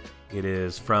good. It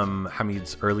is from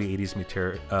Hamid's early '80s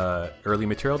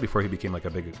material before he became like a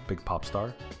big pop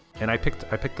star. And I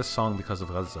picked this song because of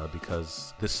Gaza,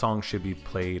 because this song should be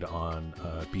played on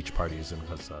beach parties in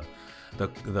Gaza.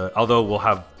 Although we'll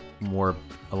have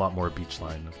a lot more beach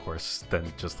line, of course,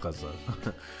 than just Gaza.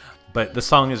 But the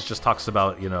song just talks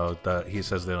about, he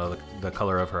says, the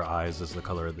color of her eyes is the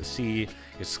color of the sea.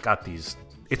 It's got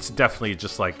it's definitely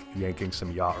just like yanking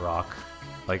some yacht rock,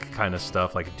 like kind of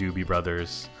stuff, like Doobie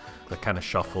Brothers, the kind of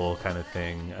shuffle kind of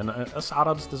thing. And us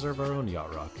Arabs deserve our own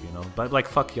yacht rock, but like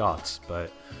fuck yachts,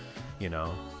 but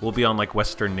we'll be on like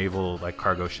Western naval like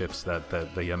cargo ships that the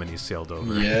Yemenis sailed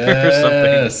over. Yes,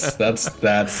 or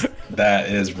something. that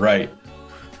is right.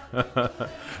 So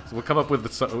we'll come up with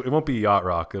it won't be yacht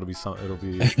rock. It'll be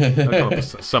come up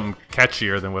with some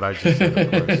catchier than what I just said.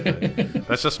 Of course, but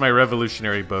that's just my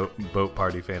revolutionary boat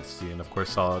party fantasy, and of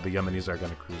course, all the Yemenis are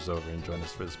going to cruise over and join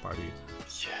us for this party.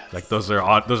 Yes. Like those are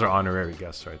honorary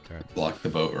guests right there. Block the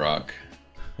boat rock.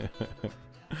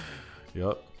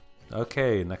 Yep.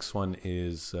 Okay, next one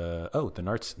is the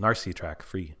Narsi track,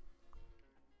 Free.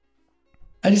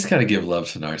 I just gotta give love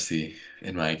to Narsi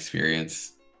in my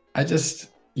experience. I just,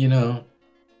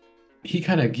 he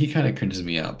kind of cringes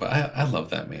me out, but I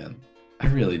love that man. I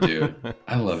really do.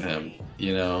 I love him,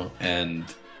 and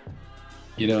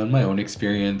in my own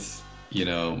experience,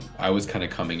 I was kind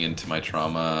of coming into my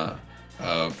trauma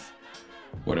of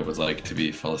what it was like to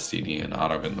be Palestinian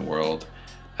Arab in the world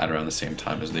at around the same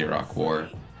time as the Iraq War.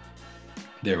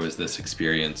 There was this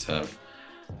experience of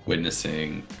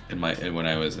witnessing when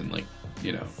I was in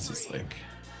this is like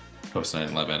post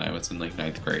 9/11, I was in like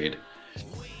 9th grade,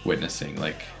 witnessing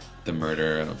like the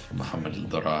murder of Muhammad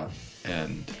al-Dara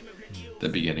and the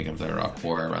beginning of the Iraq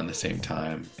War around the same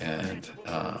time. And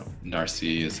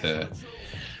Narsi is a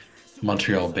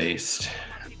Montreal-based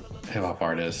hip-hop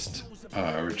artist,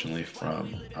 originally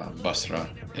from Basra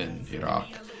in Iraq.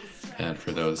 And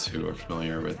for those who are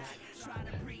familiar with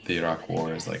the Iraq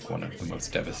War, is like one of the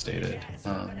most devastated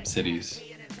cities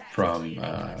from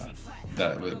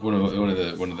that one of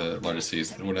the largest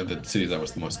cities, one of the cities that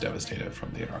was the most devastated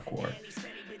from the Iraq War,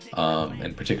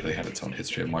 and particularly had its own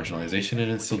history of marginalization,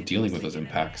 and it's still dealing with those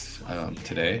impacts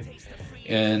today.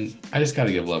 And I just got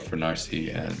to give love for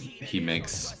Narsi, and he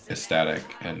makes ecstatic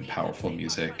and powerful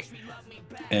music,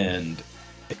 and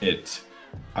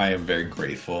I am very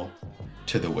grateful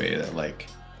to the way that like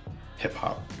hip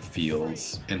hop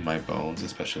feels in my bones,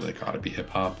 especially like ought to be hip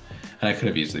hop. And I could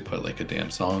have easily put like a damn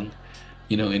song,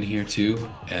 in here too.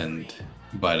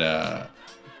 But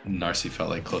Narcy felt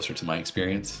like closer to my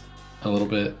experience a little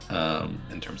bit,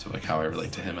 in terms of like how I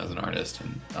relate to him as an artist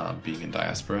and being in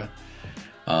diaspora.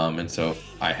 And so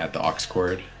if I had the aux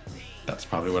chord, that's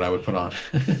probably what I would put on.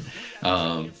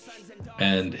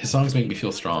 And his songs make me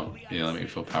feel strong, they make me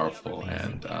feel powerful,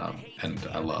 and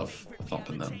I love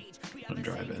thumping them when I'm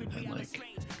driving. And like,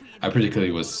 I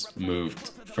particularly was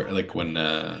moved for like when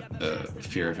the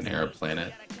Fear of an Arab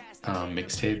Planet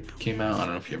mixtape came out. I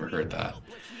don't know if you ever heard that,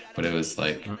 but it was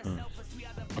like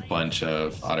a bunch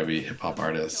of Arabi hip hop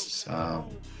artists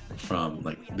from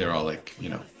like, they're all like,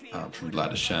 from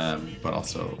Blad Hashem, but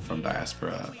also from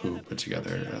diaspora, who put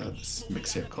together this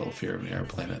mixtape called Fear of an Arab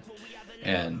Planet.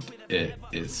 And it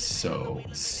is so,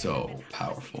 so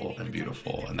powerful and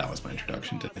beautiful. And that was my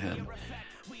introduction to him.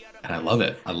 And I love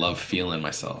it. I love feeling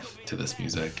myself to this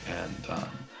music, and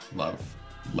love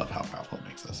how powerful it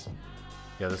makes us.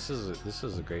 Yeah, this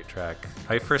is a great track.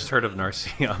 I first heard of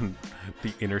Narcy on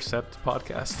the Intercept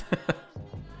podcast,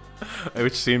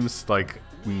 which seems like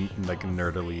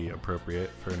nerdily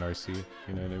appropriate for Narcy.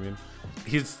 You know what I mean?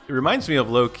 It reminds me of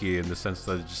Loki in the sense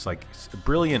that it's just like it's a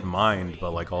brilliant mind,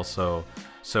 but like also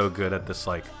so good at this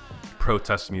like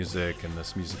protest music and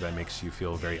this music that makes you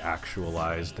feel very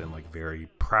actualized and like very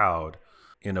proud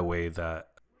in a way that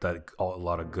a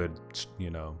lot of good,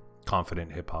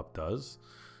 confident hip hop does.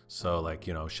 So like,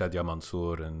 Shadia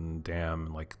Mansour and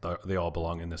Damn, like they all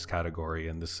belong in this category.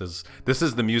 And this is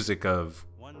the music of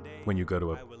when you go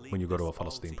to a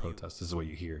Palestine protest. This is what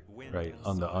you hear, right,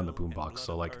 on the boombox.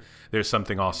 So like, there's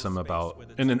something awesome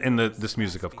about, and this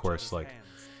music, of course, like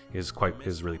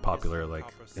is really popular like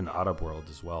in the Arab world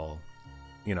as well.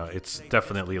 It's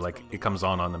definitely like it comes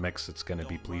on the mix. It's gonna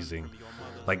be pleasing.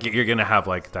 Like you're gonna have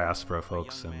like diaspora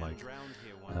folks and like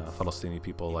Palestinian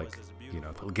people like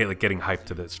getting hyped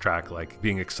to this track, like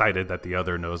being excited that the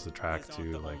other knows the track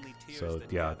too. Like, so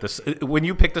yeah, when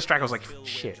you picked this track, I was like,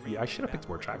 shit, I should have picked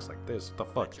more tracks like this. What the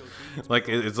fuck? Like,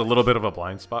 it's a little bit of a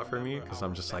blind spot for me because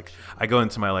I'm just like, I go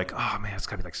into my like, oh man, it's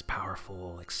gotta be like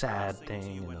powerful, like sad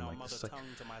thing, and then like this like,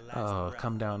 oh,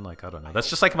 come down, like I don't know. That's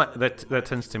just like that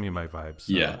tends to be my vibes.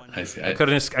 So Yeah, I see. I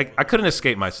couldn't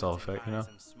escape myself,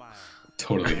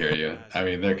 Totally hear you. I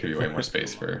mean, there could be way more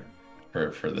space for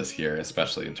this year,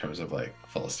 especially in terms of like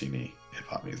Palestini hip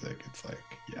hop music. It's like,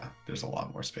 yeah, there's a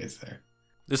lot more space there.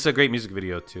 This is a great music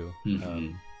video too.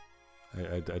 Mm-hmm.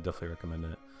 I definitely recommend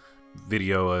it.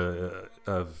 Video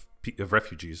of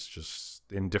refugees just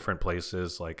in different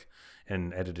places, like,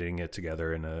 and editing it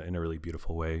together in a really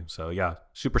beautiful way. So yeah,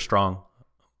 super strong.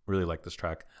 Really like this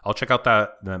track. I'll check out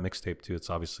that mixtape too. It's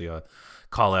obviously a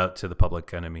call out to the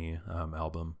Public Enemy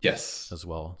album. Yes, as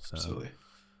well. So. Absolutely.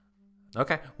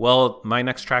 Okay, well, my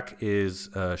next track is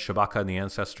Shabaka and the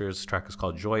Ancestors. This track is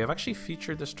called Joy. I've actually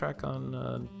featured this track on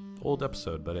an old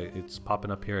episode, but it's popping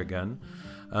up here again.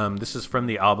 This is from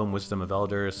the album Wisdom of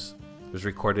Elders. It was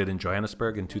recorded in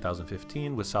Johannesburg in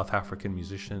 2015 with South African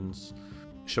musicians.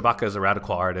 Shabaka is a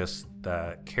radical artist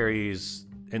that carries,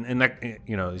 and that,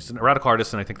 he's a radical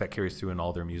artist, and I think that carries through in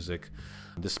all their music.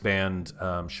 This band,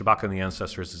 Shabaka and the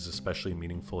Ancestors, is especially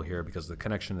meaningful here because of the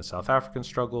connection to South African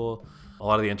struggle, a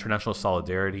lot of the international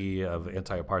solidarity of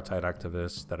anti-apartheid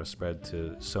activists that have spread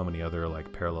to so many other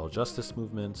like parallel justice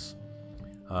movements.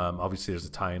 Obviously, there's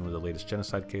a tie-in with the latest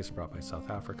genocide case brought by South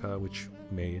Africa, which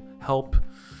may help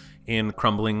in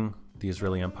crumbling the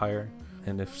Israeli empire.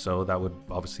 And if so, that would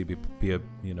obviously be a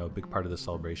big part of the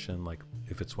celebration. Like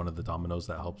if it's one of the dominoes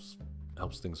that helps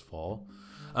things fall.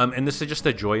 And this is just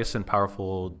a joyous and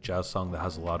powerful jazz song that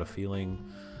has a lot of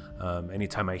feeling.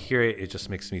 Anytime I hear it, it just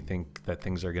makes me think that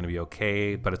things are going to be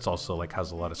okay, but it's also like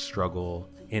has a lot of struggle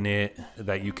in it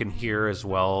that you can hear as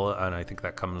well. And I think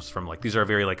that comes from like, these are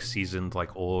very like seasoned, like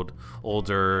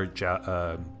older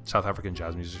South African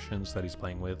jazz musicians that he's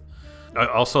playing with. I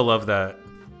also love that.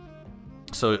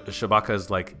 So Shabaka is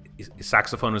like,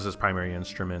 saxophone was his primary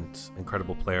instrument,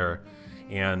 incredible player,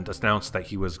 and announced that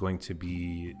he was going to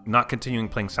be not continuing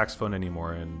playing saxophone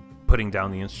anymore and putting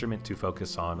down the instrument to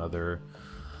focus on other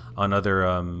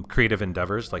creative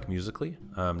endeavors, like musically,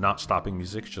 not stopping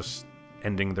music, just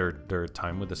ending their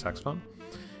time with the saxophone.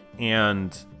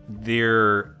 And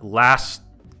their last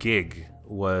gig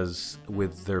was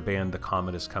with their band The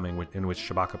Comet Is Coming, in which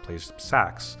Shabaka plays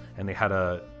sax, and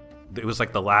it was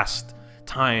like the last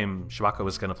time Shabaka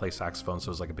was going to play saxophone, so it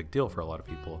was like a big deal for a lot of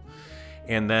people.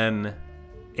 And then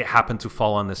it happened to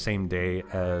fall on the same day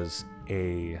as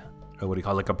a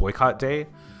boycott day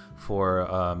for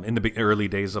in the early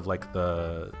days of like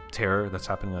the terror that's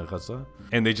happening in Gaza,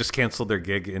 and they just canceled their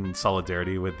gig in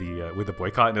solidarity with the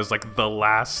boycott. And it was like the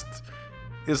last.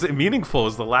 Is it meaningful?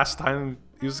 Is the last time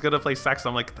he was gonna play sax?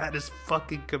 I'm like, that is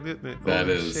fucking commitment. That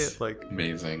Holy is shit. Like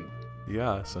amazing.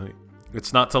 Yeah, so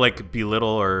it's not to like belittle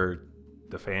or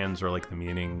the fans or like the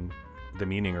meaning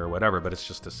or whatever, but it's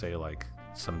just to say like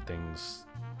some things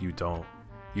you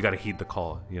got to heed the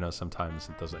call, sometimes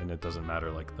it doesn't matter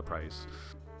like the price.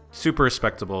 Super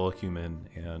respectable human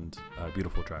and a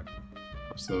beautiful track.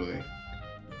 Absolutely.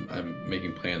 I'm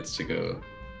making plans to go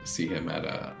see him at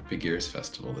a Big Ears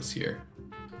Festival this year.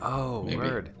 Oh,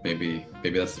 word. Maybe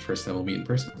that's the first time we'll meet in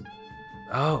person.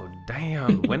 Oh,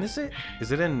 damn. When is it?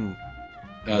 Is it in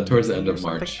towards the end of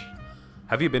March.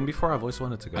 Have you been before? I've always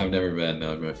wanted to go. I've never been.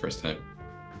 No, it'll be my first time.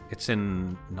 It's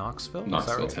in Knoxville?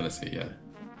 Knoxville, Tennessee, yeah.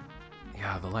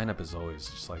 Yeah, the lineup is always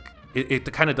just like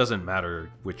it kind of doesn't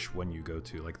matter which one you go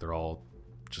to. Like they're all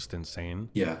just insane.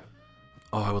 Yeah.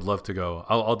 Oh, I would love to go.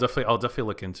 I'll definitely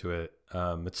look into it.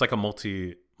 It's like a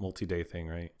multi-day thing,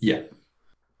 right? Yeah.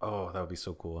 Oh, that would be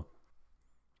so cool.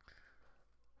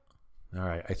 All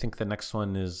right, I think the next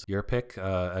one is your pick,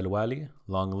 Al Wali.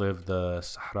 Long live the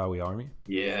Sahrawi army.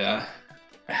 Yeah.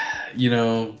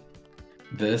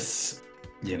 This,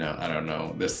 I don't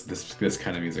know. This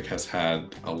kind of music has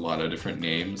had a lot of different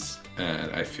names,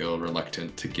 and I feel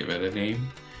reluctant to give it a name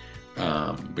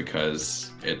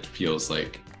because it feels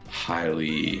like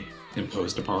highly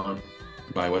imposed upon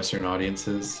by Western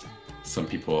audiences. Some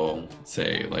people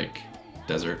say like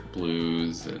desert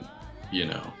blues, and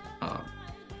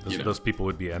those people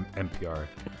would be NPR.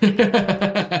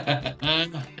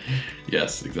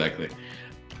 Yes, exactly.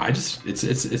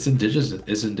 It's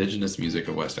indigenous music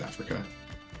of West Africa,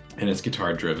 and it's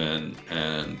guitar driven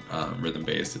and rhythm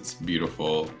based. It's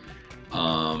beautiful,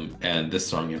 and this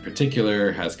song in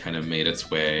particular has kind of made its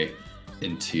way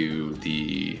into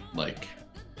the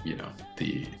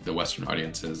the Western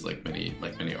audiences, like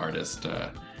many artists.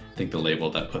 I think the label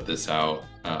that put this out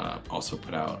also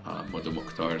put out Modu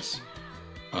Mukhtar's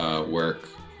work.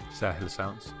 Sahel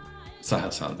Sounds.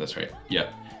 Sahel Sounds, that's right.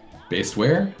 Yep. Based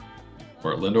where?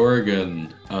 Portland,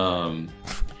 Oregon.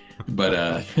 But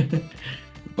I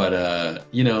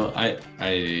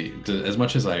as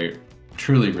much as I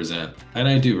truly resent, and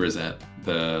I do resent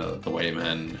the white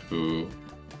men who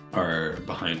are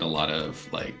behind a lot of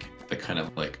like the kind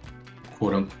of like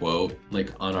quote unquote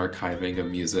like unarchiving of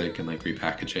music and like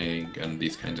repackaging and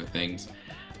these kinds of things.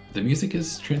 The music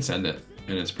is transcendent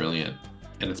and it's brilliant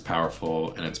and it's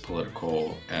powerful and it's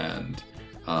political, and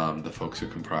the folks who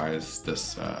comprise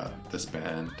this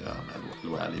band, the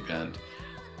Wali band,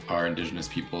 are indigenous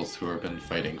peoples who have been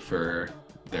fighting for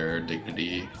their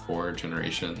dignity for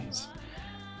generations,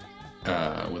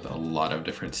 with a lot of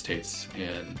different states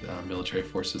and military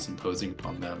forces imposing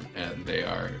upon them, and they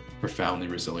are profoundly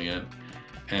resilient.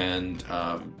 And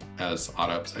as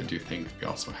Arabs, I do think we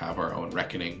also have our own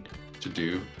reckoning to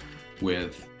do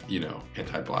with,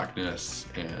 anti-blackness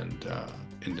and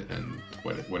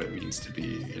what it means to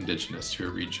be indigenous to a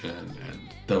region,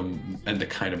 and the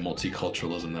kind of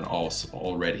multiculturalism that also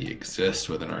already exists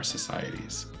within our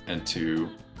societies, and to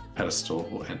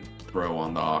pedestal and throw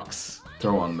on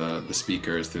the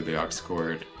speakers through the aux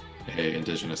cord a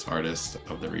indigenous artist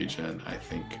of the region, I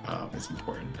think is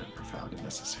important and profound and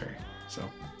necessary. So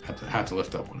had to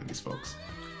lift up one of these folks.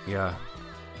 Yeah,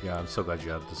 I'm so glad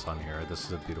you had this on here. This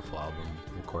is a beautiful album,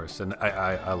 of course, and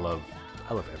I love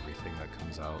everything that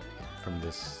comes out from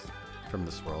this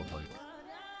world. Like,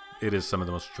 it is some of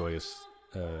the most joyous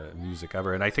music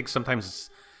ever, and I think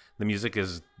sometimes the music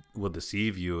will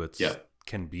deceive you.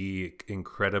 Can be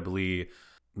incredibly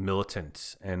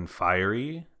militant and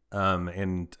fiery,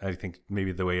 and I think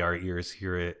maybe the way our ears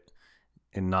hear it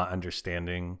and not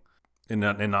understanding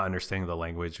the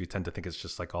language, we tend to think it's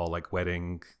just like all like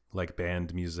wedding, like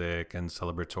band music and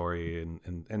celebratory,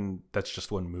 and that's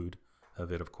just one mood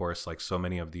of it. Of course, like so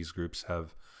many of these groups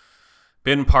have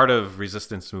been part of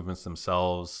resistance movements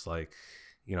themselves, like,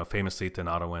 famously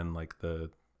Tenarawan, like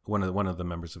one of the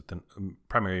members of the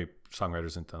primary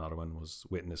songwriters in Tenarawan was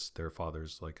witnessed their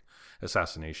father's like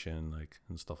assassination, like,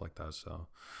 and stuff like that. So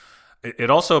it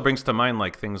also brings to mind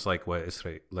like things like what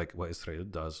Israel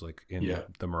does, like in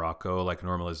the Morocco, like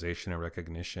normalization and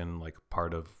recognition, like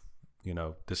part of,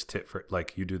 this tit for,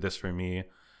 like, you do this for me,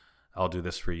 I'll do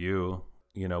this for you.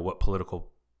 What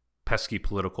pesky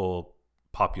political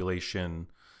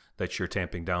population that you're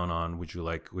tamping down on would you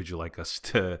like us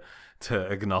to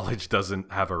acknowledge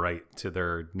doesn't have a right to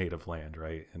their native land,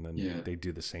 right? And then they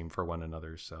do the same for one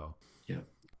another. So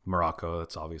Morocco,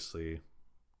 that's obviously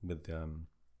with them,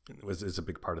 is a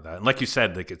big part of that. And like you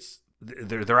said, like it's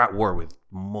they're at war with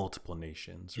multiple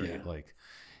nations, right? Yeah. Like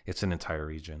it's an entire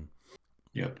region.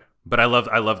 Yep. But I love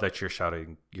that you're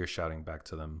shouting back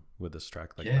to them with this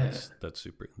track. Like Yeah. that's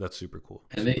super cool.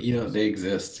 And they, they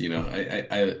exist,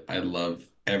 I love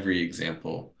every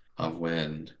example of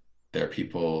when there are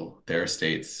people, there are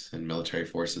states and military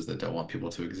forces that don't want people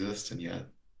to exist, and yet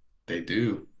they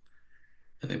do.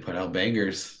 And they put out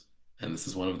bangers, and this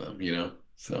is one of them.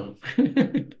 So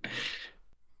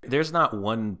There's not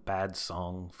one bad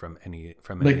song from any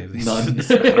like of these none.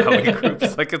 Sahrawi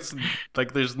groups. Like it's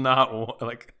like there's not one,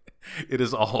 like it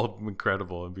is all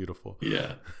incredible and beautiful.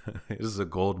 Yeah. It is a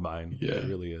gold mine. Yeah. It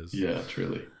really is. Yeah,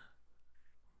 truly.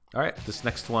 All right, this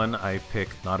next one I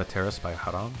picked Not a Terrace by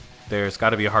Haram. There's got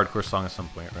to be a hardcore song at some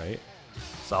point, right?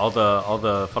 So all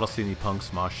the Falastini punks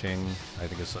moshing, I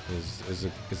think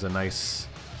is a nice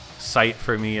sight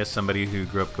for me as somebody who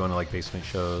grew up going to like basement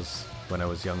shows when I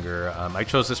was younger. I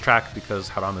chose this track because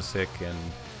Haram is sick and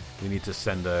we need to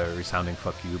send a resounding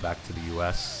fuck you back to the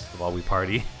U.S. while we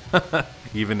party,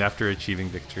 even after achieving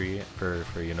victory for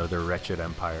their wretched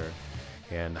empire.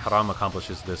 And Haram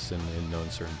accomplishes this in no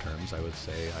uncertain terms, I would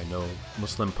say. I know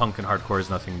Muslim punk and hardcore is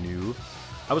nothing new.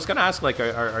 I was gonna ask, like,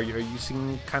 are you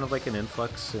seeing kind of like an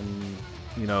influx in,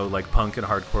 like punk and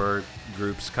hardcore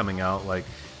groups coming out, like,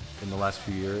 in the last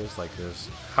few years? Like, there's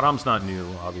Haram's not new,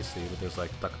 obviously, but there's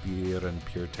like Takbir and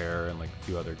Pure Terror and like a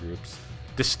few other groups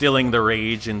distilling the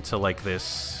rage into like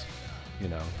this,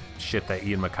 shit that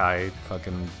Ian Mackay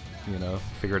fucking,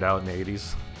 figured out in the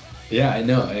 80s. Yeah, I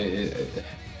know.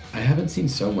 I haven't seen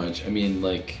so much. I mean,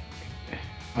 like,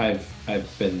 I've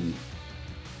been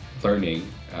learning,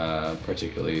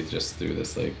 particularly just through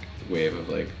this like wave of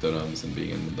like Dunums and being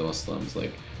in the Muslims,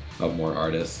 like, of more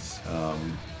artists,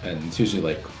 and it's usually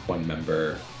like one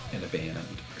member in a band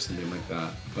or something like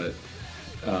that. But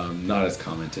not as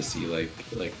common to see like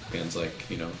bands like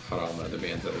Haram and other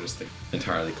bands that are just like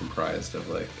entirely comprised of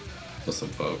like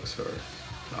Muslim folks or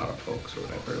Arab folks or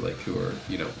whatever, like, who are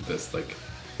this like,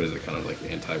 what is it, kind of like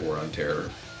anti-war on terror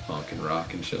punk and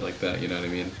rock and shit like that, you know what I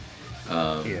mean?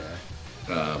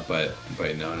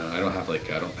 But no, I don't have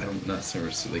like, I'm not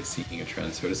seriously like seeking a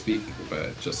trend, so to speak,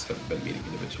 but just have been meeting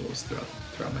individuals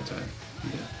throughout my time.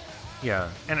 Yeah,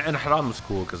 and Haram was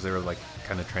cool because they were like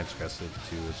kind of transgressive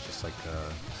too. It's just like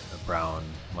a brown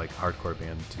like hardcore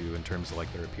band too, in terms of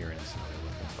like their appearance and their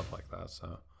look and stuff like that.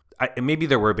 So and maybe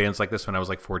there were bands like this when I was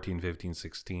like 14, 15,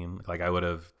 16. Like it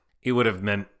would have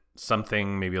meant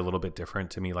something maybe a little bit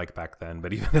different to me like back then.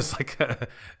 But even as like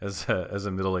as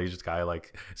a middle-aged guy,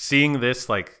 like seeing this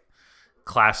like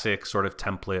classic sort of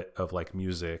template of like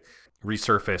music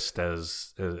resurfaced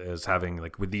as having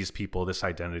like with these people this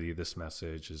identity, this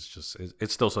message is just,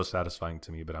 it's still so satisfying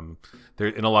to me. But I'm there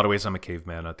in a lot of ways. I'm a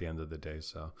caveman at the end of the day.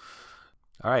 So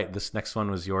all right, this next one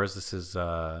was yours. This is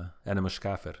Ana Mush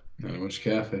Kafir. Ana Mush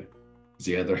Kafir.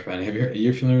 Ziyad Rahman. Are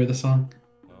you familiar with the song?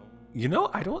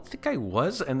 I don't think I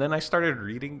was, and then I started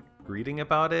reading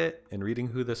about it and reading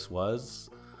who this was,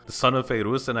 the son of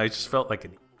Fairuz, and I just felt like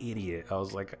an idiot. I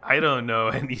was like, I don't know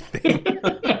anything.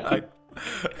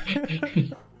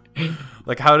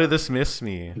 Like, how did this miss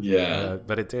me? Yeah,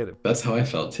 but it did. That's how I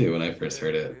felt too when I first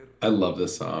heard it. I love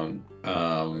this song.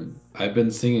 I've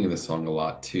been singing this song a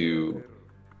lot too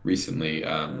recently.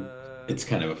 It's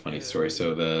kind of a funny story.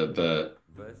 So the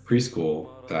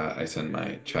preschool that I send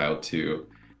my child to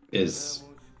is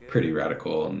pretty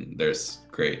radical, and there's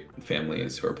great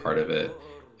families who are part of it.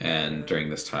 And during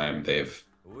this time, they've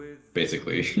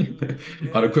basically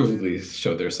unequivocally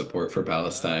showed their support for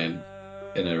Palestine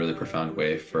in a really profound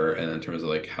way, and in terms of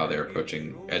like how they're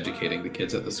approaching educating the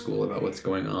kids at the school about what's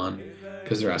going on,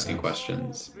 because they're asking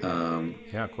questions.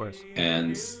 Yeah, of course.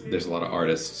 And there's a lot of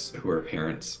artists who are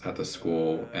parents at the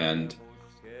school, and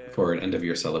for an end of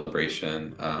year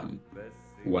celebration,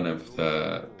 one of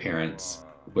the parents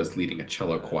was leading a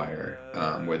cello choir,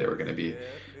 where they were going to be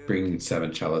bringing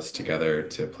 7 cellists together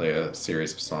to play a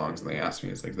series of songs. And they asked me,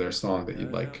 "Is there a song that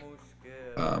you'd like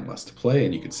us to play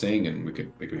and you could sing, and we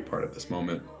could be part of this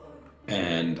moment?"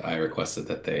 And I requested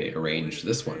that they arrange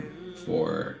this one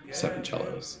for 7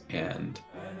 cellos, and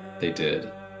they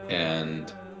did.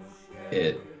 And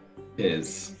it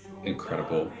is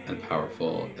incredible and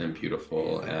powerful and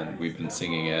beautiful, and we've been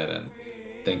singing it, and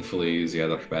thankfully Ziad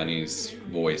Rahbani's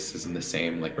voice is in the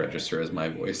same like register as my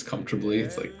voice comfortably.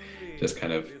 It's like just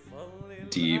kind of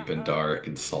deep and dark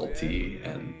and salty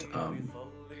and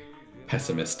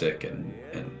pessimistic and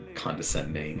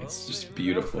condescending. It's just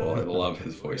beautiful. I love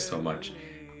his voice so much.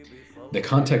 The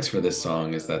context for this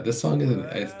song is that this song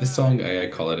I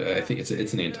call it, I think it's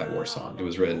an anti-war song. It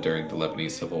was written during the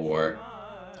Lebanese Civil War.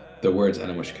 The words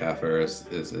Ana Mush Kafir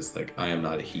is like, I am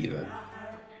not a heathen.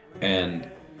 And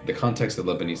the context of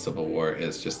the Lebanese Civil War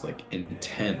is just like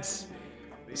intense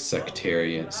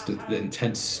the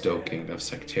intense stoking of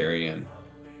sectarian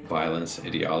violence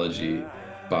ideology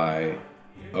by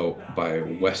by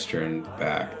Western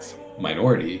backed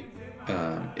minority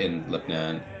in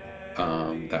Lebanon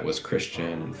that was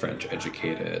Christian and French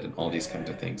educated and all these kinds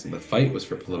of things. And the fight was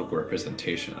for political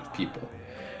representation of people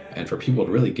and for people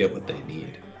to really get what they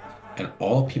need. And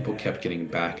all people kept getting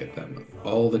back at them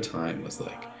all the time was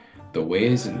like the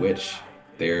ways in which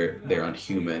they're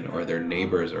unhuman, or their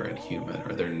neighbors are inhuman,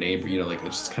 or their neighbor, like they're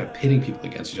just kind of pitting people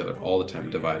against each other all the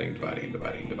time, dividing,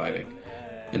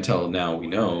 until now we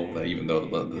know that even though the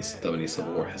Lebanese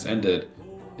Civil War has ended,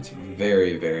 it's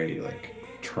very, very like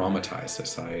traumatized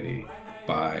society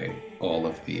by all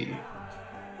of the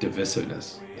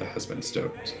divisiveness that has been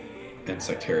stoked and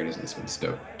sectarianism has been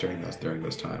stoked during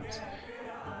those times.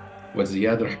 What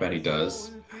Ziad Rahbani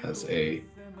does as a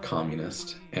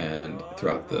communist and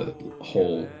throughout the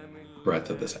whole breadth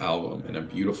of this album in a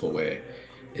beautiful way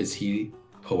is he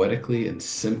poetically and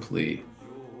simply,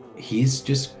 he's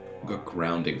just a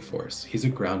grounding force. He's a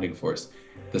grounding force.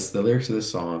 The lyrics of the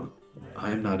song,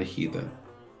 I am not a heathen.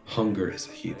 Hunger is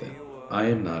a heathen. I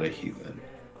am not a heathen.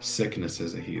 Sickness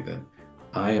is a heathen.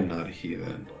 I am not a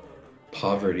heathen.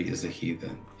 Poverty is a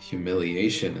heathen.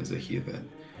 Humiliation is a heathen.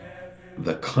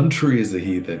 The country is a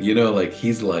heathen.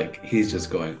 He's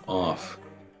just going off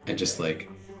and just like,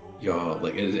 y'all,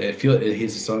 like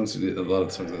his songs, a lot of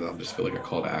the songs that just feel like a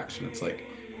call to action. It's like,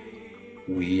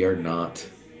 we are not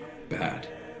bad.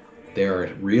 There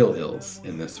are real ills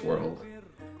in this world,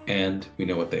 and we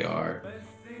know what they are.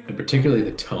 And particularly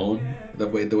the tone, the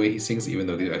way he sings, even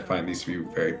though I find these to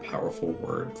be very powerful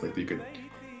words. Like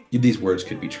these words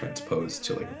could be transposed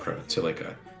to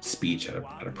a speech at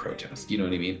a protest. You know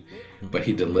what I mean? But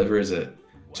he delivers it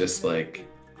just like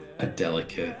a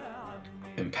delicate,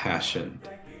 impassioned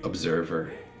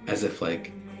observer, as if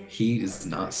like he is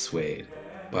not swayed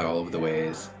by all of the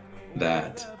ways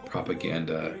that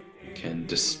propaganda can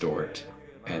distort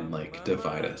and like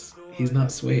divide us. He's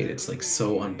not swayed. It's like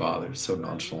so unbothered, so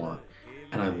nonchalant,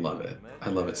 and I love it. I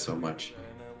love it so much.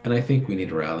 And I think we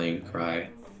need a rallying cry,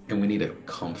 and we need a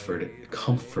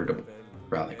comfortable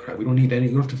rallying cry. We don't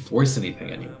have to force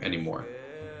anything anymore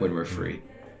when we're free.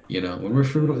 When we're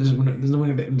free, there's no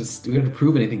way we have to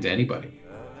prove anything to anybody.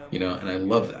 And I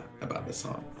love that about this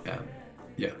song. And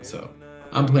yeah, so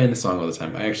I'm playing this song all the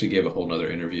time. I actually gave a whole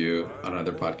nother interview on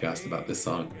another podcast about this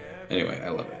song. Anyway, I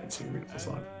love it. It's a beautiful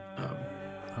song.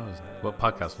 What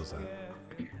podcast was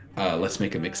that? Let's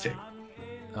Make a Mixtape.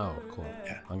 Oh, cool.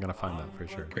 Yeah. I'm gonna find that for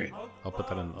sure. Great. I'll put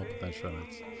that in show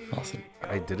notes. Awesome.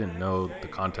 I didn't know the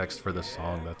context for this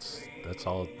song. That's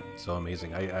all so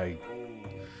amazing.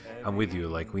 I'm with you.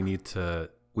 Like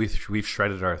we've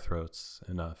shredded our throats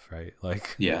enough, right?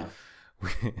 Like yeah.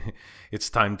 It's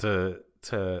time to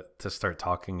start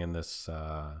talking in this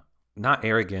not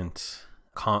arrogant,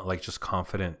 just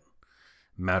confident,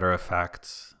 matter of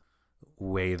fact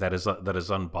way that is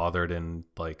unbothered and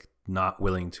like not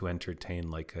willing to entertain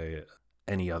like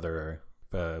any other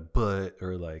but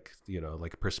or like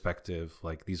like perspective.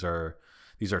 Like these are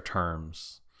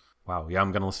terms. Wow. Yeah,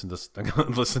 I'm gonna listen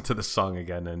to this song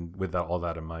again, and with all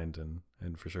that in mind,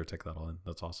 and for sure take that all in.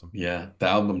 That's awesome. Yeah, the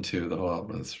album too. The whole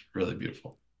album is really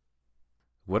beautiful.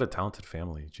 What a talented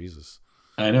family. Jesus.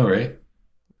 I know, right?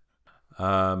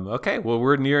 Okay, well,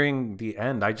 we're nearing the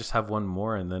end. I just have one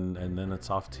more, and then it's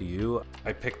off to you.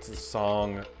 I picked the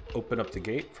song "Open Up the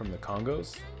Gate" from the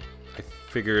Congos. I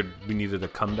figured we needed a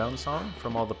come down song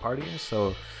from all the partying,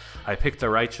 so I picked a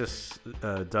righteous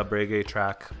dub reggae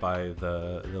track by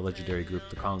the legendary group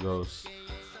the Congos.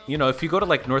 If you go to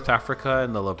like North Africa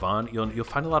and the Levant, you'll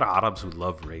find a lot of Arabs who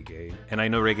love reggae, and I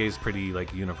know reggae is pretty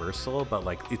like universal, but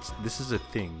like this is a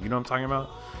thing. You know what I'm talking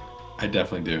about? I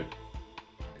definitely do.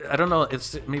 I don't know.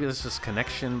 Maybe there's this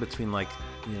connection between like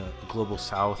the global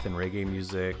South and reggae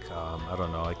music. I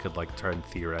don't know. I could like try and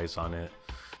theorize on it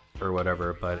or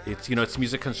whatever. But it's it's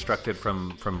music constructed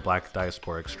from Black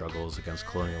diasporic struggles against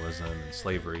colonialism and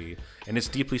slavery, and it's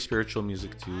deeply spiritual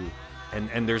music too.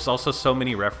 And there's also so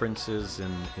many references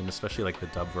in especially like the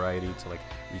dub variety to like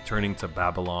returning to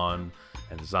Babylon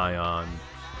and Zion.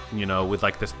 With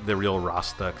like the real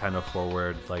Rasta kind of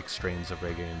forward like strains of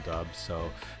reggae and dub. So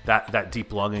that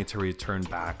deep longing to return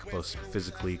back, both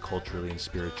physically, culturally, and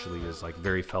spiritually, is like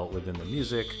very felt within the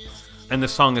music. And the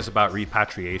song is about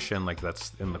repatriation, like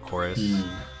that's in the chorus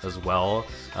as well.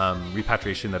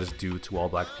 Repatriation that is due to all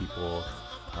Black people.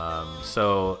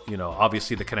 So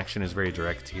obviously the connection is very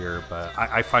direct here, but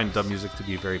I find dub music to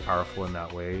be very powerful in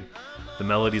that way. The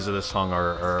melodies of this song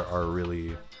are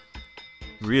really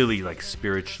really like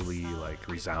spiritually like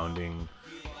resounding,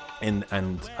 and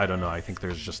I don't know, I think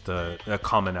there's just a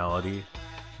commonality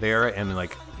there, and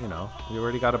like, you know, we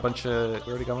already got a bunch of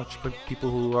people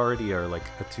who already are like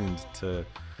attuned to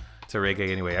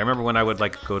reggae anyway. I remember when I would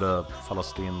like go to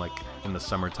Palestine like in the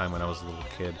summertime when I was a little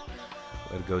kid,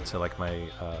 I'd go to like my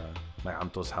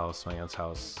aunt's house,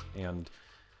 and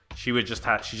she just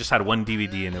had one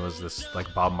DVD, and it was this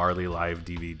like Bob Marley live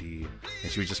DVD,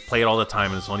 and she would just play it all the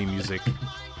time, and it's only music,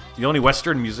 the only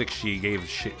Western music she gave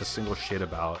a single shit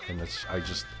about. And I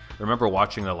just remember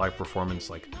watching that live performance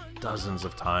like dozens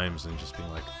of times and just being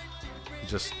like,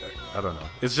 I don't know,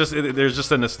 it's just there's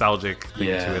just a nostalgic thing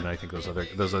to it, and I think those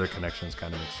other connections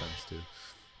kind of make sense too.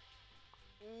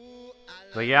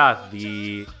 But yeah,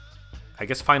 I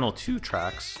guess final two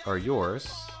tracks are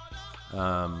yours.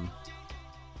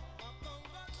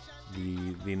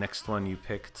 The next one you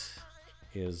picked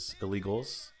is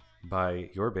Illegals by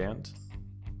your band.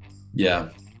 Yeah.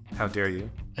 How dare you?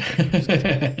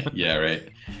 Yeah, right.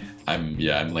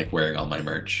 I'm like wearing all my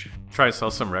merch. Try to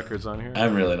sell some records on here?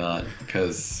 I'm really not,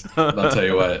 because I'll tell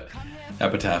you what,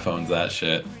 Epitaph owns that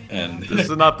shit. And this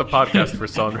is not the podcast for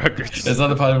selling records. It's not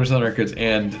the podcast for selling records,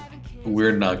 and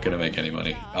we're not going to make any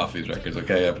money off these records,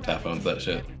 okay? Epitaph owns that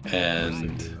shit.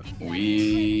 And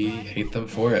we hate them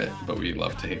for it, but we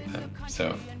love to hate them.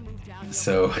 So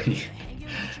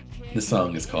this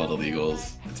song is called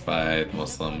Illegals. It's by the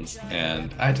Muslims,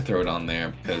 and I had to throw it on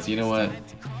there because, you know what?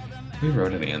 We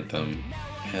wrote an anthem,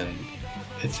 and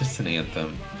it's just an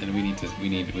anthem, and we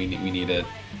need it.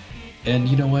 And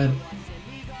you know what?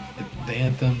 The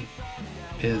anthem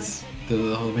is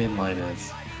the whole main line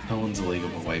is, no one's illegal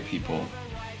but white people.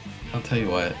 I'll tell you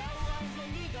what.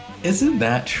 Isn't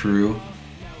that true?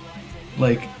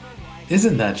 Like,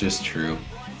 isn't that just true?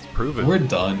 It's proven. We're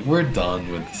done. We're done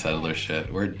with the settler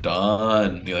shit. We're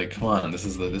done. You're like, come on. This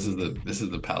is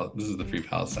the Free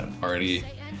Palestine Party.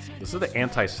 This is the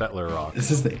anti-settler rock. This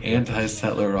is the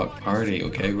anti-settler rock party.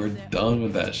 Okay, we're done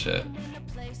with that shit.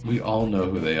 We all know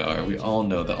who they are. We all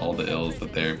know that all the ills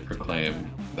that they proclaim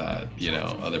that, you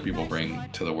know, other people bring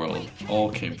to the world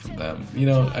all came from them. You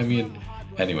know, I mean,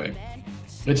 anyway,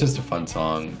 it's just a fun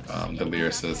song. The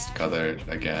lyricist, Qadar,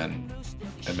 again,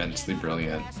 immensely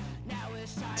brilliant.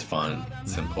 It's fun,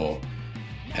 simple,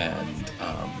 and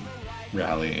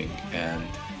rallying. And,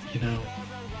 you know,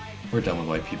 we're done with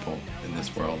white people in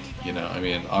this world. You know, I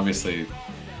mean, obviously,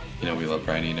 you know, we love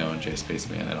Brian Eno and Jay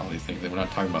Spaceman and all these things. And we're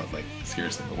not talking about, like,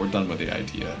 seriously, but we're done with the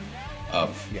idea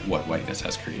of what whiteness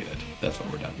has created. That's what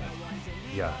we're done with.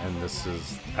 Yeah, and this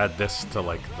is, add this to,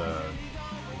 like,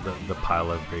 the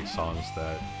pile of great songs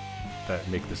that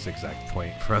make this exact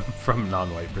point from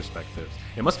non-white perspectives.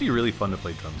 It must be really fun to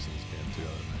play drums in this band, too, I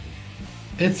would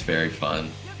imagine. It's very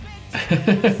fun.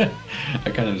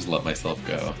 I kind of just let myself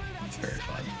go. It's very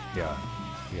fun. Yeah,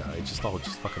 it just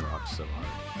fucking rocks so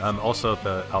hard. Also,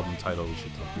 the album title, we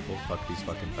should tell people, fuck these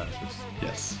fucking fascists.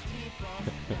 Yes.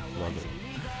 Love it.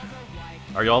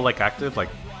 Are y'all like active, like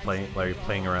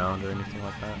playing around or anything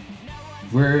like that?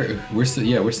 We're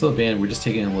still a band. We're just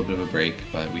taking a little bit of a break,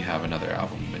 but we have another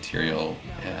album material,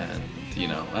 and you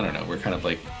know, I don't know. We kind of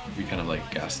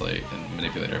like gaslight and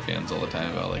manipulate our fans all the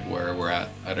time about like where we're at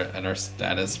our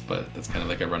status, but that's kind of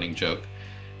like a running joke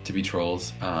to be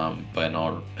trolls. But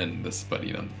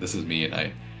you know, this is me,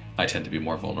 and I tend to be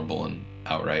more vulnerable and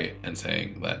outright and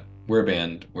saying that we're a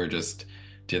band. We're just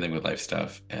dealing with life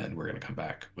stuff, and we're gonna come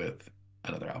back with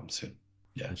another album soon.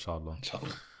 Yeah, Inshallah. Inshallah.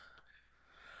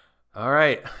 All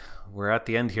right, we're at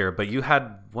the end here, but you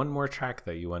had one more track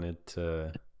that you wanted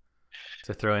to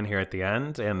throw in here at the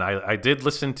end, and I did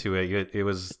listen to it. It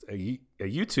was a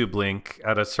YouTube link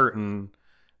at a certain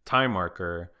time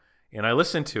marker, and I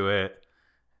listened to it,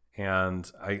 and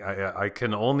I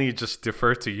can only just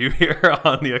defer to you here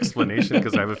on the explanation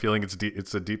because I have a feeling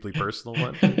it's a deeply personal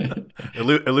one.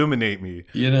 Illuminate me,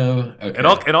 you know. Okay.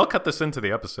 And I'll cut this into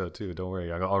the episode too. Don't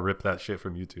worry, I'll rip that shit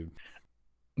from YouTube.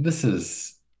 This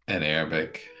is an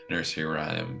Arabic nursery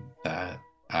rhyme that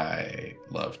I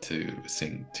love to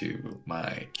sing to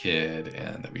my kid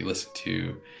and that we listen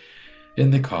to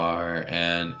in the car.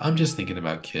 And I'm just thinking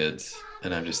about kids,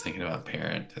 and I'm just thinking about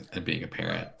parent and being a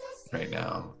parent right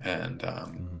now. And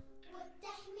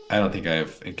I don't think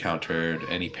I've encountered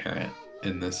any parent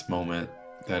in this moment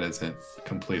that isn't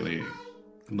completely,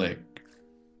 like,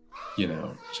 you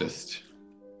know, just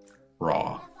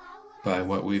raw by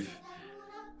what we've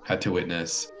had to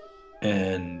witness.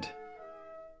 And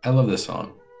I love this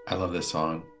song. I love this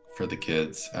song for the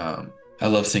kids. I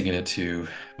love singing it to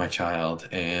my child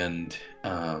and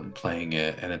playing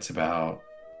it. And it's about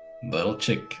little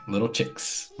chicks,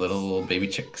 little baby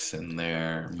chicks and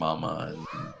their mama,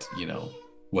 and, you know,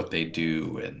 what they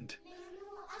do, and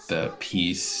the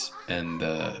peace and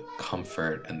the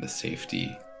comfort and the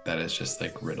safety that is just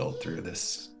like riddled through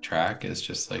this track is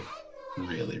just like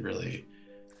really, really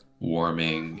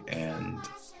warming. And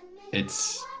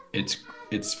it's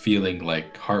feeling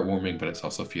like heartwarming, but it's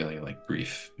also feeling like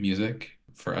grief music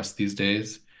for us these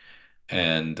days.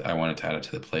 And I wanted to add it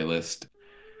to the playlist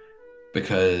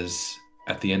because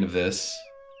at the end of this,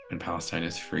 when Palestine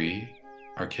is free,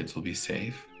 our kids will be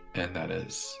safe, and that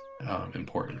is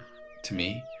important to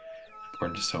me,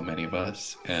 important to so many of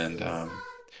us. And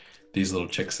these little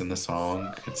chicks in the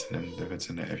song,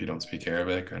 if you don't speak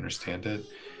Arabic or understand it,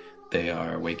 they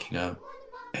are waking up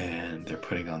and they're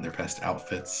putting on their best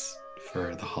outfits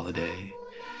for the holiday,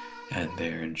 and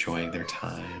they're enjoying their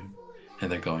time, and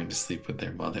they're going to sleep with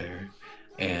their mother,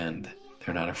 and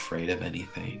they're not afraid of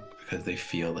anything because they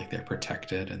feel like they're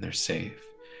protected and they're safe.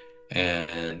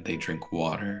 And they drink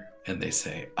water and they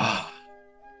say,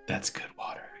 that's good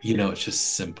water. It's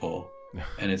just simple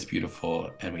and it's beautiful,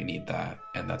 and we need that.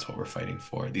 And that's what we're fighting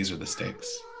for. These are the stakes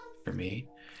for me.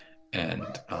 And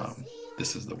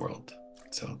this is the world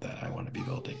so that I want to be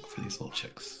building for these little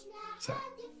chicks. So,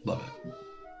 love it.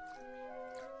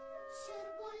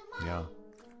 Yeah.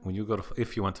 When you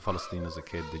if you went to Palestine as a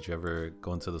kid, did you ever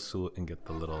go into the souk and get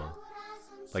the little,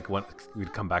 like,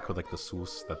 we'd come back with like the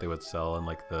sous that they would sell in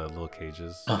like the little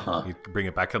cages? You'd bring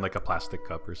it back in like a plastic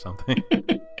cup or something.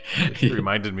 It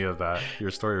reminded me of that. Your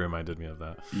story reminded me of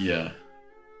that. Yeah.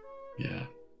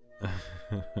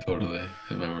 Totally.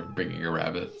 I remember bringing a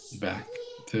rabbit back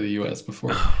to the US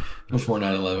before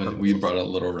 9/11. We brought a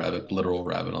literal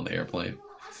rabbit on the airplane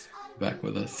back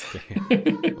with us.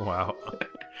 Wow.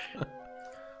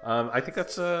 I think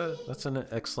that's an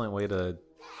excellent way to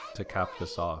cap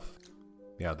this off.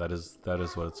 Yeah, that is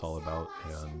what it's all about.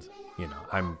 And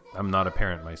I'm not a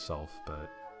parent myself, but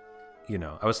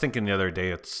I was thinking the other day,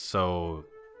 it's so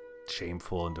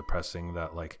shameful and depressing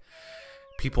that like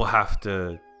people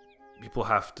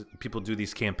do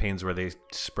these campaigns where they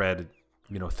spread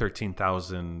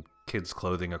 13,000 kids'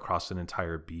 clothing across an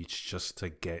entire beach just to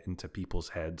get into people's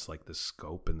heads like the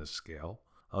scope and the scale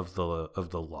of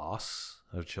the loss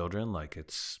of children. Like,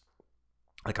 it's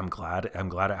like I'm glad it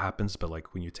happens, but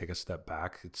like when you take a step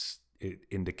back, it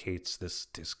indicates this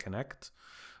disconnect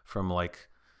from like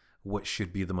what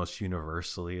should be the most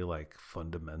universally like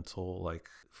fundamental like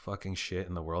fucking shit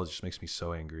in the world. It just makes me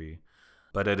so angry.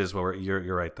 But it is what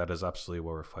you're right, that is absolutely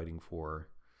what we're fighting for,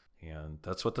 and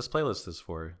that's what this playlist is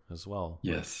for as well.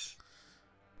 Yes,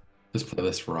 this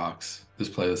playlist rocks. This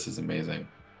playlist is amazing.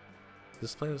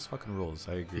 This playlist fucking rules.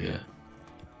 I agree. Yeah.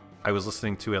 I was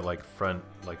listening to it like front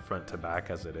to back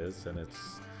as it is, and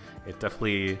it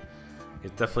definitely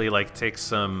like takes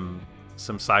some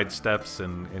side steps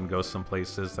and goes some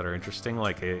places that are interesting.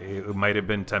 Like it might have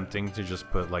been tempting to just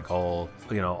put like all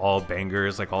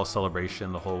bangers, like all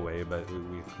celebration the whole way, but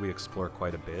we explore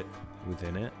quite a bit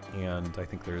within it, and I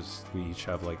think we each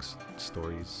have like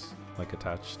stories like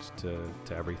attached to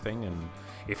everything. And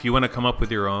if you want to come up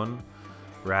with your own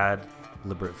rad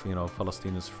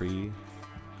Palestine is free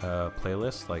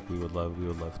playlist, like we would love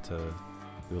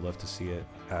to see it,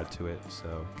 add to it.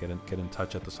 So get in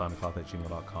touch at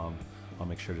thesonicloth@gmail.com. I'll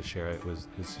make sure to share it with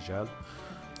Sijal.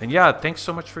 And yeah, thanks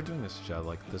so much for doing this, Sijal.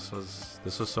 Like this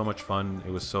was so much fun.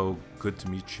 It was so good to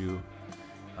meet you.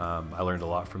 I learned a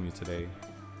lot from you today,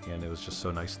 and it was just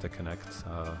so nice to connect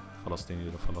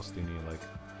Palestini to Palestini, like,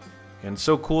 and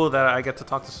so cool that I get to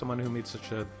talk to someone who made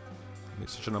such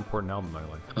an important album in my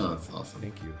life. Oh, that's awesome.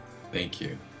 Thank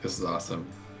you. This is awesome.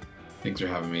 Thanks for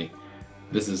having me.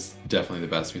 This is definitely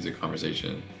the best music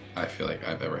conversation I feel like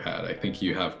I've ever had. I think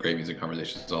you have great music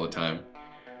conversations all the time.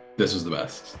 This was the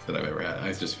best that I've ever had.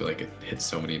 I just feel like it hit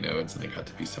so many notes, and I got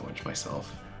to be so much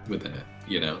myself within it,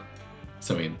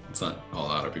 So I mean, it's not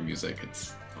all Arabic music,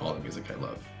 it's all the music I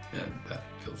love, and that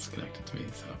feels connected to me.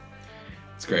 So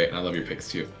it's great, and I love your picks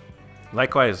too.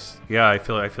 Likewise. Yeah, I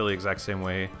feel the exact same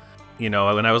way. When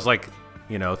I was like,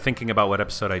 thinking about what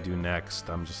episode I do next,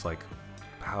 I'm just like,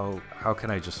 how can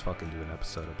I just fucking do an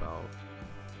episode about,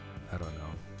 I don't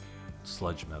know,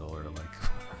 sludge metal or like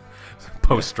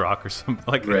post rock or something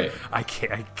like right. I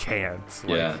can't.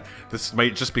 Like, yeah. This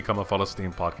might just become a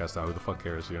Palestine podcast now. Who the fuck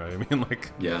cares? You know what I mean?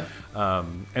 Like, yeah.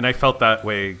 And I felt that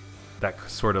way, that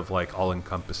sort of like all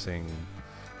encompassing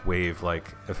wave, like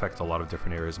affect a lot of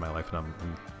different areas of my life. And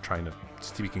I'm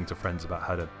speaking to friends about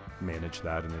how to manage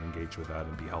that and engage with that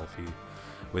and be healthy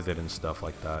with it and stuff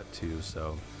like that too.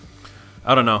 So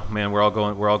I don't know, man. We're all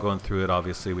going through it.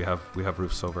 Obviously, we have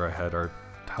roofs over our head. Our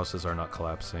houses are not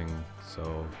collapsing.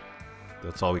 So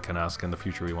that's all we can ask. And the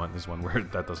future we want is one where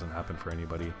that doesn't happen for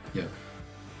anybody. Yeah.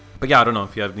 But yeah, I don't know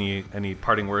if you have any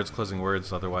parting words, closing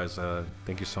words. Otherwise,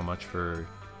 thank you so much for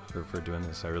doing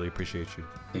this. I really appreciate you.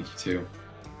 Thank you too.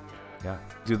 Yeah.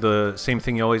 Do the same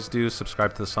thing you always do.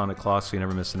 Subscribe to the Sonic Cloth so you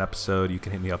never miss an episode. You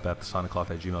can hit me up at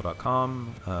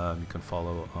thesoniccloth@gmail.com. You can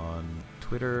follow on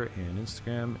Twitter and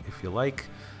Instagram if you like.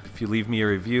 If you leave me a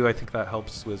review, I think that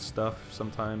helps with stuff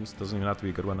sometimes. Doesn't even have to be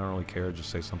a good one. I don't really care.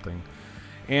 Just say something.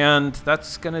 And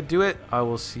that's going to do it. I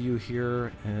will see you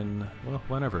here in, well,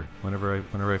 whenever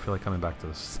I feel like coming back to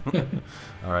this.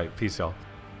 All right. Peace, y'all.